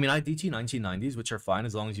 I mean, I have DT 1990s, which are fine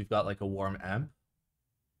as long as you've got like a warm amp.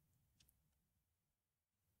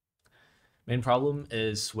 Main problem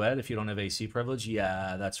is sweat if you don't have AC privilege.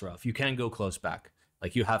 Yeah, that's rough. You can go close back.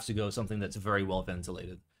 Like you have to go something that's very well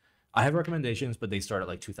ventilated. I have recommendations, but they start at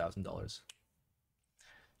like $2,000.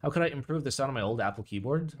 How could I improve the sound of my old Apple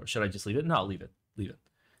keyboard? Or should I just leave it? No, leave it. Leave it.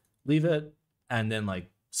 Leave it. And then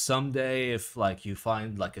like someday if like you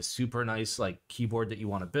find like a super nice like keyboard that you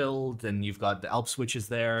want to build and you've got the Alp switches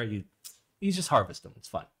there, you just harvest them. It's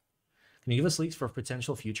fine. Can you give us leaks for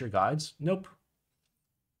potential future guides? Nope.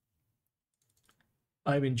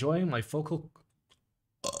 I'm enjoying my focal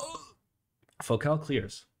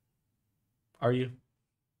clears. Are you?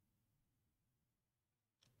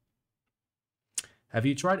 Have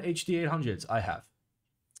you tried HD800s? I have.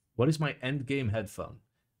 What is my end game headphone?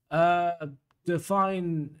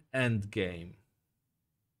 Define end game.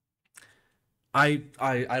 I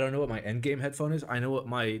don't know what my end game headphone is. I know what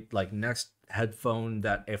my like next headphone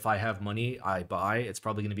that if I have money I buy. It's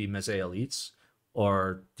probably going to be Meze Elites,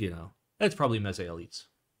 or you know, it's probably Meze Elites.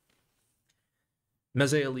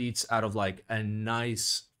 Meze Elites out of like a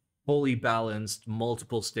nice, fully balanced,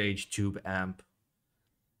 multiple stage tube amp,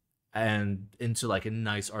 and into like a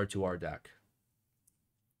nice R2R deck.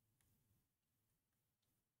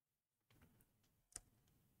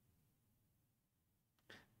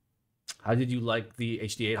 How did you like the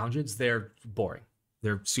HD800s? They're boring.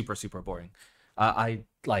 They're super, super boring. I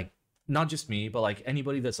like, not just me, but like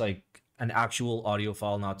anybody that's like an actual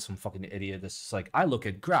audiophile, not some fucking idiot that's like, I look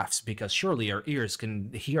at graphs because surely our ears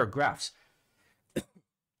can hear graphs.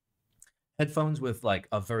 Headphones with like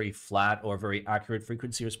a very flat or very accurate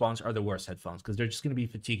frequency response are the worst headphones because they're just going to be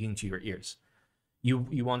fatiguing to your ears. You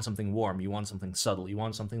want something warm, you want something subtle, you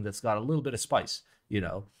want something that's got a little bit of spice, you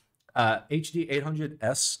know.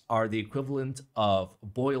 HD800S are the equivalent of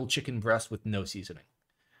boiled chicken breast with no seasoning.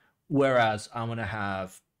 Whereas I'm going to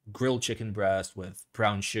have grilled chicken breast with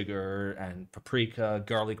brown sugar and paprika,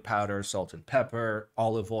 garlic powder, salt and pepper,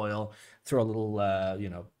 olive oil, throw a little, you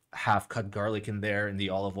know, half cut garlic in there in the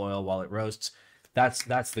olive oil while it roasts.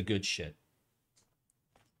 That's the good shit.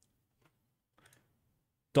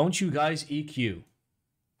 Don't you guys EQ?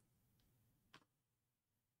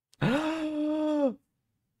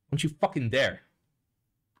 Don't you fucking dare.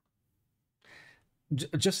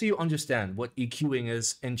 Just so you understand what EQing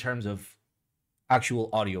is in terms of actual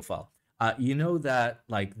audiophile. You know that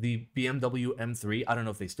like the BMW M3, I don't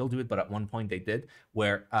know if they still do it, but at one point they did,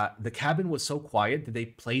 where the cabin was so quiet that they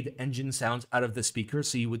played engine sounds out of the speaker,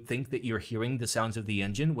 so you would think that you're hearing the sounds of the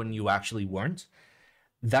engine when you actually weren't.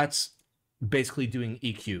 That's basically doing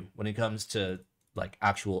EQ when it comes to like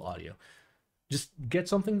actual audio. Just get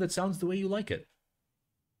something that sounds the way you like it.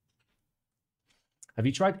 Have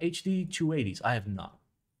you tried HD 280s? I have not.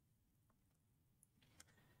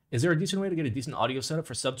 Is there a decent way to get a decent audio setup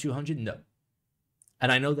for sub 200? No. And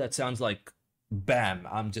I know that sounds like, bam,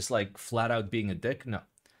 I'm just like flat out being a dick. No.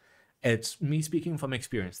 It's me speaking from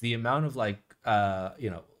experience. The amount of like, you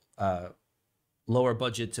know, lower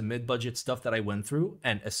budget to mid budget stuff that I went through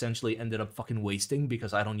and essentially ended up fucking wasting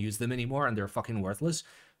because I don't use them anymore and they're fucking worthless.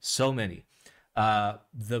 So many.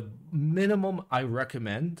 The minimum I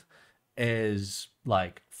recommend is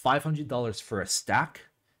like $500 for a stack.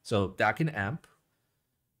 So DAC and amp.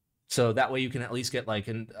 So that way you can at least get like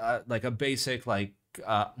an like a basic like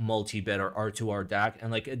multi-bit or R2R DAC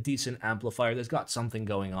and like a decent amplifier that's got something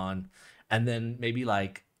going on, and then maybe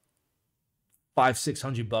like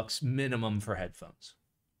 $500-600 minimum for headphones.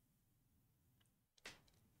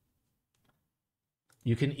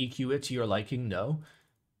 You can EQ it to your liking. No.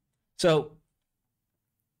 So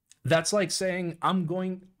that's like saying I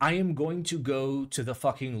am going to go to the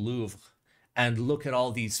fucking Louvre and look at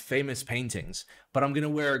all these famous paintings, but I'm going to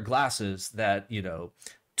wear glasses that, you know,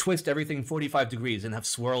 twist everything 45 degrees and have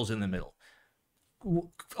swirls in the middle.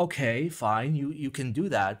 Okay, fine, you can do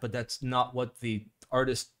that, but that's not what the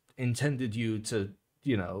artist intended you to,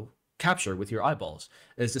 you know, capture with your eyeballs.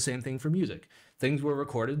 It's the same thing for music. Things were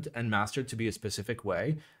recorded and mastered to be a specific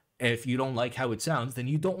way. If you don't like how it sounds, then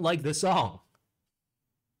you don't like the song.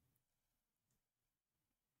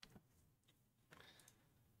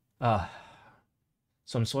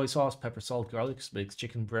 Some soy sauce, pepper, salt, garlic makes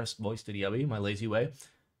chicken breast moist and yummy, my lazy way.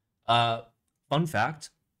 Fun fact,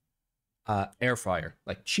 air fryer,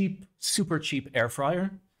 like cheap, super cheap air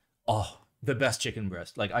fryer. Oh, the best chicken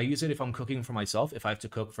breast. Like I use it if I'm cooking for myself. If I have to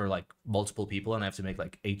cook for like multiple people and I have to make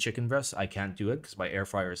like 8 chicken breasts, I can't do it because my air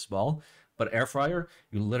fryer is small. But air fryer,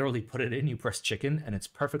 you literally put it in, you press chicken, and it's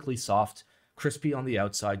perfectly soft, crispy on the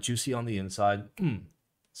outside, juicy on the inside.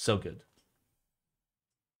 So good.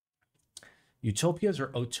 Utopias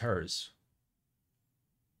or auteurs?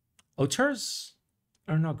 Auteurs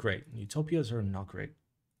are not great. Utopias are not great.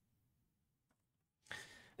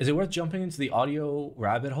 Is it worth jumping into the audio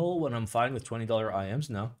rabbit hole when I'm fine with $20 IMs?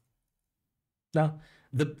 No. No.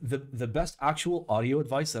 The best actual audio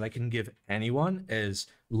advice that I can give anyone is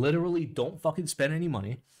literally don't fucking spend any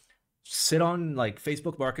money. Sit on like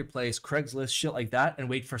Facebook Marketplace, Craigslist, shit like that, and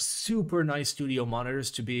wait for super nice studio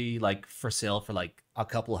monitors to be like for sale for like a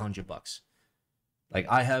couple $100. Like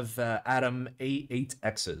I have Atom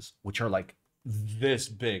A8Xs, which are like this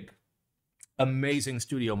big, amazing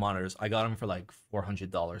studio monitors. I got them for like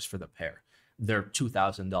 $400 for the pair. They're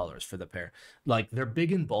 $2,000 for the pair. Like they're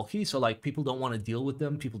big and bulky, so like people don't want to deal with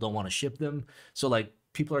them. People don't want to ship them. So like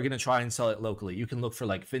people are gonna try and sell it locally. You can look for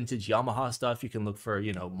like vintage Yamaha stuff. You can look for,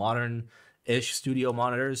 you know, modern-ish studio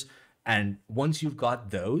monitors. And once you've got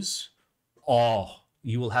those, oh,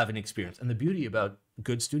 you will have an experience. And the beauty about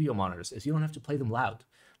good studio monitors is you don't have to play them loud.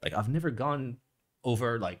 Like I've never gone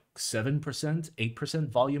over like 7%, 8%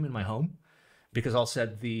 volume in my home because I'll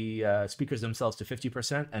set the speakers themselves to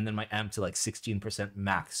 50% and then my amp to like 16%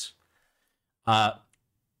 max.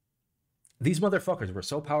 These motherfuckers were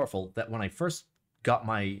so powerful that when I first got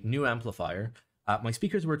my new amplifier, my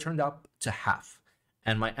speakers were turned up to half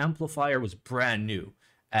and my amplifier was brand new.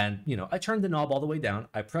 And, you know, I turned the knob all the way down,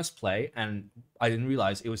 I pressed play, and I didn't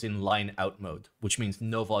realize it was in line out mode, which means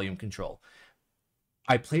no volume control.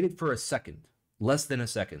 I played it for a second, less than a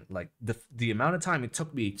second. Like the amount of time it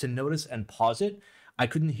took me to notice and pause it, I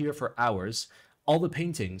couldn't hear for hours. All the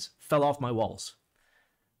paintings fell off my walls.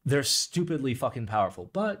 They're stupidly fucking powerful,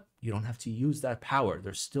 but you don't have to use that power.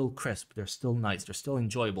 They're still crisp, they're still nice, they're still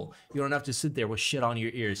enjoyable. You don't have to sit there with shit on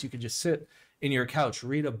your ears. You can just sit in your couch,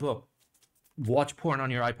 read a book, watch porn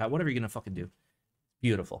on your iPad, whatever you're gonna fucking do.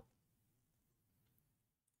 Beautiful.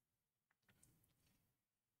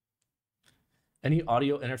 Any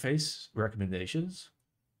audio interface recommendations?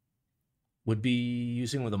 Would be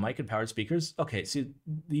using with a mic and powered speakers. Okay, so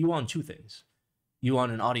you want two things. You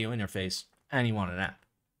want an audio interface and you want an app.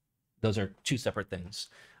 Those are two separate things.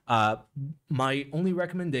 My only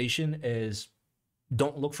recommendation is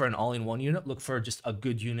don't look for an all-in-one unit. Look for just a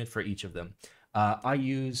good unit for each of them. I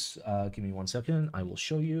use, give me 1 second, I will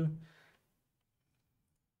show you.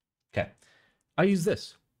 Okay, I use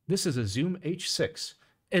this. This is a Zoom H6.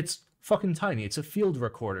 It's fucking tiny. It's a field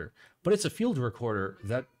recorder, but it's a field recorder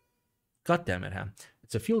that, goddamn it, Ham.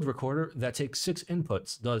 It's a field recorder that takes 6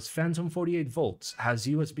 inputs, does phantom 48 volts, has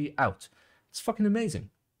USB out. It's fucking amazing.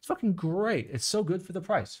 It's fucking great. It's so good for the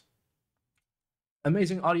price.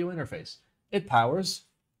 Amazing audio interface. It powers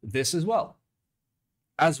this as well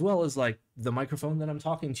as like the microphone that I'm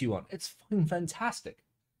talking to you on. It's fucking fantastic.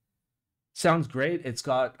 Sounds great. It's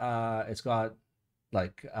got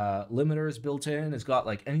like limiters built in. It's got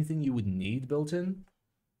like anything you would need built in.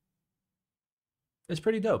 It's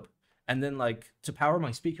pretty dope. And then like to power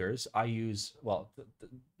my speakers, I use, well,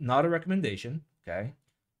 not a recommendation, okay?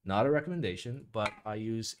 Not a recommendation, but I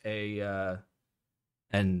use an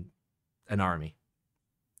Army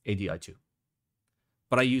ADI2.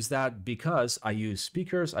 But I use that because I use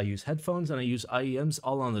speakers, I use headphones, and I use IEMs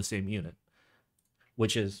all on the same unit,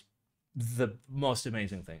 which is the most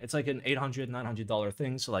amazing thing. It's like an $800, $900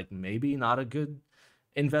 thing, so like maybe not a good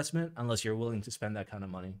investment unless you're willing to spend that kind of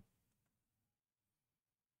money.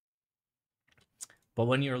 But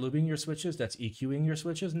when you're looping your switches, that's EQing your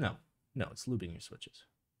switches? No, it's looping your switches.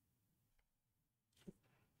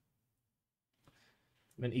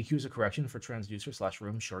 I mean, EQ is a correction for transducer /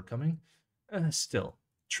 room shortcoming. Still,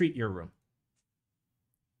 treat your room.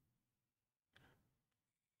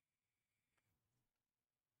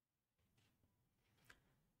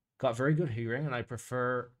 Got very good hearing, and I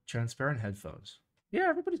prefer transparent headphones. Yeah,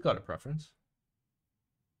 everybody's got a preference.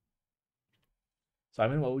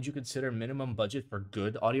 Simon, what would you consider minimum budget for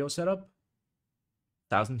good audio setup?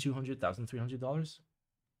 $1,200, $1,300?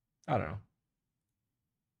 I don't know.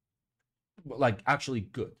 Like, actually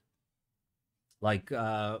good. Like,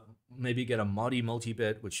 maybe get a Modi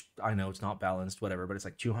multi-bit, which I know it's not balanced, whatever, but it's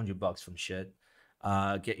like $200 from shit.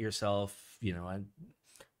 Get yourself, you know,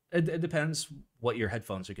 it depends what your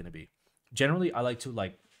headphones are going to be. Generally, I like to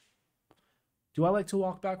like Do I like to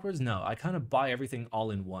walk backwards? No, I kind of buy everything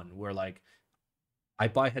all in one, where like I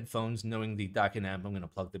buy headphones knowing the DAC and amp I'm going to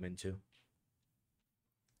plug them into.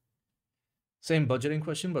 Same budgeting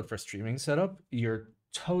question, but for streaming setup, you're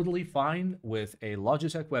totally fine with a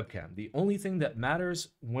Logitech webcam. The only thing that matters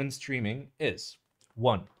when streaming is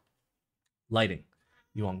 1, lighting.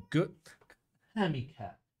 You want good Hammy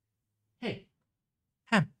cat. Hey,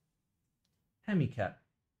 Hammy cat.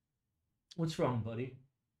 What's wrong, buddy?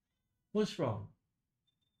 What's wrong?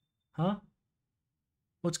 Huh?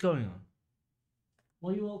 What's going on?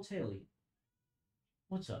 Why are you all taily?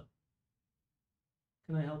 What's up?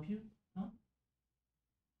 Can I help you? Huh?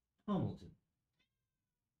 Hamilton.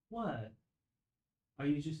 What? Are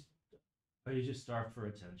you just starved for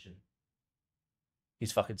attention?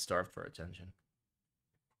 He's fucking starved for attention.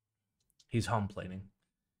 He's home planing.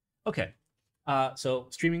 Okay. So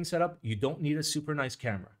streaming setup, you don't need a super nice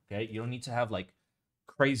camera. Okay. You don't need to have like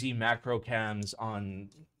crazy macro cams on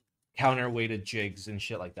counterweighted jigs and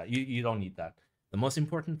shit like that. You don't need that. The most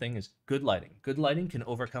important thing is good lighting. Good lighting can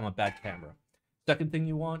overcome a bad camera. Second thing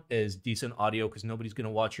you want is decent audio, because nobody's going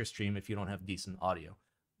to watch your stream if you don't have decent audio.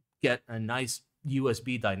 Get a nice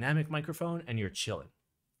USB dynamic microphone and you're chilling.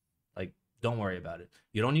 Like, don't worry about it.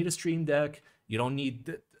 You don't need a stream deck. You don't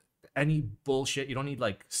need any bullshit. You don't need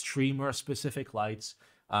like streamer specific lights.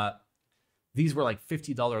 These were like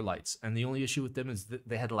 $50 lights, and the only issue with them is that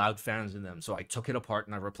they had loud fans in them. So I took it apart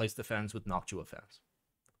and I replaced the fans with Noctua fans.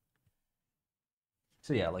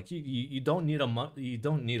 So yeah, like you don't need a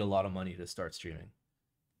lot of money to start streaming.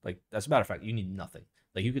 Like, as a matter of fact, you need nothing.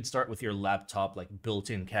 Like, you could start with your laptop, like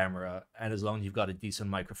built-in camera, and as long as you've got a decent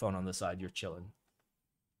microphone on the side, you're chilling.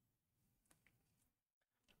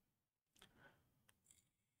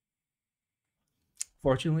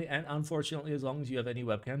 Fortunately and unfortunately, as long as you have any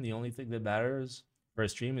webcam, the only thing that matters for a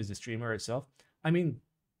stream is the streamer itself. I mean,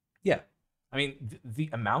 yeah. I mean, the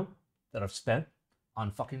amount that I've spent on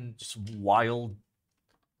fucking just wild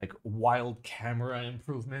camera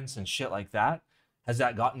improvements and shit like that, has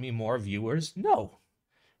that gotten me more viewers? No.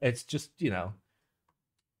 It's just, you know,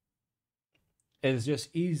 it's just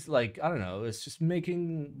easy, like, I don't know, it's just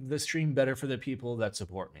making the stream better for the people that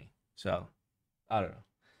support me. So, I don't know.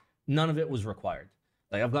 None of it was required.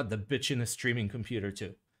 Like, I've got the bitch in a streaming computer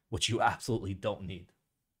too, which you absolutely don't need.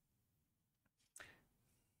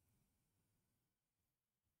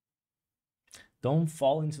 Don't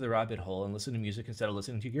fall into the rabbit hole and listen to music instead of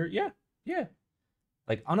listening to gear. Yeah.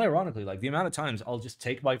 Like, unironically, like the amount of times I'll just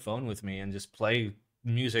take my phone with me and just play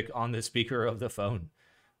music on the speaker of the phone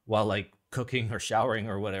while like cooking or showering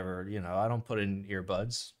or whatever, you know. I don't put in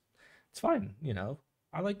earbuds. It's fine, you know.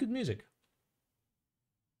 I like good music.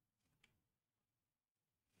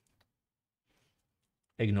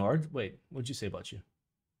 Ignored? Wait, what'd you say about you?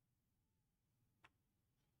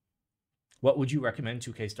 What would you recommend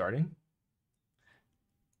 2K starting?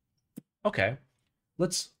 Okay,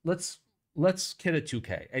 let's kid a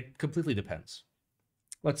 2K. It completely depends.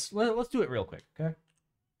 Let's do it real quick, okay?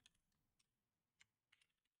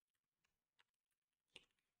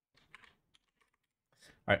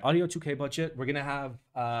 All right, audio 2K budget. We're gonna have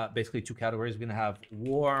basically 2 categories. We're gonna have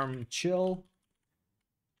warm, chill,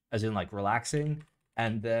 as in like relaxing,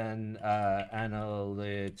 and then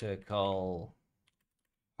analytical,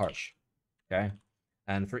 harsh. Okay.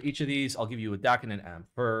 And for each of these, I'll give you a DAC and an amp.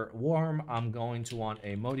 For warm, I'm going to want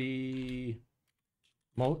a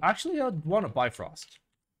actually, I'd want a Bifrost.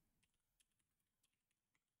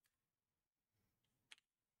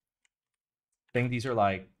 I think these are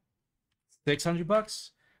like $600.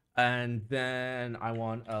 And then I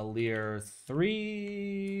want a Lear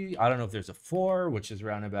 3. I don't know if there's a 4, which is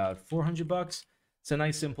around about $400. It's a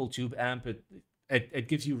nice simple tube amp. It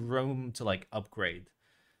gives you room to like upgrade.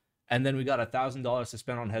 And then we got $1,000 to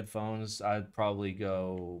spend on headphones. I'd probably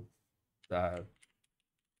go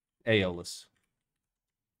AOLess.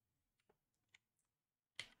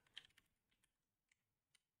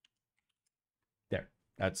 There,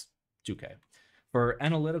 that's 2K. For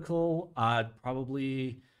analytical, I'd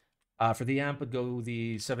probably, for the amp, I'd go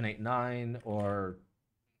the 789 or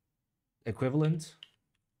equivalent.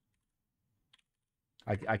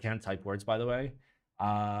 I can't type words, by the way.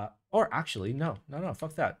 Or actually, no,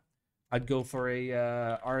 fuck that. I'd go for a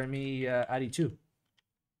RME Addy 2.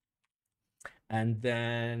 And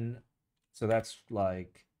then, so that's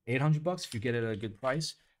like $800 if you get it at a good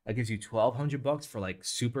price. That gives you $1,200 for like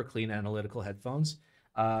super clean analytical headphones.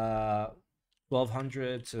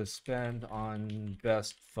 $1,200 to spend on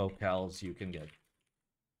best focals you can get.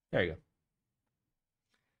 There you go.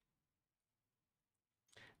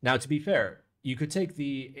 Now, to be fair, you could take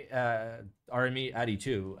the RME Addy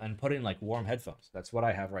 2 and put in like warm headphones. That's what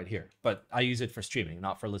I have right here. But I use it for streaming,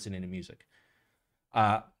 not for listening to music.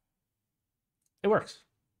 It works.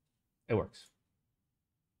 It works.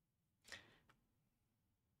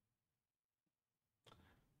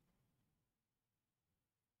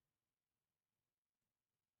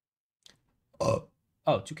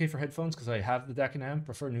 Oh, 2K for headphones because I have the DAC and amp.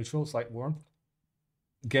 Prefer neutral, slight warm.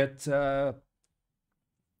 Get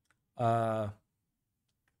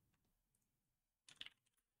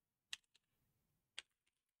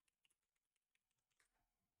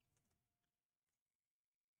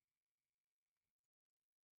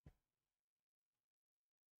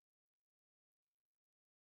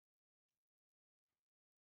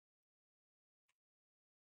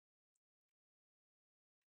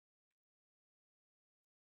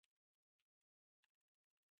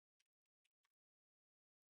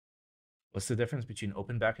what's the difference between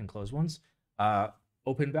open back and closed ones?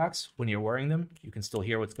 Open backs, when you're wearing them, you can still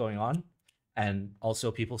hear what's going on. And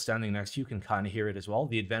also people standing next to you can kind of hear it as well.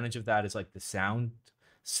 The advantage of that is like the sound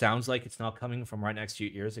sounds like it's not coming from right next to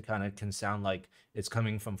your ears. It kind of can sound like it's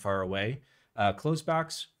coming from far away. Closed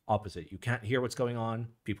backs, opposite. You can't hear what's going on.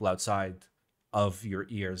 People outside of your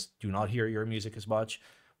ears do not hear your music as much.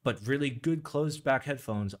 But really good closed back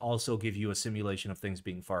headphones also give you a simulation of things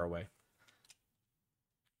being far away.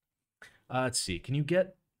 Let's see. Can you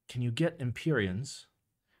get Empyreans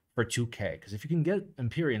for 2K? Because if you can get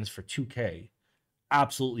Empyreans for 2K,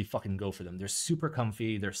 absolutely fucking go for them. They're super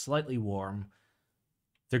comfy. They're slightly warm.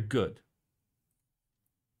 They're good.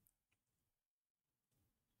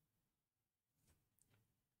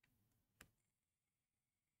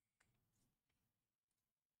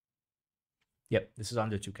 Yep, this is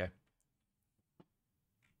under 2K.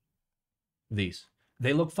 These.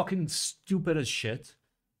 They look fucking stupid as shit,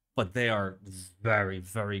 but they are very,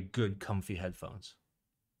 very good, comfy headphones.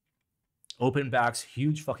 Open backs,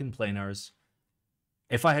 huge fucking planars.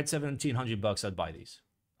 If I had $1,700, I'd buy these,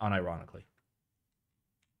 unironically.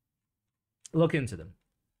 Look into them.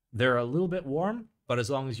 They're a little bit warm, but as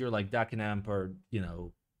long as you're like DAC and amp or, you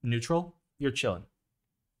know, neutral, you're chilling.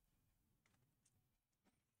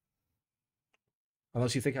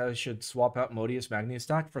 Unless you think I should swap out Modius Magnia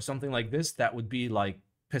stock for something like this, that would be like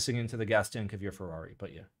pissing into the gas tank of your Ferrari,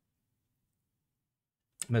 but yeah.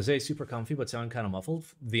 Mazet super comfy, but sound kind of muffled.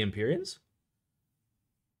 The Empyreans?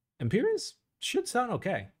 Empyreans should sound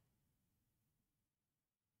okay.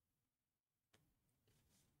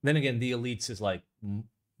 Then again, the Elites is like,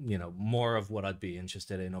 you know, more of what I'd be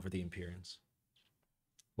interested in over the Empyreans.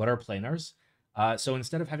 What are planars? So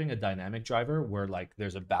instead of having a dynamic driver where like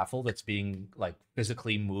there's a baffle that's being like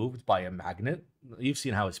physically moved by a magnet, you've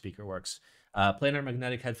seen how a speaker works. Planar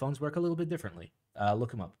magnetic headphones work a little bit differently.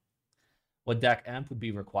 Look them up. What DAC amp would be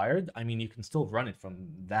required? I mean, you can still run it from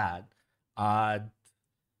that. I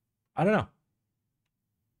don't know.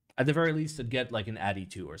 At the very least, I'd get like an Addy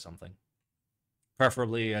 2 or something.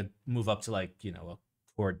 Preferably, I'd move up to like, you know,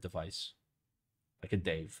 a cord device. Like a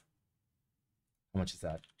Dave. How much is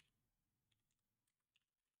that?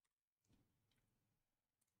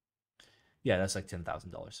 Yeah, that's like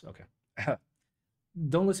 $10,000. Okay.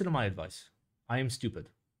 Don't listen to my advice. I am stupid.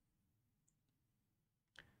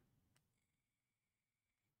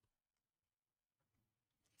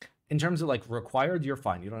 In terms of like required, you're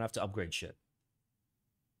fine. You don't have to upgrade shit.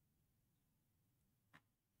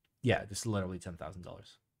 Yeah, this is literally $10,000.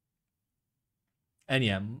 And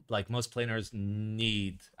yeah, like most planars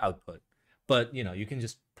need output. But, you know, you can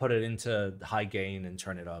just put it into high gain and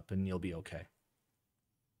turn it up and you'll be okay.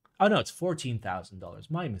 Oh no, it's $14,000.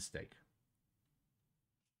 My mistake.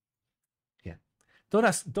 Yeah. Don't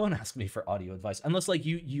ask me for audio advice. Unless like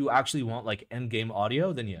you actually want like end game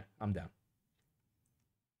audio, then yeah, I'm down.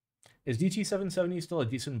 Is DT770 still a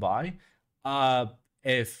decent buy?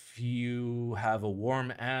 If you have a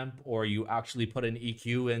warm amp or you actually put an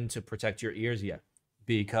EQ in to protect your ears, yeah.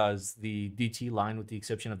 Because the DT line, with the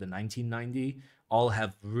exception of the 1990, all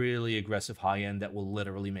have really aggressive high end that will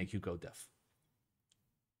literally make you go deaf.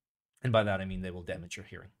 And by that, I mean they will damage your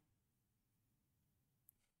hearing.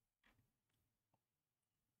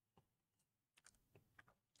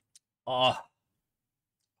 Oh,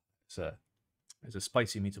 it's a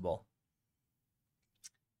spicy meatball.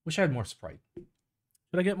 Wish I had more Sprite.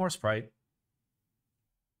 Should I get more Sprite?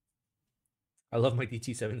 I love my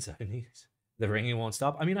DT770s. The ringing won't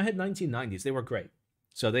stop. I mean, I had 1990s. They were great.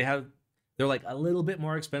 So they're like a little bit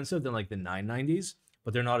more expensive than like the 990s,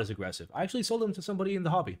 but they're not as aggressive. I actually sold them to somebody in the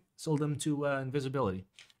hobby. Sold them to Invisibility.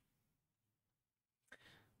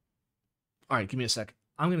 All right, give me a sec.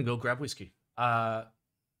 I'm going to go grab whiskey.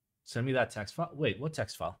 Send me that text file. Wait, what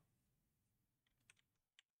text file?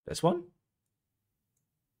 This one?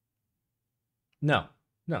 No.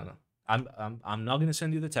 I'm not gonna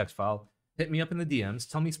send you the text file. Hit me up in the DMs.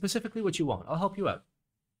 Tell me specifically what you want. I'll help you out.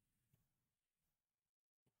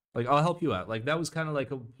 Like, I'll help you out. Like, that was kind of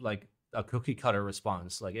like a cookie cutter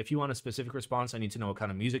response. Like, if you want a specific response, I need to know what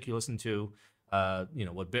kind of music you listen to, you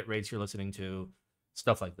know, what bit rates you're listening to,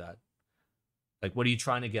 stuff like that. Like, what are you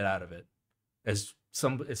trying to get out of it? It's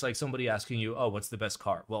like somebody asking you, oh, what's the best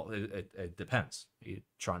car? Well, it depends. Are you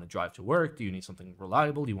trying to drive to work? Do you need something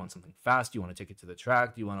reliable? Do you want something fast? Do you want to take it to the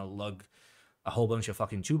track? Do you want to lug a whole bunch of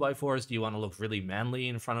fucking 2x4s? Do you want to look really manly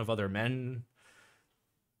in front of other men?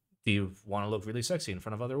 Do you want to look really sexy in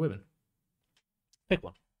front of other women? Pick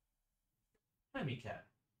one. Hi, me cat.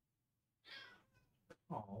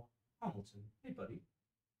 Oh, Hamilton. Hey, buddy.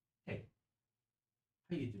 Hey.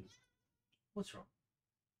 How you doing? What's wrong?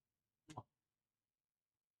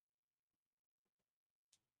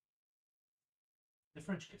 The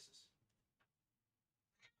French kisses.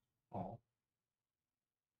 Oh.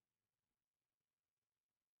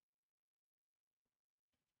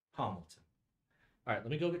 Hamilton. All right,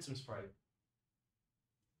 let me go get some Sprite.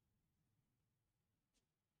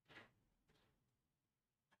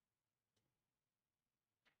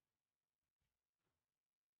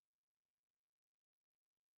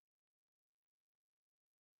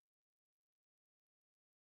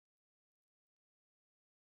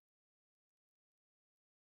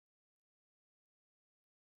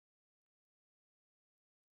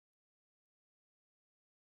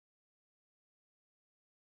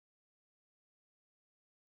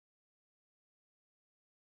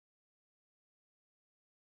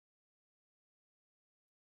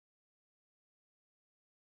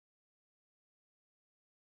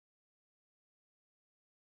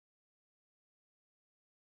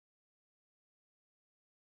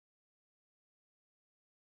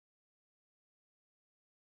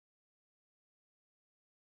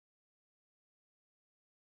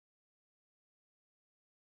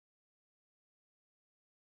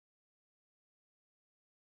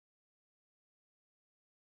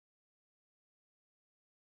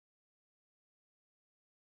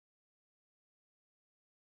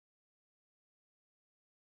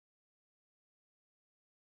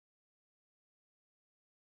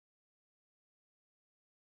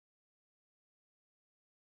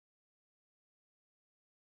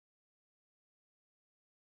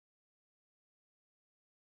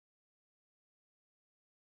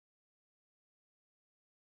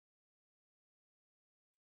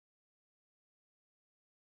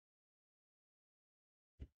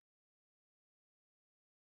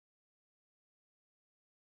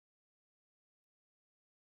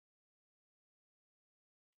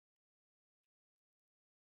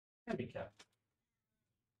 Happy cat.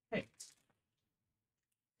 Hey.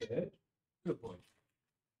 Good. Good boy.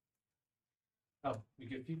 Oh, you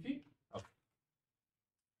get pee-pee? Oh.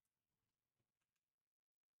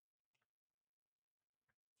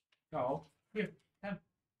 Oh, here.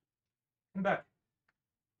 Come back.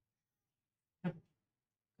 Come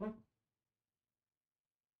on.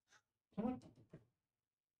 Come on.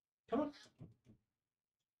 Come on.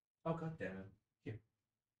 Oh, god damn it. Here.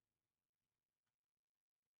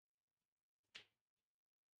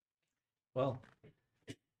 Well.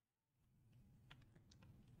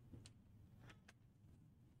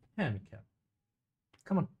 Handicap.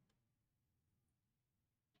 Come on.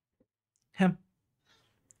 Ham.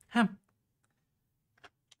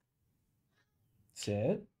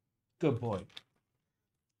 Sit. Good boy.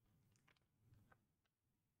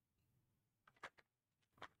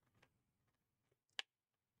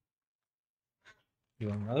 You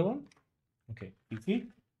want another one? Okay. Fifi.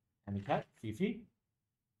 Hammy cat. Fifi.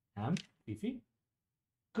 Ham. Fifi.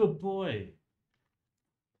 Good boy.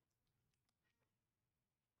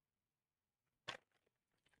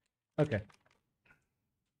 Okay.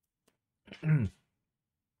 All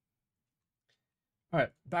right,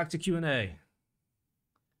 back to Q&A.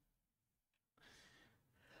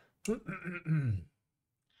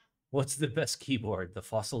 What's the best keyboard? The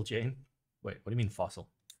Fossil Jane? Wait, what do you mean Fossil?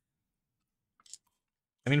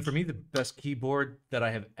 I mean, for me, the best keyboard that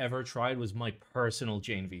I have ever tried was my personal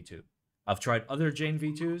Jane V2. I've tried other Jane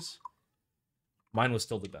V2s. Mine was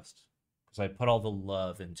still the best because I put all the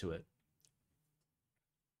love into it.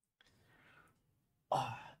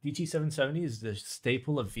 Oh, DT770 is the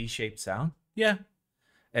staple of V-shaped sound. Yeah,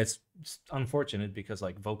 it's unfortunate because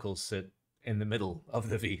like vocals sit in the middle of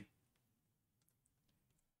the V.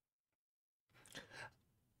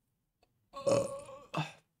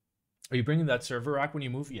 Are you bringing that server rack when you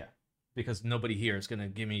move? Yeah, because nobody here is going to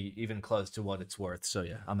give me even close to what it's worth. So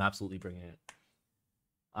yeah, I'm absolutely bringing it.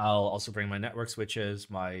 I'll also bring my network switches,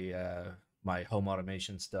 my my home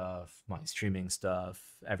automation stuff, my streaming stuff,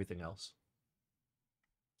 everything else.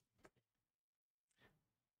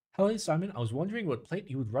 Hello, Simon. I was wondering what plate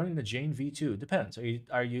you would run in a Jane V2. Depends. What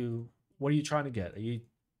are you trying to get?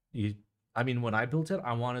 I mean, when I built it,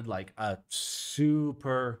 I wanted like a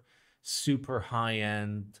super high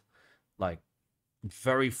end, like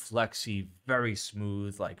very flexy, very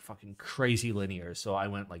smooth, like fucking crazy linear. So I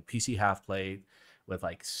went like PC half plate with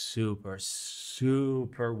like super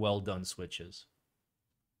well done switches.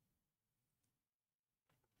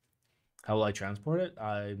 How will I transport it?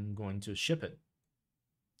 I'm going to ship it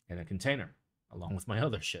in a container along with my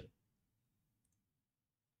other shit.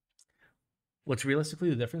 What's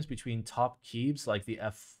realistically the difference between top keybs like the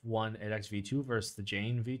F1-8X V2 versus the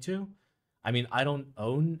Jane V2? I mean, I don't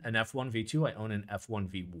own an F1 V2. I own an F1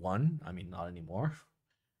 V1. I mean, not anymore.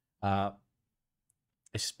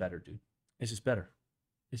 It's just better, dude. It's just better.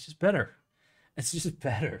 It's just better. It's just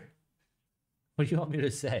better. What do you want me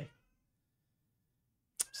to say?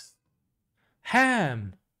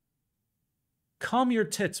 Ham! Calm your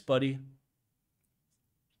tits, buddy.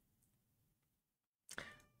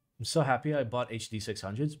 I'm so happy I bought HD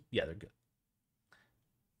 600s. Yeah, they're good.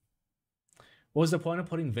 What was the point of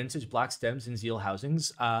putting vintage black stems in Zeal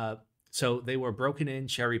housings? So they were broken in,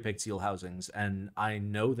 cherry-picked Zeal housings, and I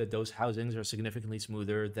know that those housings are significantly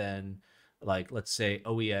smoother than, like, let's say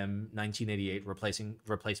OEM 1988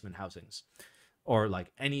 replacement housings, or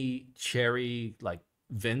like any cherry, like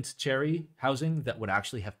Vint cherry housing that would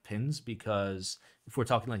actually have pins, because if we're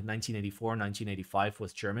talking like 1984, 1985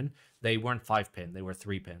 with German, they weren't 5-pin, they were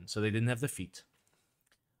 3-pin, so they didn't have the feet.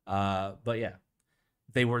 But yeah,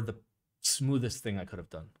 they were the smoothest thing I could have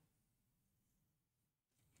done.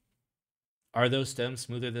 Are those stems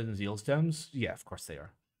smoother than Zeal stems? Yeah, of course they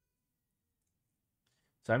are.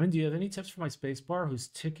 Simon, do you have any tips for my spacebar who's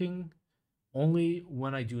ticking only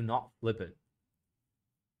when I do not flip it?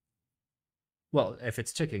 Well, if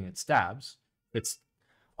it's ticking, it stabs. It's...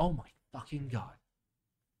 Oh my fucking god.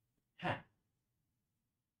 Huh.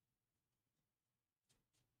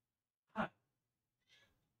 Huh.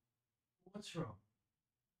 What's wrong?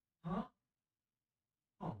 Huh?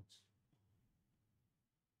 Oh.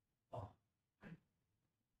 Oh.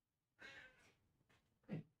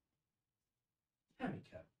 Hey. Hammy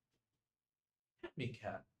cat. Hammy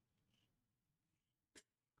cat.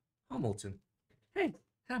 Hamilton. Hey,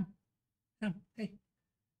 Ham. Ham. Hey.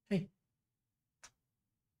 Hey.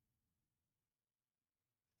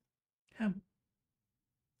 Ham.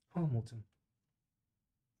 Hamilton.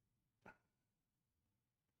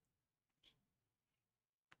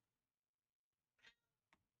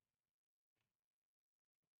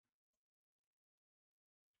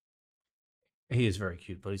 He is very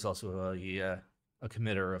cute, but he's also a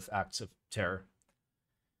committer of acts of terror.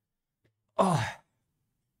 Oh.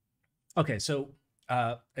 Okay, so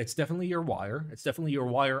it's definitely your wire. It's definitely your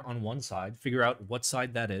wire on one side. Figure out what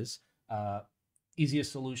side that is.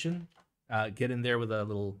 Easiest solution, get in there with a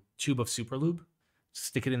little tube of super lube,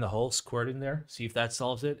 stick it in the hole, squirt in there, see if that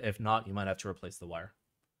solves it. If not, you might have to replace the wire.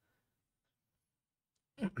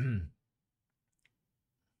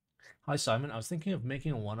 Hi, Simon. I was thinking of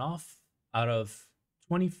making a one-off out of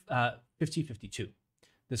 5052.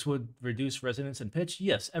 This would reduce resonance and pitch,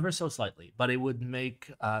 yes, ever so slightly, but it would make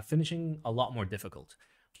finishing a lot more difficult.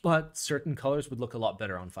 But certain colors would look a lot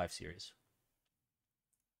better on 5 Series.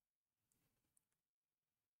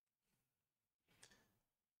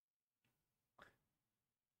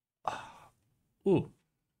 Ooh.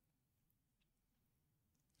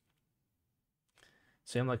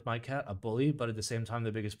 Same like my cat, a bully, but at the same time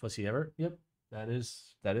the biggest pussy ever. Yep, that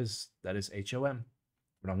is HOM.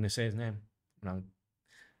 We're not gonna say his name. We're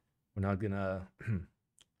not gonna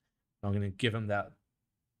not gonna give him that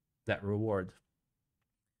reward.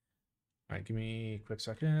 All right, give me a quick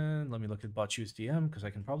second. Let me look at Botchu's DM because I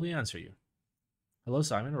can probably answer you. Hello,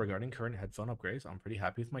 Simon. Regarding current headphone upgrades, I'm pretty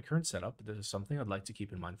happy with my current setup, but this is something I'd like to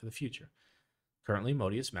keep in mind for the future. Currently,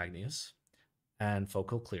 Modius Magnius and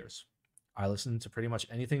Focal Clears. I listen to pretty much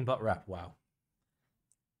anything but rap. Wow.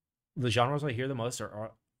 The genres I hear the most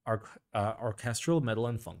are orchestral, metal,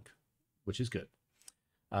 and funk, which is good.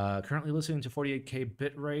 Currently listening to 48K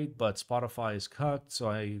bitrate, but Spotify is cut, so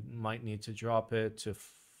I might need to drop it to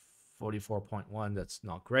 44.1. That's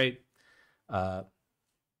not great. When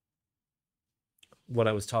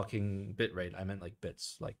I was talking bitrate, I meant like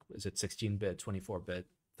bits. Like, is it 16-bit, 24-bit,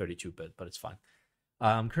 32-bit, but it's fine.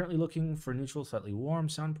 I'm currently looking for neutral, slightly warm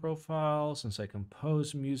sound profile since I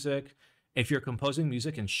compose music. If you're composing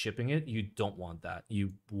music and shipping it, you don't want that.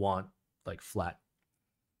 You want like flat.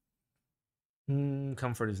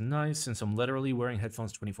 Comfort is nice since I'm literally wearing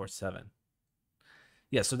headphones 24/7.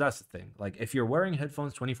 Yeah, so that's the thing. Like, if you're wearing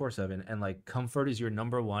headphones 24/7 and like comfort is your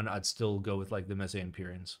number one, I'd still go with like the Meze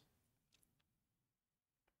Empyreans.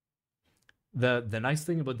 The nice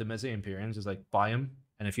thing about the Meze Empyreans is like buy them,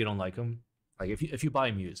 and if you don't like them, like if you buy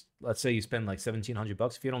them used, let's say you spend like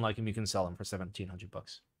 $1,700. If you don't like them, you can sell them for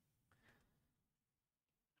 $1,700.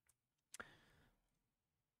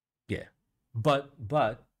 Yeah, but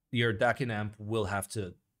your DAC and amp will have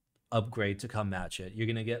to upgrade to come match it. You're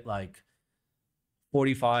gonna get like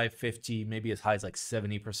 45, 50, maybe as high as like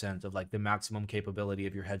 70% of like the maximum capability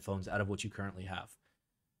of your headphones out of what you currently have.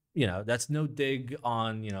 You know, that's no dig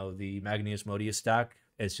on, you know, the Magnus Modius stack.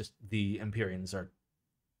 It's just the Empyreans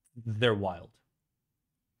they're wild.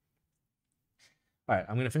 All right,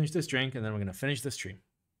 I'm going to finish this drink and then we're going to finish this stream.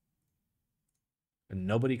 And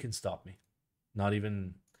nobody can stop me. Not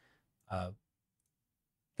even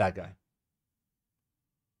that guy.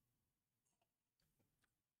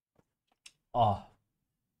 Oh.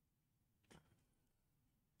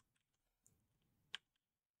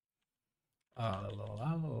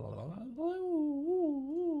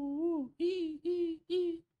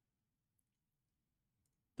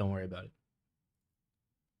 Don't worry about it.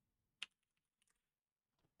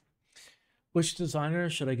 Which designer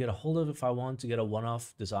should I get a hold of if I want to get a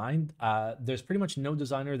one-off design? There's pretty much no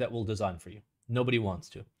designer that will design for you. Nobody wants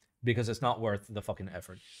to, because it's not worth the fucking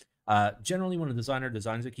effort. Generally, when a designer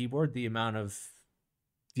designs a keyboard, the amount of,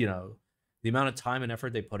 you know, the amount of time and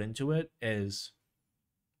effort they put into it is,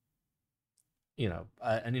 you know,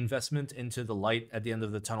 an investment into the light at the end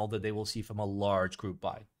of the tunnel that they will see from a large group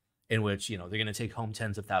buy, in which, you know, they're going to take home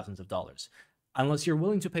tens of thousands of dollars. Unless you're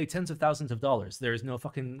willing to pay tens of thousands of dollars, there is no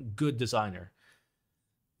fucking good designer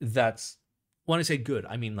that's, when I say good,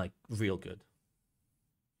 I mean like real good,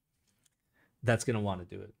 that's going to want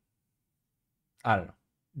to do it. I don't know.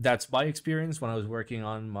 That's my experience when I was working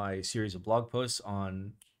on my series of blog posts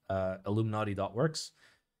on Illuminati.works.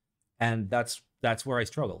 And that's where I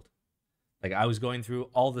struggled. Like, I was going through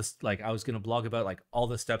all this, like, I was going to blog about like all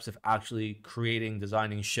the steps of actually creating,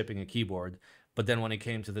 designing, shipping a keyboard. But then when it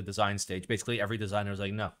came to the design stage, basically every designer was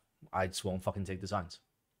like, no, I just won't fucking take designs.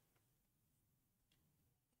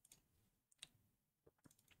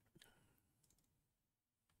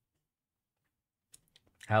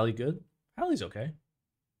 Hallie good? Hallie's okay.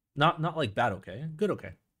 Not like bad okay. Good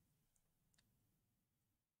okay.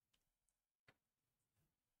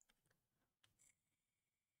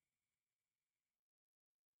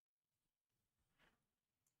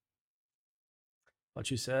 But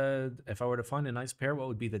you said, if I were to find a nice pair, what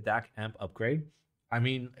would be the DAC amp upgrade? I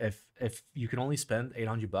mean, if you can only spend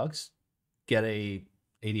 $800, get a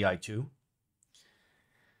ADI2.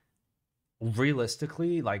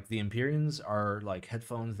 Realistically, like the Empyreans are like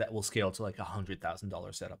headphones that will scale to like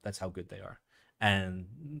 $100,000 setup. That's how good they are.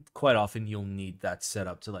 And quite often you'll need that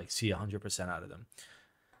setup to like see 100% out of them.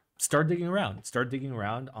 Start digging around. Start digging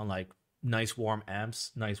around on like nice warm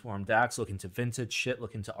amps, nice warm DACs. Look into vintage shit.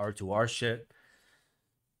 Look into R2R shit.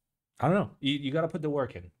 I don't know. You got to put the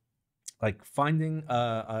work in. Like, finding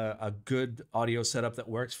a good audio setup that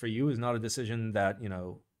works for you is not a decision that, you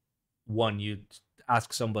know, one, you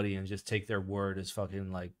ask somebody and just take their word as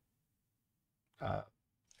fucking like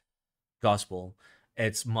gospel.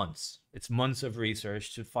 It's months. It's months of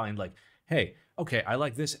research to find like, hey, okay, I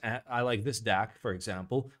like this DAC, for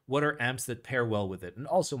example. What are amps that pair well with it? And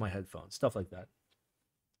also my headphones, stuff like that.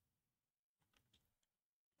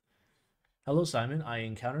 Hello, Simon. I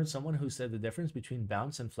encountered someone who said the difference between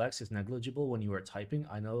bounce and flex is negligible when you are typing.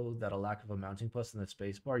 I know that a lack of a mounting plus in the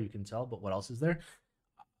spacebar, you can tell, but what else is there?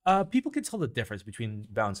 People can tell the difference between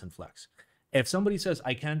bounce and flex. If somebody says,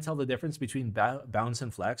 I can't tell the difference between bounce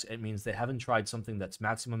and flex, it means they haven't tried something that's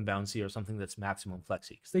maximum bouncy or something that's maximum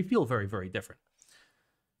flexy, because they feel very, very different.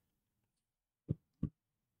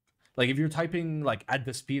 Like, if you're typing like at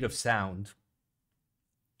the speed of sound,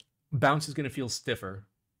 bounce is going to feel stiffer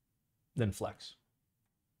than flex.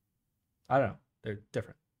 I don't know. They're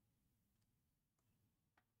different.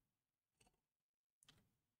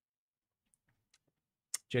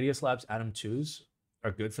 JDS Labs Atom 2s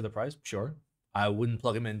are good for the price, sure. I wouldn't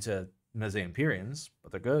plug them into Meze Empyreans,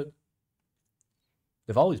 but they're good.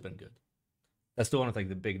 They've always been good. That's the one with like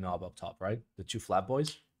the big knob up top, right? The two flat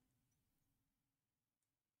boys.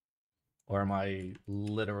 Or am I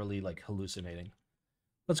literally like hallucinating?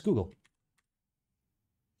 Let's Google.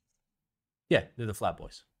 Yeah, they're the flat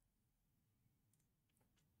boys.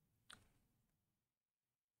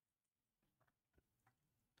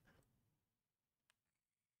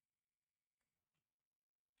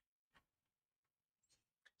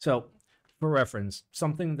 So For reference,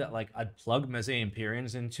 something that like I'd plug Meze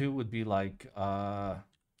Empyreans into would be like I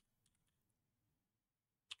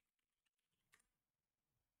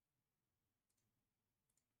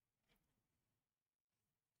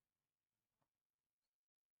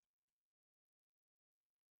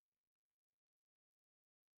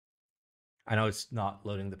know it's not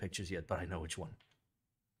loading the pictures yet, but I know which one.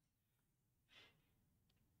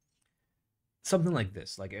 Something like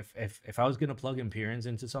this. Like if I was gonna plug Empyreans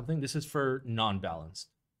into something, this is for non-balanced.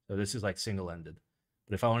 So this is like single-ended.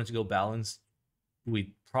 But if I wanted to go balanced,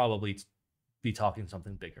 we'd probably be talking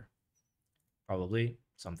something bigger. Probably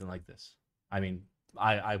something like this. I mean,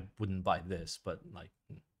 I wouldn't buy this, but like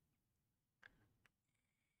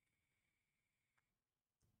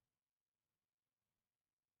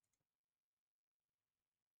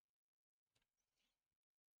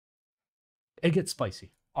it gets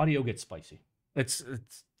spicy. Audio gets spicy. It's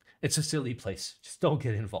a silly place. Just don't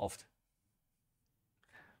get involved.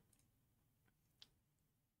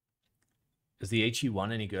 Is the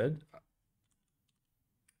HE1 any good?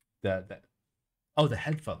 Oh, the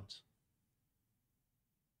headphones.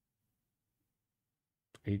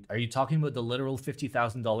 Are you talking about the literal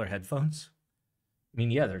 $50,000 headphones? I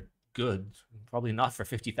mean, yeah, they're good. Probably not for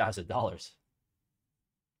 $50,000.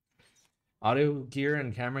 Audio gear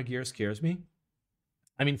and camera gear scares me.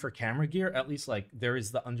 I mean, for camera gear, at least like there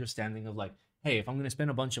is the understanding of like, hey, if I'm going to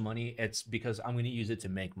spend a bunch of money, it's because I'm going to use it to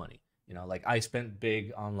make money. You know, like I spent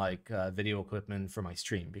big on like video equipment for my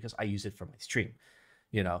stream because I use it for my stream,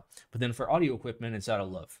 you know. But then for audio equipment, it's out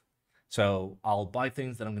of love. So I'll buy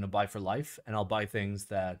things that I'm going to buy for life, and I'll buy things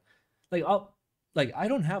that like I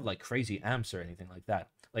don't have like crazy amps or anything like that.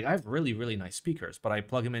 Like I have really, really nice speakers, but I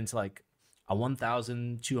plug them into like a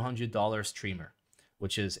 $1,200 streamer,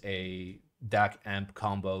 which is a DAC amp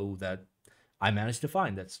combo that I managed to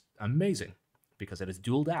find that's amazing because it is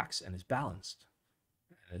dual DACs and is balanced.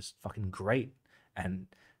 And it's fucking great. And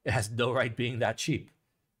it has no right being that cheap.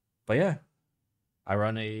 But yeah, I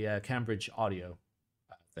run a Cambridge audio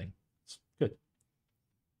thing. It's good.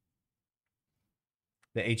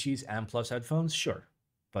 The HE's Amp Plus headphones, sure.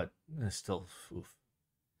 But still, oof.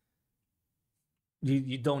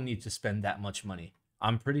 You don't need to spend that much money.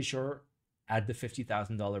 I'm pretty sure at the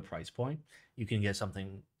 $50,000 price point, you can get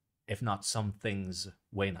something, if not some things,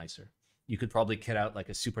 way nicer. You could probably kit out like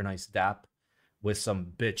a super nice DAP with some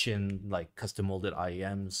bitchin' like custom molded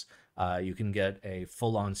IEMs. You can get a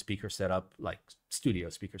full-on speaker setup, like studio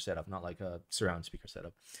speaker setup, not like a surround speaker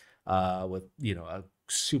setup, with, you know, a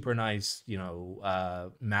super nice, you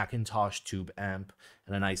know, Macintosh tube amp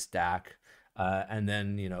and a nice DAC. And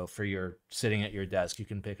then, you know, for your sitting at your desk, you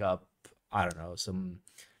can pick up, I don't know, some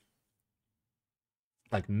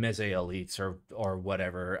like Meze Elites or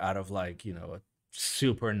whatever out of like, you know, a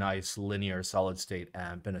super nice linear solid state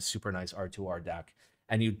amp and a super nice R2R DAC.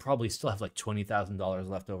 And you'd probably still have like $20,000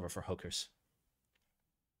 left over for hookers.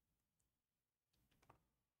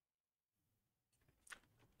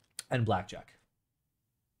 And blackjack.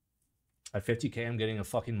 At 50K, I'm getting a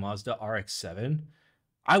fucking Mazda RX-7.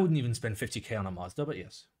 I wouldn't even spend 50K on a Mazda, but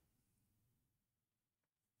yes.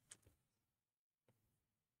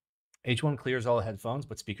 H1 clears all headphones,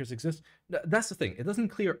 but speakers exist. That's the thing. It doesn't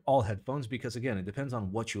clear all headphones because, again, it depends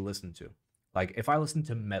on what you listen to. Like, if I listen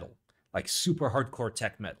to metal, like super hardcore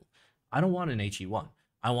tech metal, I don't want an HE1.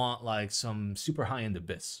 I want, like, some super high-end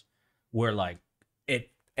Abyss where, like, it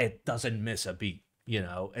doesn't miss a beat, you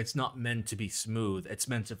know? It's not meant to be smooth. It's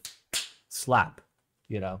meant to slap,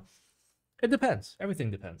 you know? It depends. Everything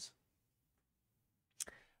depends.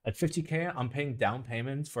 At 50K, I'm paying down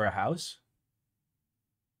payment for a house.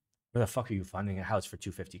 Where the fuck are you finding a house for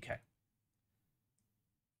 250K?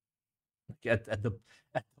 At the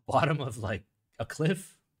bottom of like a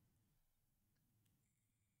cliff?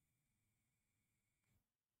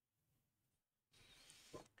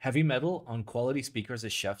 Heavy metal on quality speakers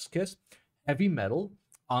is chef's kiss. Heavy metal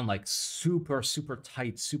on like super, super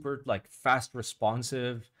tight, super like fast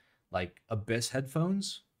responsive, like Abyss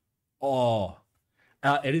headphones. Oh,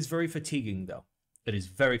 it is very fatiguing though. It is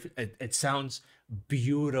very, it sounds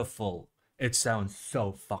beautiful. It sounds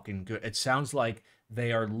so fucking good. It sounds like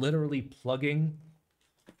they are literally plugging.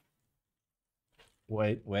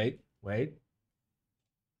 Wait.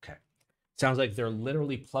 Okay. Sounds like they're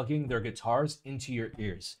literally plugging their guitars into your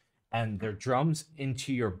ears and their drums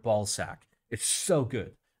into your ball sack. It's so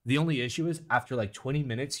good. The only issue is after like 20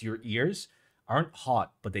 minutes, your ears aren't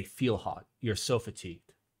hot, but they feel hot. You're so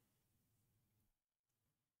fatigued.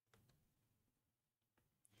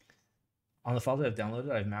 On the files that I've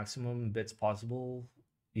downloaded, I have maximum bits possible.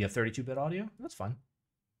 You have 32-bit audio? That's fine.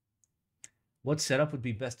 What setup would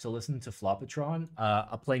be best to listen to Flopatron?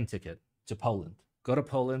 A plane ticket. to Poland. Go to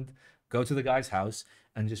Poland, go to the guy's house,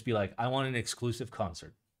 and just be like, I want an exclusive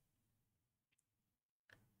concert.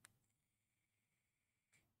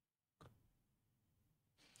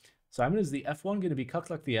 Simon, is the F1 going to be cucked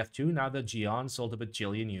like the F2 now that Geon sold a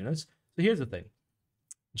bajillion units? So here's the thing.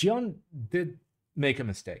 Geon did make a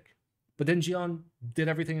mistake, but then Geon did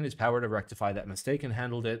everything in his power to rectify that mistake and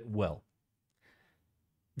handled it well.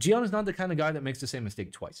 Geon is not the kind of guy that makes the same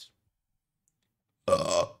mistake twice.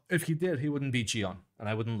 If he did, he wouldn't be Geon, and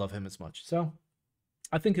I wouldn't love him as much. So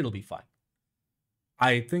I think it'll be fine.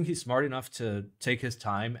 I think he's smart enough to take his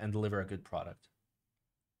time and deliver a good product.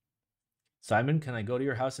 Simon, can I go to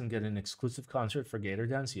your house and get an exclusive concert for Gator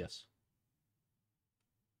Dance? Yes.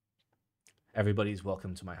 Everybody's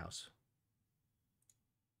welcome to my house.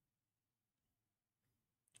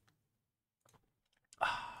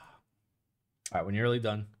 All right, we're nearly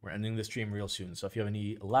done. We're ending the stream real soon. So if you have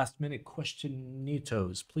any last-minute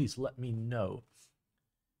questionitos, please let me know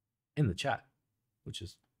in the chat, which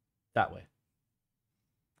is that way.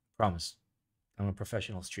 Promise. I'm a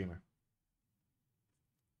professional streamer.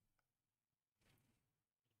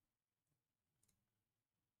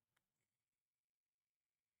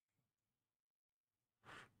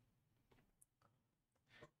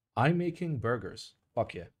 I'm making burgers.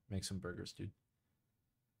 Fuck yeah, make some burgers, dude.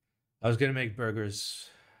 I was gonna make burgers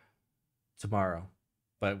tomorrow,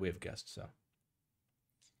 but we have guests, so.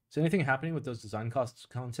 Is anything happening with those design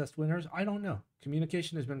contest winners? I don't know.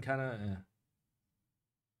 Communication has been kind of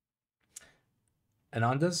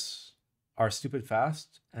Anandas are stupid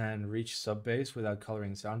fast and reach sub bass without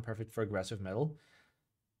coloring sound, perfect for aggressive metal.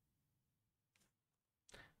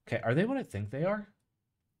 Okay, are they what I think they are?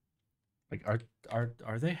 Like,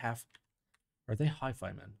 are they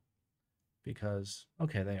hi-fi men? Because,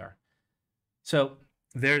 okay, they are. So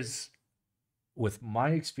there's, with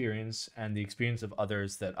my experience and the experience of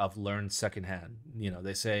others that I've learned secondhand, you know,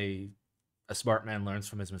 they say a smart man learns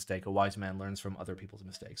from his mistake, a wise man learns from other people's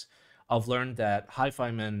mistakes. I've learned that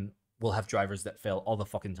hi-fi men will have drivers that fail all the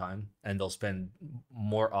fucking time, and they'll spend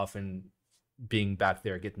more often being back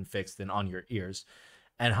there getting fixed than on your ears.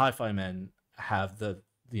 And hi-fi men have the,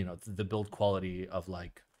 you know, the build quality of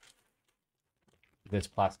like this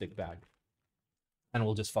plastic bag and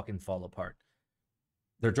will just fucking fall apart.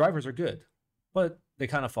 Their drivers are good, but they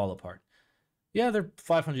kind of fall apart. Yeah, they're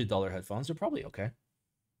 $500 headphones. They're probably okay.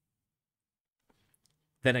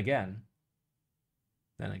 Then again,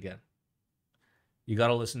 you got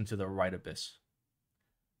to listen to the right abyss.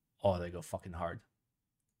 Oh, they go fucking hard.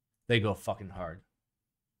 They go fucking hard.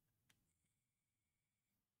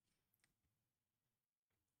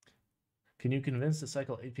 Can you convince the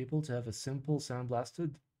Cycle 8 people to have a simple sound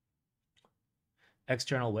blasted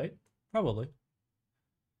external weight? Probably.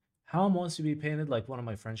 Helm wants to be painted like one of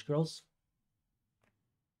my French girls.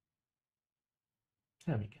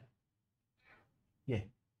 Yeah, he can. Yeah.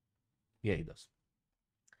 Yeah, he does.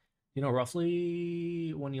 You know,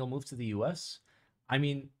 roughly when you'll move to the US? I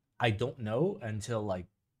mean, I don't know until like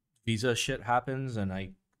visa shit happens and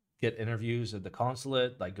I get interviews at the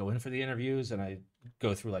consulate, like go in for the interviews and I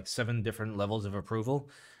go through like 7 different levels of approval.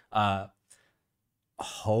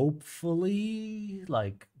 Hopefully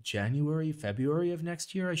like January, February of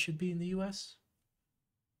next year, I should be in the US.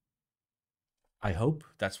 I hope.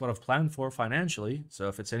 That's what I've planned for financially. So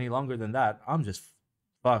if it's any longer than that, I'm just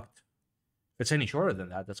fucked. If it's any shorter than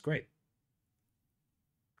that, that's great.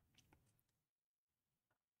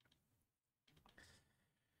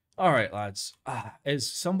 All right, lads.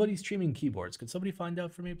 Is somebody streaming keyboards? Could somebody find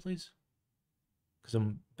out for me, please? Because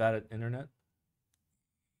I'm bad at internet.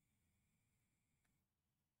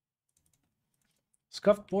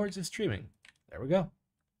 Scuffed Boards is streaming. There we go.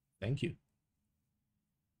 Thank you.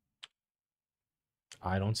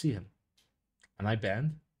 I don't see him. Am I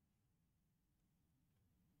banned?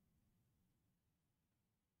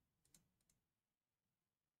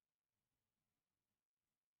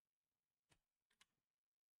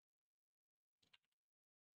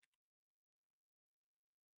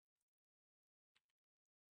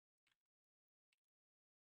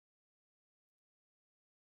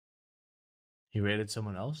 He rated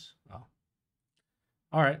someone else? Oh.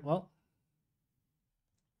 All right, well.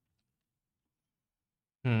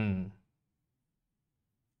 Hmm.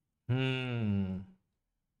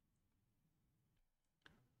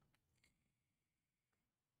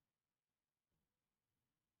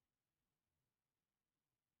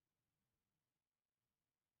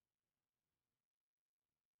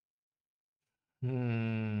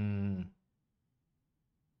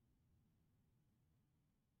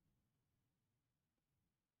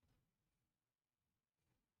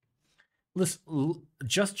 Listen,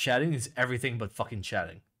 just chatting is everything but fucking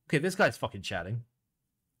chatting. Okay, this guy's fucking chatting.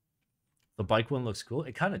 The bike one looks cool.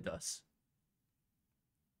 It kind of does.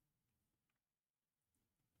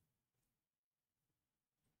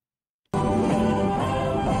 I'm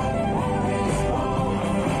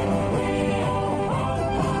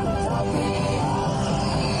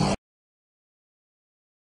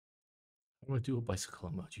gonna do a bicycle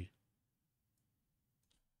emoji.